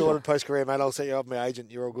got you sorted post-career, mate. I'll set you up my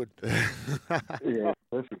agent. You're all good. Yeah,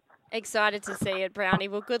 perfect. Excited to see it, Brownie.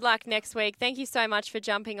 Well, good luck next week. Thank you so much for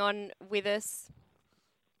jumping on with us.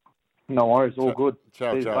 No worries. All good.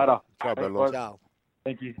 Ciao, See you ciao. later. Ciao, Thanks, Bello. guys.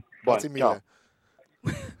 Thank you. Bye. Ciao.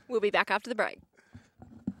 We'll be back after the break.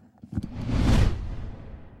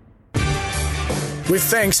 With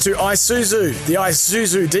thanks to Isuzu, the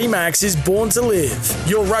Isuzu D-Max is born to live.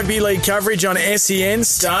 Your rugby league coverage on SEN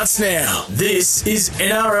starts now. This is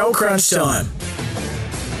NRL Crunch Time.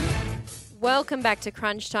 Welcome back to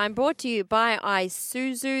Crunch Time, brought to you by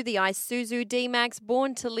Isuzu, the Isuzu D-Max,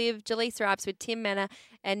 born to live. Jaleesa Apps with Tim Menner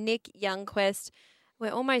and Nick Youngquest.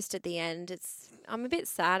 We're almost at the end. I'm a bit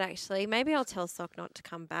sad, actually. Maybe I'll tell Sock not to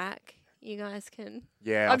come back. You guys can.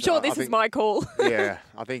 Yeah, I'm sure this is my call. Yeah,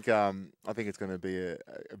 I think it's going to be a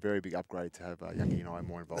very big upgrade to have Youngie and I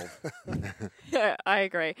more involved. Yeah, I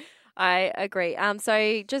agree.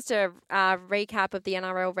 So just a recap of the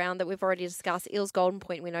NRL round that we've already discussed. Eels Golden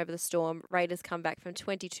Point win over the Storm. Raiders come back from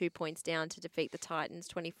 22 points down to defeat the Titans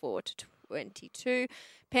 24-22.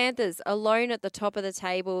 Panthers alone at the top of the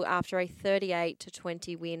table after a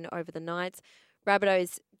 38-20 win over the Knights.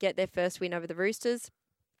 Rabbitohs get their first win over the Roosters.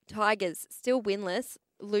 Tigers still winless,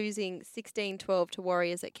 losing 16-12 to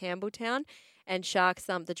Warriors at Campbelltown. And Sharks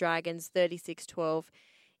thumped the Dragons 36-12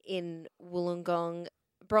 in Wollongong.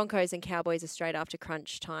 Broncos and Cowboys are straight after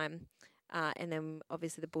crunch time. And then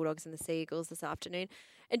obviously the Bulldogs and the Sea Eagles this afternoon.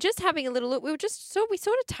 And just having a little look, we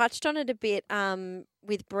sort of touched on it a bit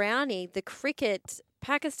with Brownie, the cricket,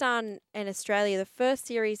 Pakistan and Australia, the first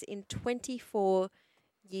series in 24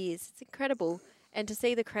 years. It's incredible. And to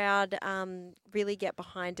see the crowd really get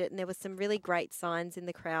behind it. And there were some really great signs in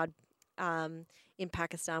the crowd in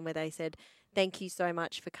Pakistan where they said, "Thank you so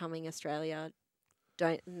much for coming, Australia."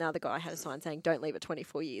 Another guy had a sign saying, "Don't leave it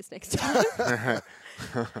 24 years next time."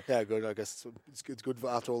 Yeah, good. I guess it's good for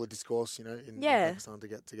after all the discourse, in Pakistan to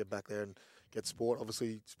get back there and get sport.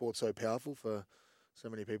 Obviously, sport's so powerful for so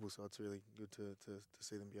many people, so it's really good to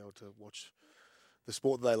see them be able to watch the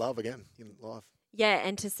sport that they love again in live. Yeah,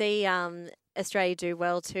 and to see Australia do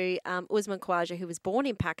well too. Usman Khawaja, who was born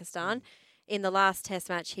in Pakistan, in the last Test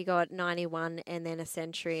match he got 91 and then a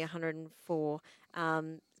century, 104.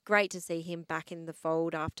 Great to see him back in the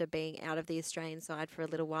fold after being out of the Australian side for a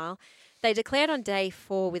little while. They declared on day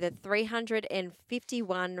 4 with a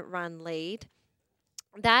 351-run lead.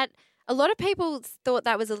 That a lot of people thought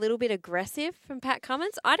that was a little bit aggressive from Pat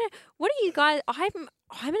Cummins. What do you guys?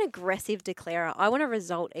 I'm an aggressive declarer. I want a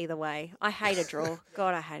result either way. I hate a draw.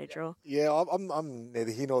 God, I hate a draw. Yeah, I'm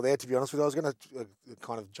neither here nor there, to be honest with you. I was going to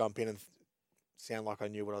kind of jump in and sound like I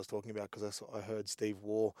knew what I was talking about because I heard Steve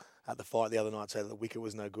Waugh at the fight the other night say that the wicket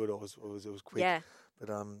was no good or it was quick. Yeah. But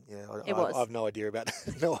it was. I have no idea about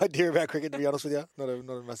cricket, to be honest with you. Not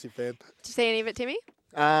a massive fan. Did you see any of it, Timmy?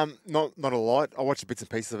 Not a lot. I watched bits and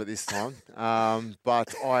pieces of it this time.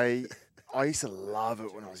 But I used to love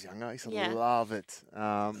it when I was younger. I used to love it.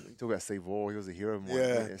 You talk about Steve Waugh, he was a hero of mine.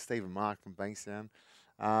 Yeah. Steve and Mark from Bankstown.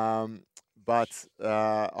 But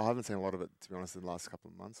I haven't seen a lot of it, to be honest, in the last couple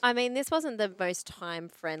of months. I mean, this wasn't the most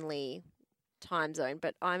time-friendly time zone,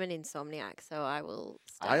 but I'm an insomniac, so I will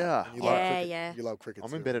start. Yeah. You love cricket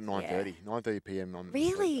I'm in bed at 9:30, 9:30 p.m.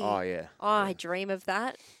 Really? Oh, yeah. Oh, I dream of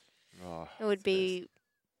that. Oh, it would be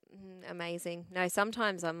amazing. No,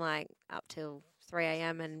 sometimes I'm like up till 3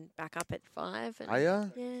 a.m. and back up at 5.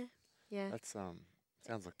 And, Yeah. That's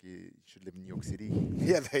sounds like you should live in New York City.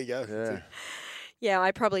 Yeah, there you go. Yeah. Yeah,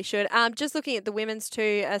 I probably should. Just looking at the women's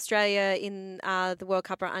too, Australia in the World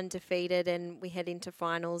Cup are undefeated and we head into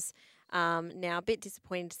finals now. A bit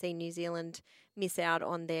disappointing to see New Zealand miss out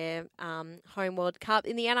on their home World Cup.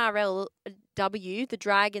 In the NRLW, the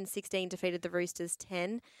Dragons 16 defeated the Roosters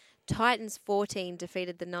 10. Titans 14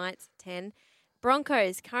 defeated the Knights 10.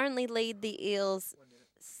 Broncos currently lead the Eels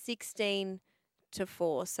 16-4.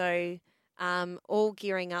 So all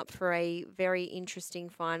gearing up for a very interesting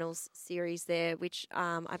finals series there, which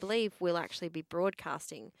I believe we'll actually be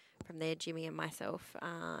broadcasting from there, Jimmy and myself,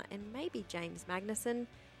 and maybe James Magnuson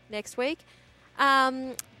next week.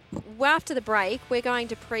 After the break, we're going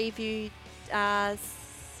to preview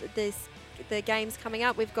the games coming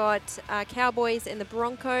up. We've got Cowboys and the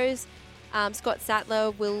Broncos. Scott Sattler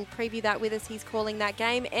will preview that with us. He's calling that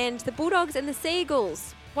game. And the Bulldogs and the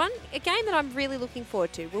Seagulls. A game that I'm really looking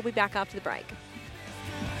forward to. We'll be back after the break.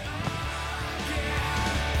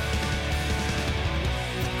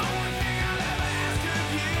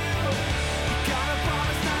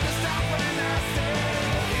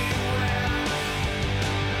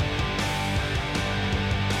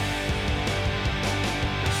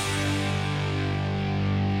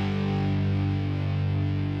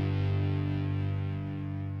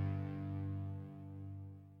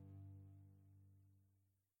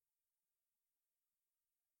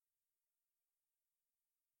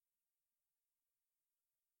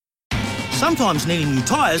 Sometimes needing new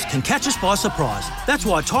tyres can catch us by surprise. That's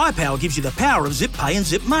why Tyre Power gives you the power of Zip Pay and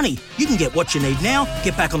Zip Money. You can get what you need now,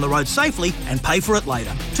 get back on the road safely and pay for it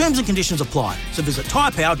later. Terms and conditions apply. So visit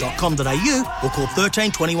tyrepower.com.au or call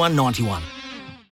 13 21 91.